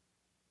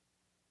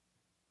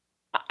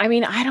 I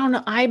mean, I don't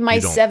know. I had my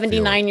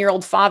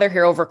 79-year-old father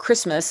here over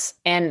Christmas,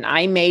 and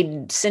I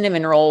made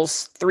cinnamon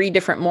rolls 3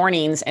 different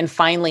mornings. And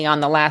finally, on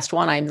the last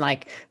one, I'm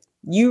like,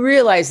 you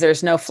realize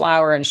there's no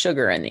flour and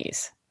sugar in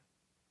these.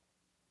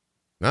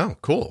 Oh,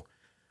 cool.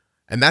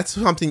 And that's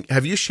something,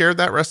 have you shared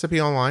that recipe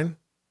online?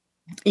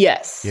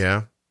 Yes.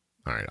 Yeah.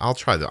 All right, I'll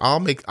try that.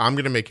 I'm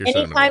going to make your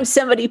cinnamon. Anytime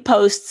somebody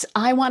posts,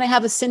 I want to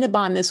have a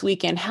Cinnabon this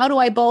weekend, how do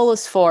I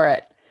bolus for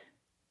it?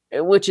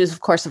 Which is,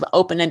 of course, an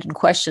open-ended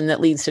question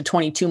that leads to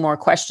 22 more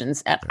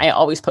questions. And I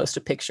always post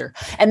a picture.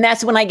 And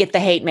that's when I get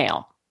the hate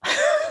mail.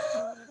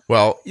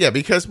 Well, yeah,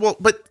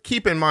 but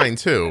keep in mind,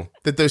 too,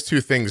 that those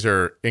two things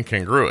are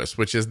incongruous,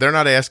 which is they're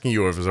not asking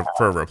you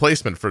for a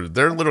replacement for,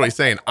 they're literally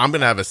saying, I'm going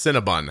to have a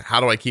Cinnabon.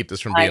 How do I keep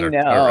this from being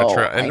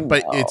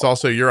but it's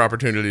also your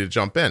opportunity to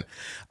jump in.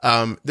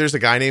 There's a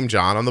guy named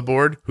John on the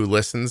board who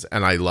listens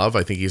and I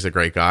think he's a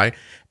great guy.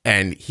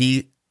 And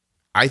he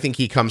I think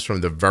he comes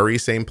from the very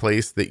same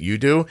place that you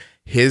do.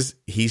 He's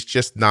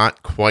just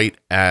not quite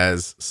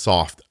as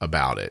soft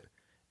about it.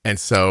 And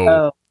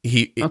so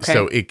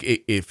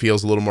it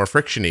feels a little more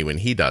frictiony when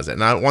he does it.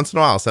 And once in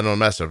a while I'll send him a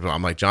message.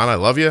 I'm like, John, I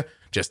love you.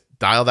 Just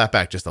dial that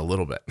back just a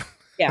little bit.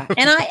 Yeah.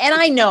 And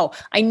I know,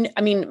 I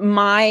mean,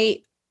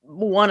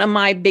 one of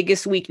my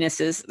biggest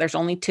weaknesses, there's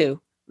only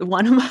two.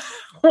 One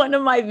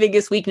of my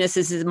biggest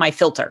weaknesses is my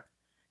filter.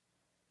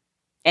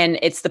 And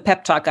it's the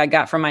pep talk I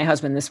got from my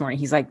husband this morning.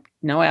 He's like,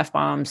 no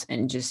F-bombs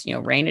and just,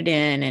 rein it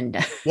in. And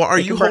well, are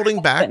you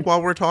holding back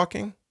while we're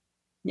talking?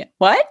 Yeah.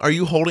 What? Are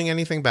you holding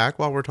anything back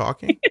while we're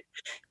talking?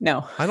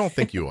 No. I don't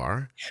think you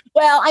are.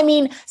 Well, I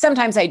mean,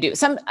 sometimes I do.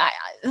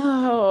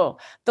 The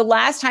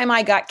last time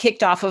I got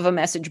kicked off of a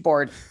message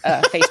board,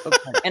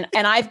 Facebook board,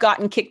 and I've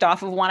gotten kicked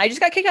off of one. I just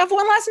got kicked off of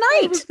one last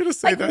night. I was going to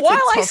say that while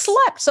I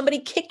slept, somebody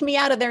kicked me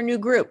out of their new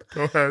group.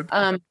 Go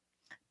ahead.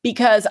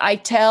 Because I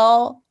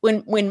tell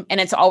when, and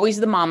it's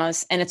always the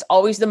mamas, and it's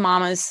always the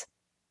mamas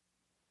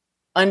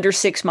under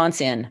 6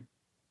 months in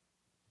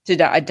to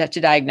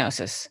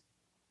diagnosis.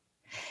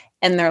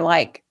 And they're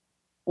like,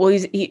 well,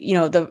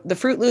 the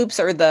Fruit Loops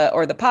or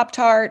the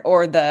Pop-Tart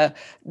or the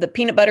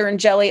peanut butter and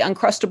jelly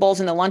Uncrustables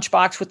in the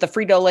lunchbox with the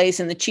Frito-Lays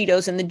and the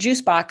Cheetos in the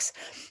juice box.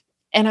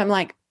 And I'm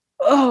like,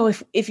 oh,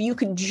 if you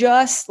could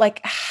just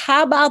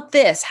how about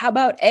this? How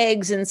about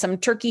eggs and some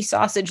turkey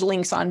sausage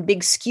links on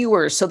big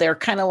skewers? So they're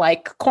kind of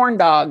like corn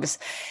dogs.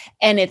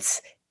 And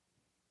it's,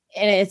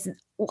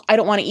 I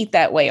don't want to eat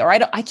that way, or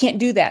I can't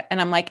do that.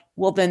 And I'm like,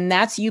 well, then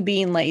that's you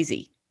being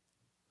lazy.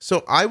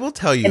 So I will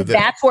tell you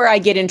that's where I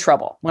get in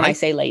trouble when I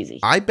say lazy.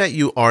 I bet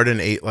you Arden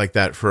ate like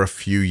that for a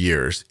few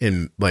years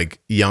in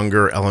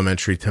younger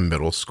elementary to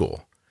middle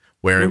school,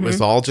 where it was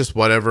all just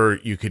whatever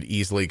you could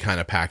easily kind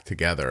of pack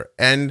together.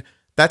 And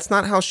that's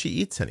not how she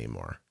eats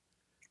anymore.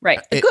 Right.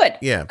 Good.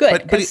 Yeah.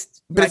 Good. But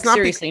it's not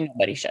seriously,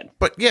 nobody should.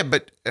 But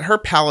her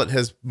palate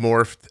has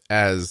morphed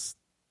as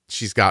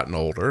she's gotten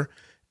older.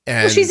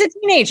 And well, she's a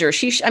teenager.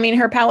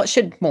 Her palate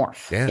should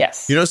morph. Yeah.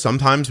 Yes.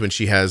 Sometimes when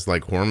she has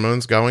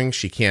hormones going,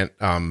 she can't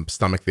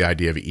stomach the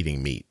idea of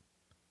eating meat.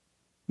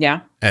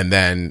 Yeah. And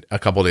then a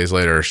couple of days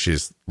later,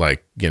 she's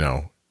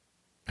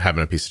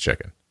having a piece of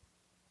chicken.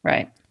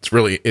 Right. It's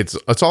really,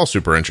 it's all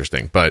super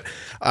interesting, but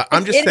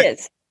I'm just saying. It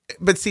is.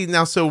 But see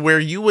now, so where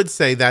you would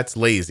say that's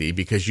lazy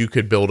because you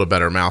could build a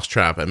better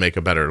mousetrap and make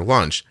a better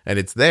lunch, and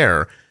it's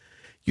there,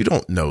 you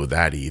don't know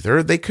that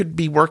either. They could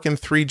be working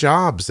 3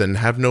 jobs and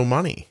have no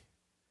money.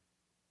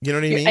 You know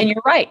what I mean? And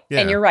you're right. Yeah.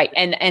 And you're right.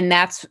 And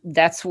that's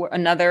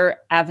another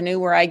avenue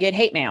where I get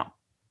hate mail.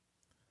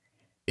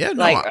 Yeah.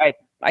 No,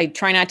 I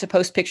try not to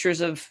post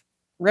pictures of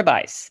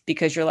ribeyes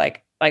because you're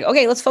like,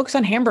 okay, let's focus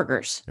on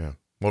hamburgers. Yeah.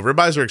 Well,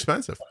 ribeyes are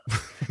expensive.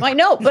 I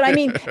know, but I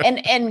mean,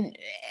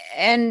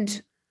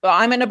 and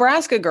I'm a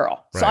Nebraska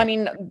girl. Right. So, I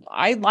mean,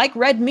 I like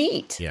red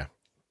meat. Yeah.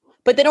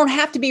 But they don't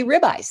have to be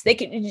ribeyes. They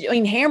could,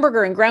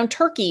 hamburger and ground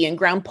turkey and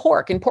ground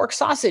pork and pork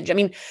sausage. I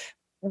mean,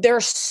 there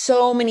are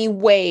so many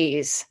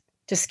ways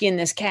to skin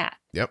this cat.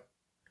 Yep.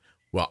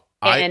 Well,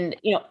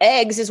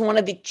 eggs is one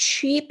of the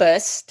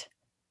cheapest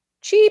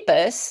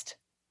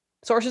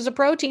sources of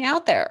protein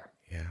out there.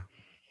 Yeah.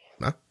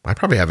 Well, I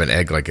probably have an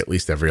egg at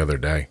least every other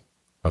day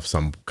of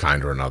some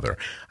kind or another.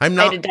 I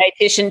had a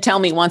dietitian tell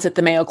me once at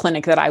the Mayo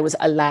Clinic that I was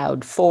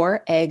allowed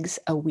 4 eggs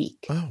a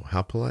week. Oh,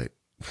 how polite.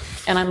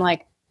 And I'm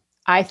like,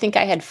 I think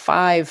I had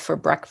 5 for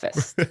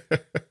breakfast.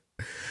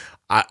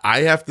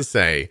 I have to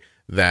say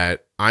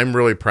that I'm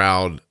really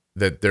proud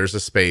that there's a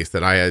space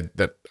that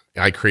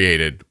I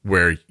created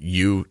where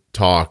you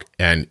talk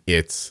and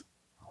it's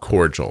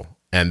cordial,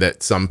 and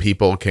that some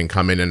people can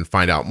come in and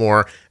find out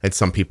more and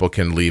some people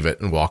can leave it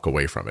and walk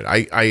away from it.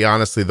 I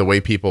honestly, the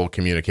way people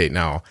communicate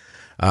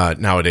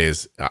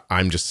nowadays,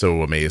 I'm just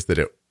so amazed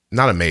that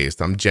not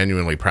amazed. I'm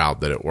genuinely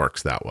proud that it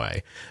works that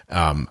way.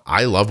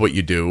 I love what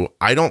you do.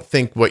 I don't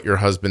think what your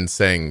husband's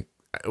saying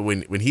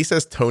when he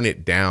says tone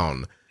it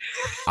down,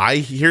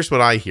 here's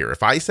what I hear.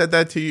 If I said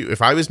that to you,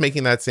 if I was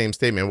making that same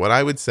statement, what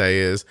I would say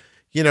is,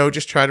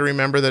 just try to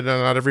remember that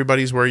not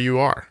everybody's where you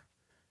are,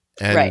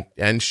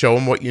 and show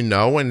them what you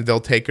know, and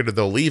they'll take it or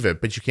they'll leave it,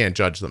 but you can't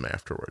judge them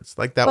afterwards.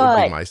 Would be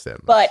my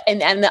statement. But,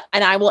 and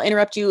I will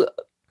interrupt you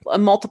a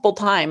multiple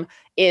time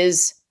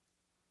is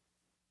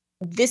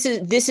this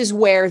is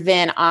where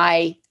then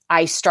I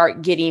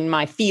start getting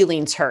my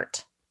feelings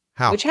hurt.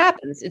 How? Which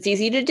happens. It's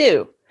easy to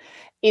do.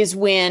 Is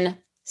when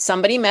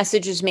somebody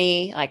messages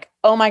me like,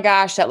 oh my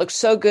gosh, that looks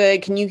so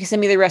good. Can you send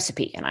me the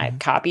recipe? And I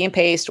copy and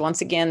paste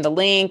once again the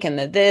link and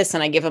this,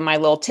 and I give them my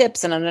little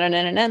tips, and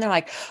they're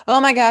like,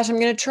 oh my gosh, I'm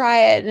going to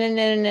try it.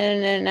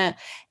 And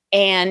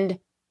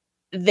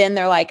then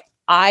they're like,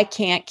 I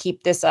can't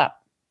keep this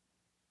up.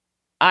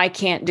 I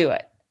can't do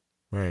it.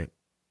 Right.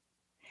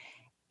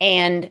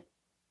 And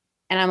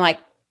I'm like,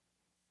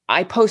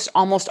 I post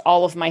almost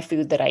all of my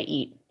food that I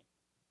eat.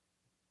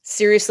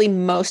 Seriously,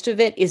 most of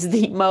it is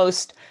the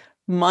most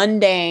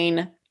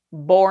mundane,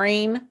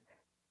 boring,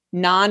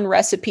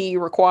 non-recipe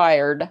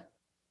required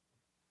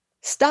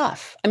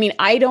stuff. I mean,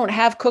 I don't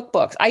have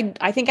cookbooks.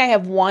 I think I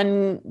have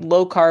one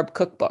low carb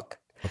cookbook.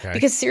 Okay.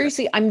 Because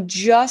seriously, I'm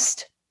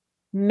just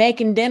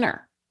making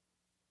dinner.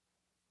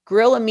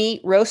 Grill a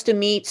meat, roast a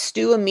meat,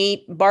 stew a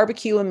meat,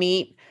 barbecue a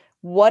meat,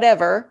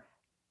 whatever.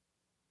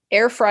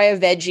 Air fry a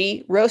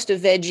veggie, roast a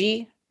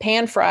veggie,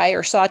 pan fry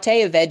or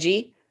saute a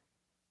veggie,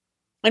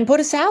 and put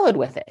a salad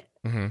with it.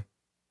 Mm-hmm.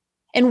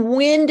 And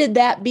when did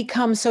that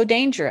become so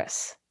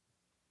dangerous?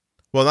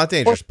 Well, not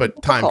dangerous,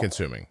 but time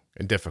consuming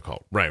and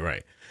difficult. Right,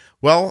 right.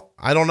 Well,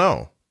 I don't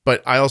know.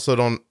 But I also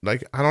don't I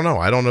don't know.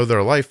 I don't know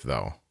their life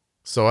though.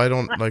 So I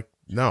don't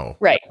know.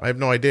 Right. I have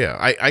no idea.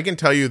 I can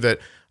tell you that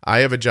I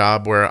have a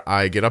job where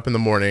I get up in the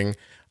morning,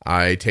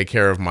 I take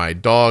care of my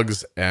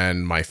dogs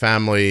and my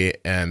family,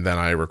 and then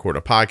I record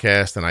a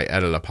podcast and I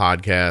edit a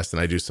podcast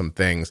and I do some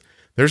things.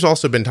 There's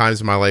also been times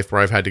in my life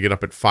where I've had to get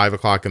up at 5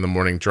 o'clock in the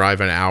morning, drive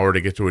an hour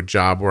to get to a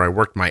job where I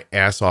worked my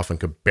ass off and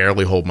could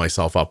barely hold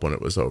myself up when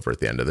it was over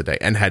at the end of the day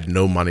and had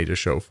no money to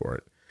show for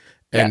it.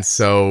 Yes. And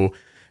so,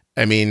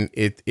 I mean,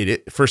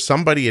 it for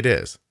somebody it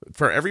is.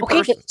 For every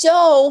person.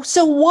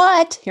 So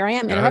what? Here I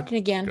am interrupting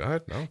again. Go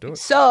ahead. No, do it.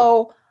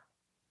 So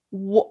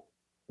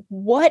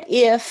what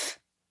if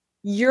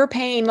you're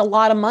paying a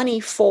lot of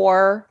money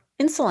for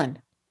insulin?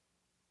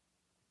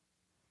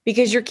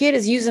 Because your kid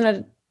is using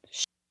a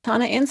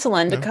ton of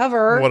insulin to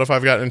cover. What if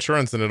I've got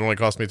insurance and it only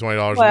costs me $20 a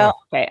month? Well,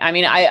 okay. I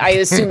mean, I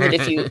assume that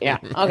if you, yeah.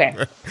 Okay.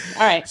 All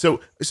right. So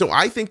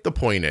I think the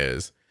point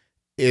is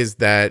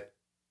that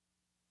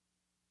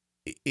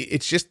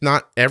it's just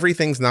not,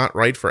 everything's not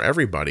right for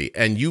everybody.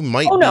 And you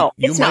might,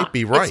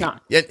 be right.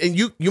 And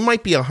you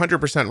might be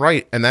 100%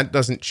 right. And that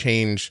doesn't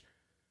change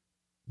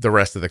the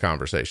rest of the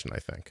conversation, I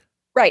think.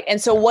 Right.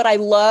 And so what I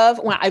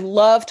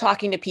love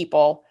talking to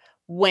people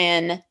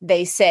when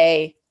they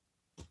say,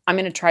 I'm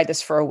going to try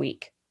this for a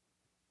week.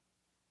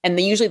 And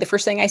usually the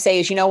first thing I say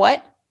is, you know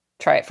what?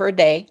 Try it for a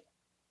day.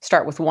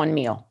 Start with one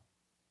meal.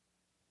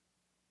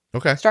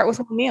 Okay. Start with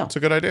one meal. That's a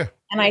good idea.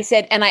 And I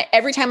said,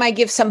 every time I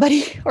give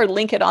somebody or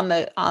link it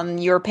on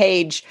your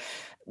page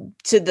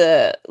to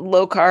the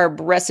low carb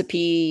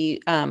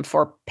recipe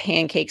for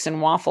pancakes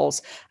and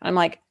waffles, I'm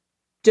like,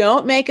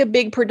 don't make a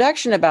big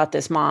production about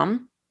this,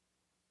 Mom.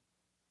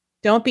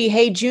 Don't be,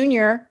 hey,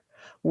 Junior,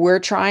 we're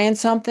trying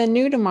something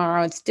new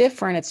tomorrow. It's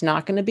different. It's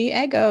not going to be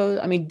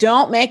Eggo. I mean,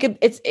 don't make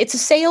it's a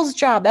sales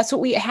job. That's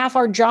what half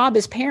our job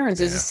as parents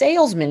is a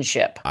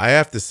salesmanship. I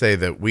have to say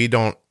that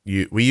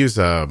we use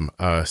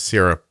a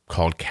syrup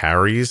called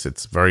Carries.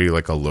 It's very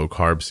like a low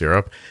carb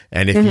syrup.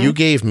 And if you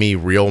gave me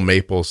real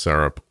maple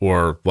syrup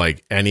or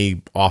like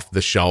any off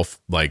the shelf,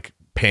 like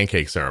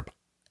pancake syrup,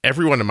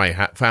 everyone in my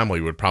family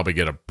would probably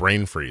get a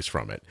brain freeze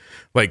from it.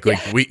 Like we,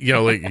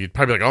 like you'd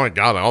probably be like, oh my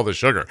God, all the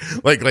sugar.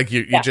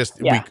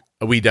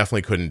 We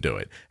definitely couldn't do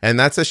it. And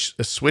that's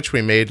a switch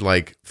we made,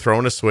 like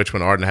throwing a switch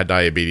when Arden had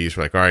diabetes.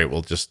 We're like, all right,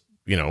 we'll just,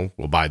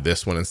 we'll buy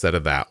this one instead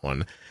of that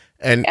one.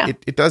 And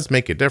it does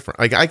make it different.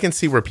 Like I can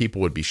see where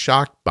people would be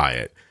shocked by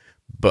it.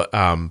 But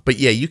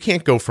yeah, you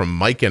can't go from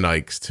Mike and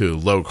Ike's to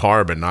low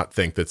carb and not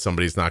think that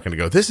somebody's not going to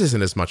go, this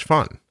isn't as much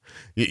fun.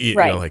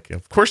 Right. Like,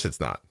 of course it's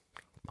not.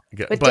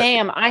 But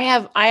damn, I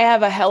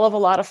have a hell of a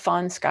lot of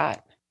fun,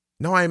 Scott.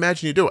 No, I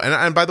imagine you do.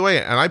 And by the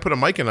way, I put a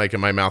Mike and Ike in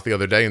my mouth the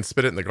other day and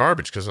spit it in the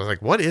garbage because I was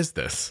like, what is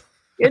this?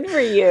 Good for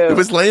you. It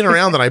was laying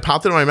around and I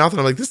popped it in my mouth and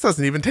I'm like, this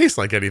doesn't even taste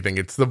like anything.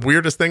 It's the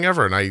weirdest thing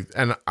ever.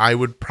 And I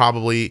would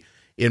probably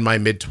in my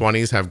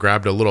mid-20s have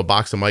grabbed a little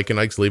box of Mike and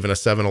Ike's, leaving a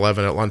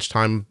 7-Eleven at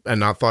lunchtime and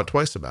not thought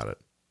twice about it.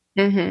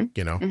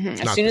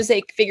 Mm-hmm. As soon as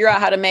they figure out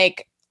how to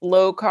make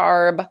low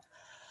carb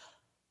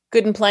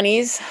good and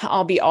plenties,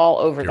 I'll be all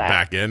over that.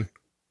 Back in.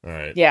 All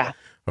right. Yeah.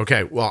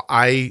 Okay. Well,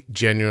 I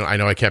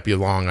know I kept you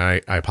long.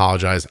 I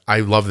apologize.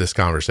 I love this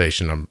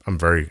conversation. I'm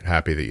very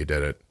happy that you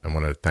did it. I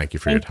want to thank you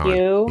for your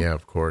time. Yeah,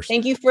 of course.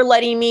 Thank you for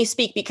letting me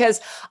speak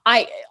because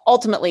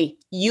ultimately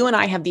you and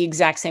I have the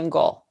exact same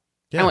goal.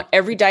 Yeah. I want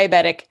every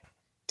diabetic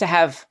to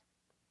have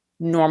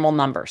normal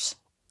numbers.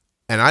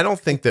 And I don't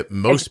think that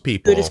most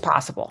people, good as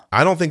possible.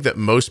 I don't think that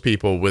most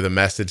people with a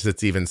message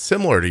that's even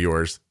similar to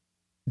yours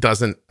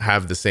doesn't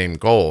have the same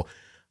goal.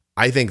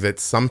 I think that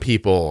some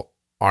people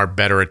are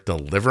better at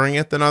delivering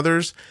it than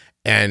others.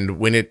 And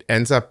when it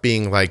ends up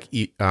being like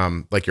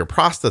you're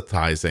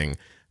proselytizing,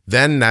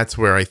 then that's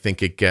where I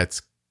think it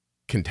gets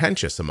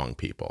contentious among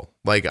people.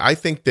 Like, I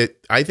think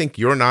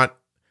you're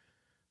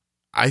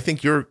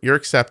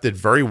accepted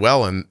very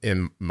well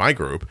in my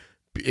group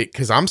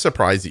because I'm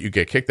surprised that you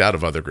get kicked out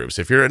of other groups.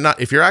 If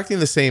you're acting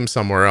the same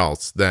somewhere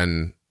else,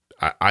 then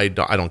I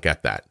don't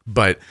get that.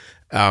 But,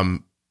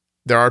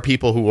 there are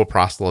people who will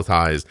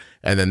proselytize,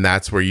 and then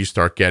that's where you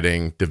start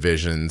getting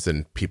divisions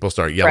and people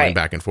start yelling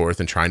back and forth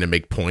and trying to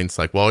make points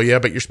like, well, yeah,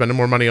 but you're spending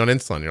more money on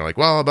insulin. You're like,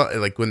 well, but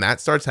like when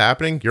that starts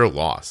happening, you're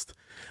lost.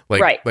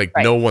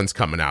 No one's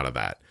coming out of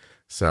that.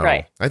 So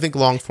I think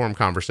long form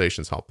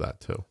conversations help that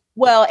too.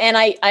 Well, and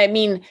I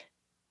mean,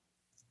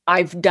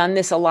 I've done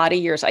this a lot of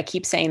years. I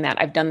keep saying that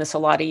I've done this a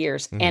lot of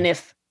years. Mm-hmm. And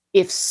if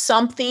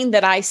something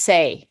that I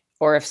say,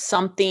 or if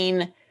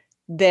something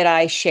that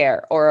I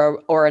share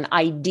or an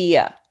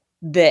idea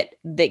that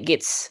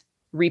gets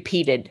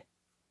repeated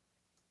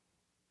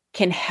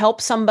can help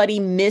somebody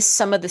miss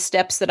some of the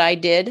steps that I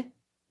did,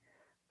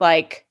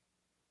 Like,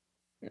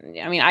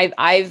 I mean,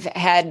 I've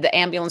had the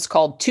ambulance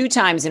called 2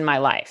 times in my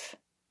life.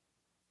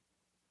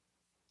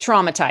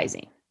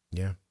 Traumatizing.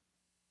 Yeah.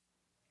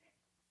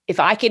 If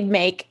I could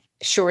make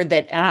sure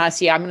that,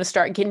 see, I'm going to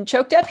start getting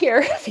choked up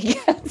here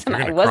because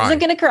I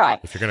wasn't going to cry.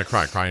 If you're going to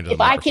cry, cry into the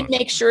microphone. If I could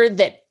make sure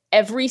that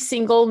every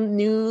single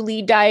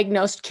newly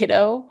diagnosed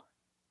kiddo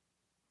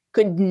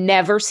could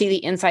never see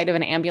the inside of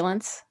an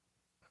ambulance,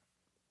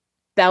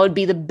 that would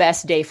be the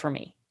best day for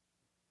me.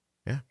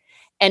 Yeah.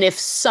 And if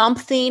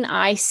something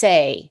I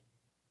say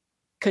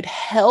could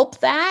help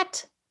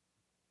that,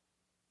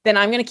 then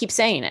I'm going to keep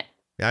saying it.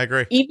 Yeah, I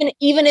agree.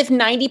 Even if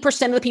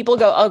 90% of the people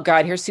go, oh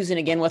God, here's Susan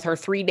again with her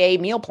 3-day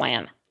meal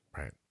plan.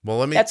 Right.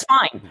 Well, that's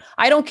fine.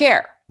 I don't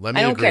care. Let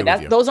me I don't agree care.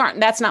 with you.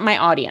 That's not my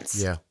audience.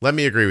 Yeah. Let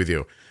me agree with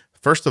you.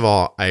 First of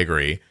all, I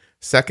agree.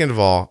 Second of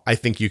all, I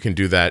think you can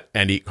do that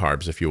and eat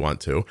carbs if you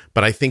want to.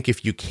 But I think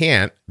if you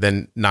can't,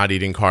 then not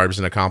eating carbs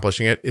and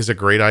accomplishing it is a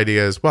great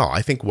idea as well.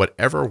 I think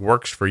whatever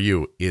works for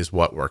you is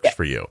what works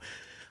for you.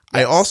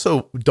 Yes. I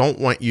also don't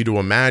want you to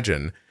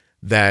imagine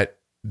that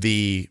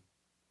the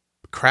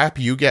crap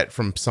you get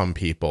from some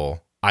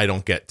people, I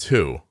don't get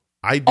too.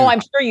 I do. Oh,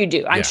 I'm sure you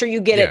do. I'm sure you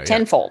get it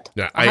tenfold,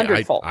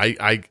 100-fold.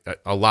 I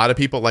a lot of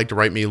people like to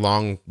write me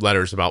long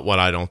letters about what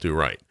I don't do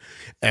right.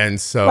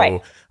 And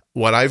so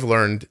what I've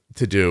learned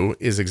to do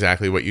is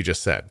exactly what you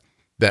just said,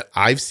 that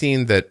I've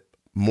seen that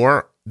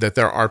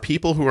there are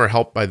people who are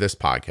helped by this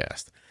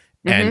podcast.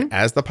 And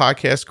as the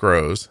podcast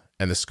grows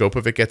and the scope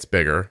of it gets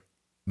bigger,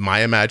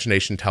 my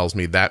imagination tells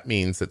me that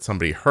means that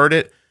somebody heard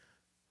it,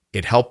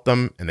 it helped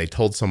them, and they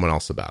told someone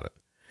else about it.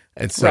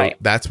 And so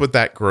that's what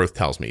that growth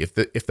tells me. If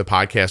the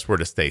podcast were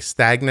to stay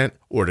stagnant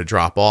or to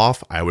drop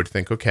off, I would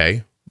think,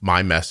 okay,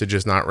 my message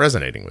is not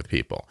resonating with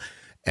people,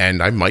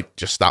 and I might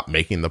just stop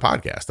making the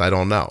podcast. I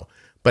don't know.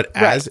 But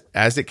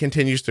as it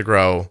continues to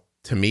grow,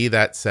 to me,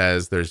 that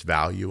says there's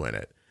value in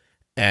it.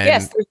 And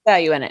yes, there's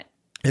value in it.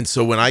 And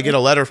so when I get a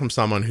letter from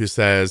someone who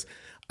says,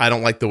 I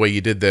don't like the way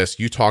you did this,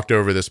 you talked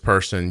over this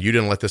person, you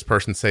didn't let this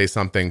person say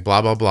something,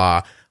 blah, blah,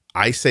 blah,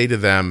 I say to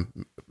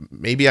them,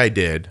 maybe I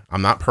did.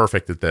 I'm not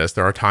perfect at this.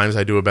 There are times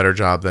I do a better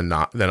job than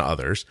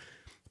others.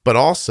 But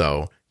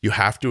also, you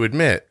have to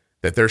admit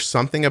that there's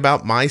something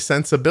about my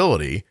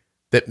sensibility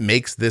that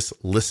makes this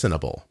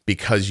listenable,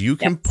 because you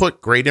can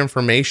put great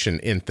information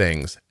in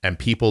things and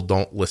people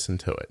don't listen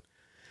to it.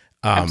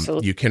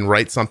 You can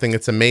write something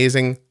that's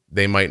amazing.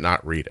 They might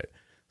not read it.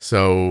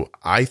 So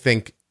I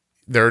think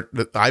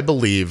I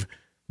believe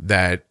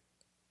that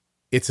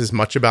it's as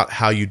much about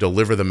how you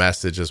deliver the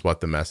message as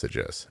what the message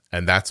is.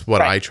 And that's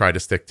what I try to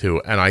stick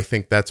to. And I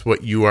think that's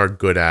what you are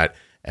good at.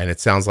 And it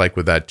sounds like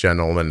with that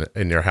gentleman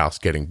in your house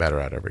getting better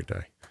at every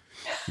day.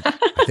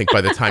 I think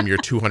by the time you're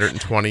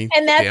 220,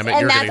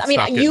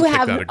 you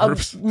have a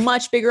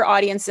much bigger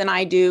audience than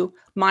I do.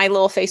 My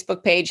little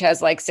Facebook page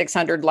has like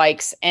 600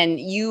 likes, and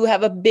you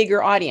have a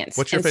bigger audience.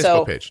 What's your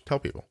Facebook page? Tell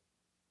people.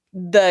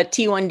 The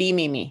T1D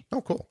Mimi.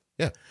 Oh, cool.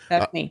 Yeah.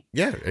 That's me.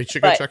 Yeah. You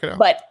should go check it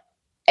out.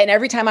 And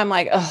every time I'm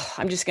like, oh,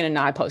 I'm just going to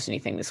not post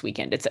anything this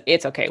weekend.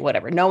 It's okay.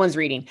 Whatever. No one's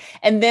reading.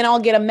 And then I'll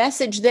get a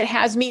message that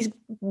has me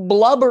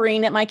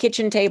blubbering at my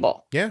kitchen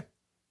table. Yeah.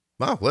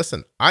 Wow.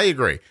 Listen, I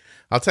agree.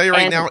 I'll tell you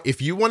right now,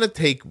 if you want to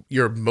take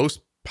your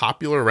most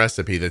popular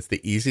recipe that's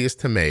the easiest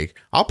to make,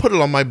 I'll put it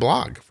on my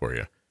blog for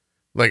you.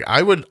 Like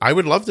I would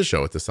love to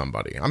show it to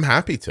somebody. I'm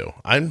happy to.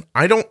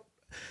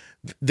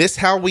 This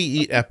How We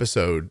Eat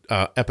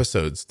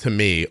episodes to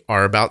me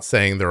are about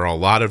saying there are a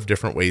lot of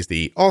different ways to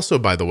eat. Also,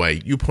 by the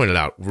way, you pointed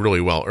out really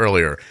well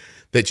earlier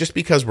that just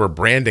because we're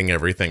branding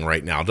everything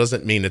right now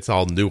doesn't mean it's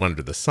all new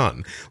under the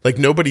sun. Like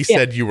nobody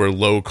said you were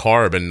low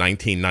carb in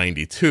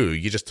 1992.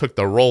 You just took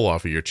the roll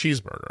off of your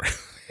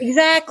cheeseburger.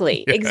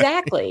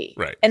 Exactly.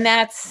 Right. And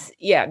that's,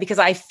 because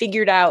I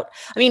figured out,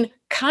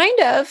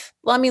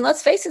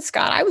 let's face it,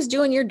 Scott, I was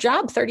doing your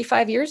job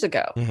 35 years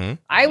ago. Mm-hmm.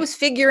 I was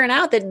figuring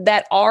out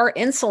that our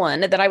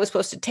insulin that I was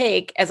supposed to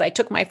take as I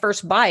took my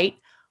first bite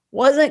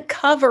wasn't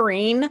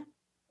covering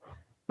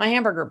my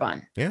hamburger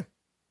bun. Yeah.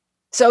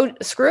 So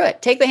screw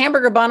it. Take the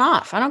hamburger bun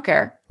off. I don't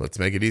care. Let's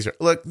make it easier.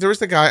 Look,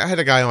 I had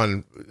a guy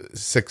on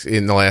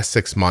in the last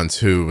 6 months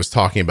who was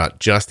talking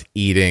about just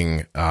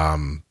eating,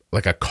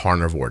 like a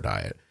carnivore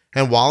diet.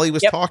 And while he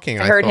was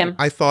talking,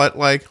 I thought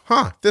like,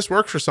 this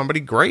works for somebody.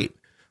 Great.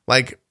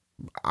 Like,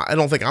 I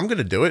don't think I'm going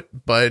to do it,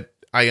 but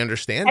I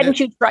understand.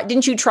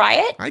 Didn't you try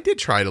it? I did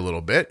try it a little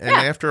bit. And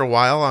after a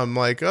while, I'm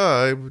like,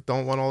 I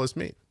don't want all this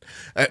meat.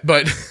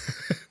 But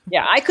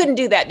I couldn't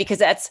do that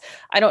because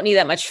I don't need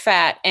that much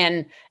fat.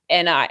 And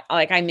I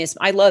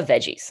love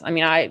veggies.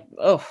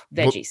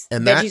 Veggies.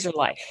 And veggies are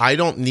life. I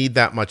don't need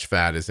that much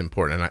fat is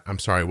important. And I'm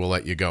sorry, we'll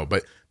let you go.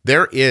 But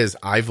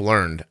I've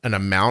learned an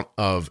amount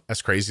of,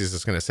 as crazy as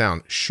it's going to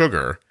sound,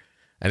 sugar,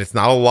 and it's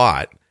not a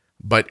lot,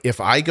 but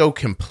if I go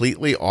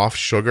completely off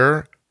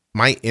sugar,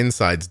 my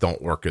insides don't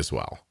work as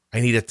well. I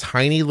need a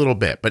tiny little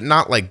bit, but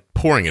not like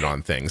pouring it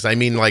on things. I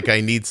mean, like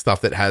I need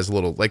stuff that has a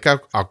little, like,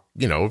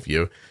 if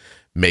you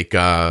make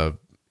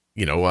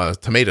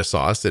tomato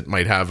sauce, it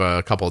might have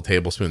a couple of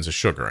tablespoons of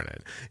sugar in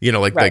it,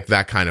 Right. like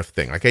that kind of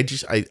thing. Like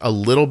a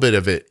little bit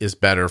of it is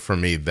better for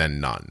me than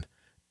none.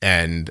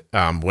 And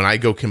when I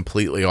go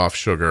completely off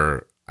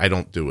sugar, I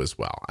don't do as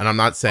well. And I'm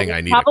not saying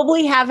I need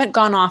probably haven't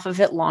gone off of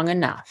it long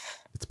enough.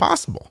 It's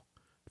possible.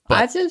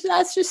 That's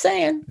just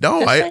saying.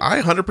 No,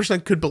 I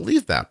 100% could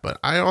believe that, but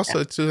I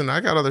also, Susan, I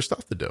got other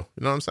stuff to do.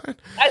 You know what I'm saying?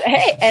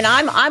 Hey, and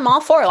I'm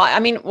all for it. I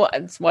mean,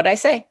 it's what I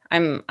say.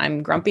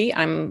 I'm grumpy,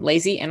 I'm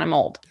lazy, and I'm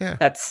old. Yeah.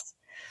 It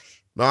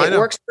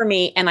works for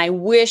me. And I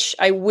wish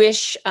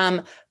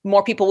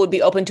more people would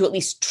be open to at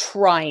least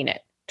trying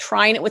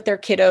it with their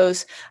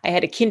kiddos. I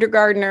had a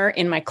kindergartner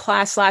in my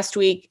class last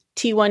week,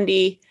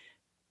 T1D.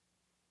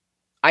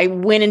 I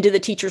went into the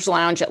teacher's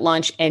lounge at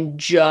lunch and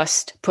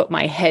just put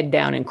my head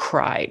down and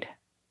cried.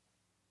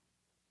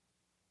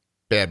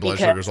 Bad blood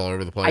sugars all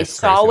over the place. I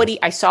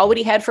saw what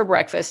he had for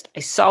breakfast.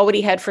 I saw what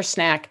he had for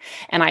snack,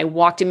 and I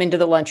walked him into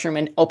the lunchroom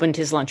and opened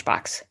his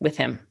lunchbox with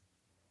him.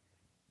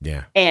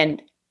 Yeah.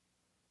 And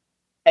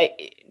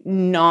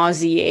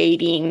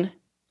nauseating,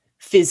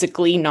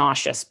 physically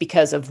nauseous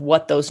because of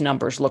what those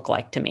numbers look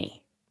like to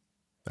me.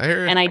 I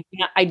hear you. And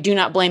I do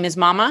not blame his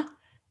mama.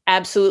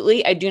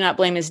 Absolutely. I do not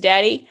blame his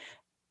daddy.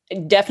 I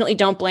definitely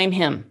don't blame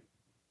him.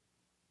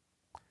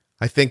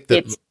 I think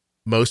that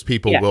most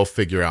people will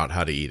figure out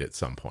how to eat at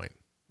some point.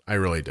 I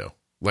really do.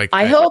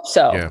 I hope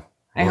so. Yeah.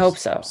 I hope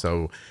so.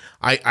 So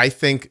I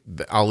think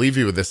I'll leave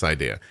you with this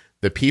idea.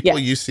 The people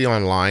you see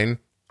online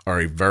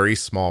are a very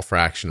small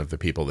fraction of the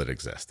people that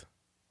exist.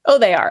 Oh,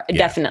 they are. Yeah.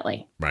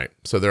 Definitely. Right.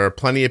 So there are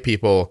plenty of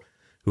people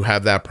who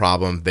have that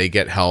problem. They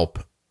get help.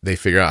 They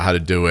figure out how to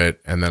do it.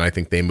 And then I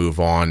think they move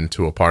on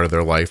to a part of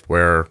their life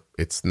where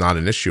it's not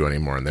an issue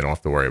anymore and they don't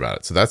have to worry about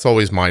it. So that's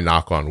always my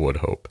knock on wood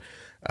hope.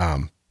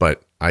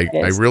 But I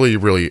really,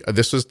 really,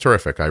 this was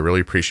terrific. I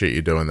really appreciate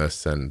you doing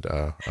this. And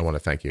I want to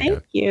thank you again.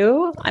 Thank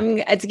you.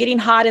 It's getting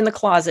hot in the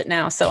closet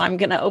now, so I'm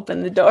going to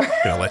open the door. I'm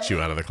going to let you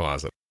out of the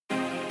closet.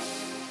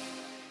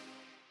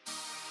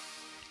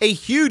 A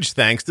huge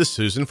thanks to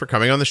Susan for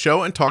coming on the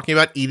show and talking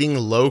about eating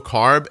low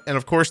carb and,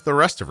 of course, the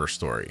rest of her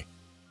story.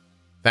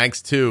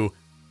 Thanks, too,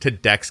 to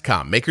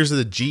Dexcom, makers of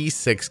the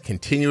G6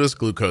 continuous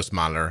glucose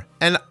monitor,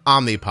 and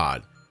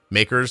Omnipod,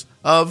 makers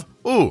of,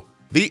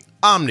 the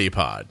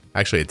Omnipod.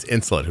 Actually, it's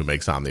Insulet who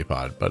makes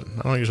Omnipod, but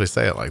I don't usually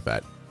say it like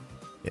that.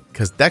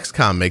 Because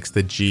Dexcom makes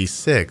the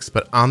G6,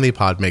 but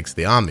Omnipod makes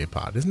the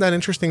Omnipod. Isn't that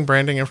interesting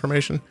branding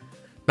information?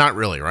 Not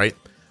really, right?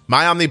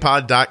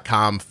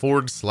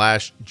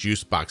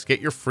 myomnipod.com/juicebox.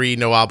 Get your free,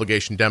 no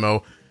obligation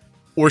demo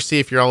or see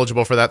if you're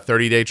eligible for that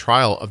 30-day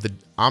trial of the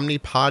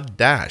Omnipod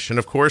Dash. And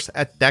of course,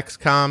 at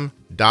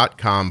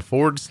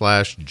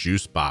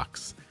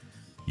dexcom.com/juicebox.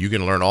 You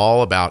can learn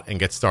all about and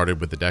get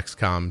started with the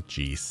Dexcom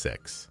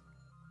G6.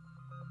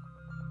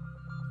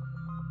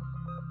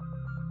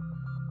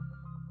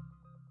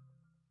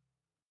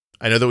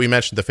 I know that we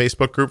mentioned the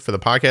Facebook group for the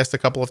podcast a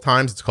couple of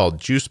times. It's called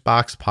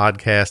Juicebox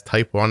Podcast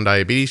Type 1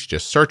 Diabetes.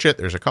 Just search it.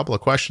 There's a couple of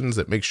questions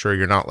that make sure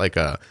you're not like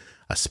a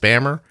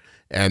spammer,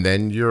 and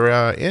then you're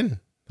in.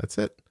 That's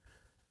it.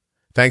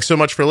 Thanks so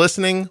much for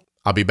listening.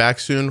 I'll be back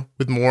soon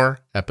with more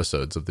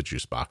episodes of the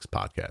Juicebox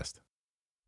Podcast.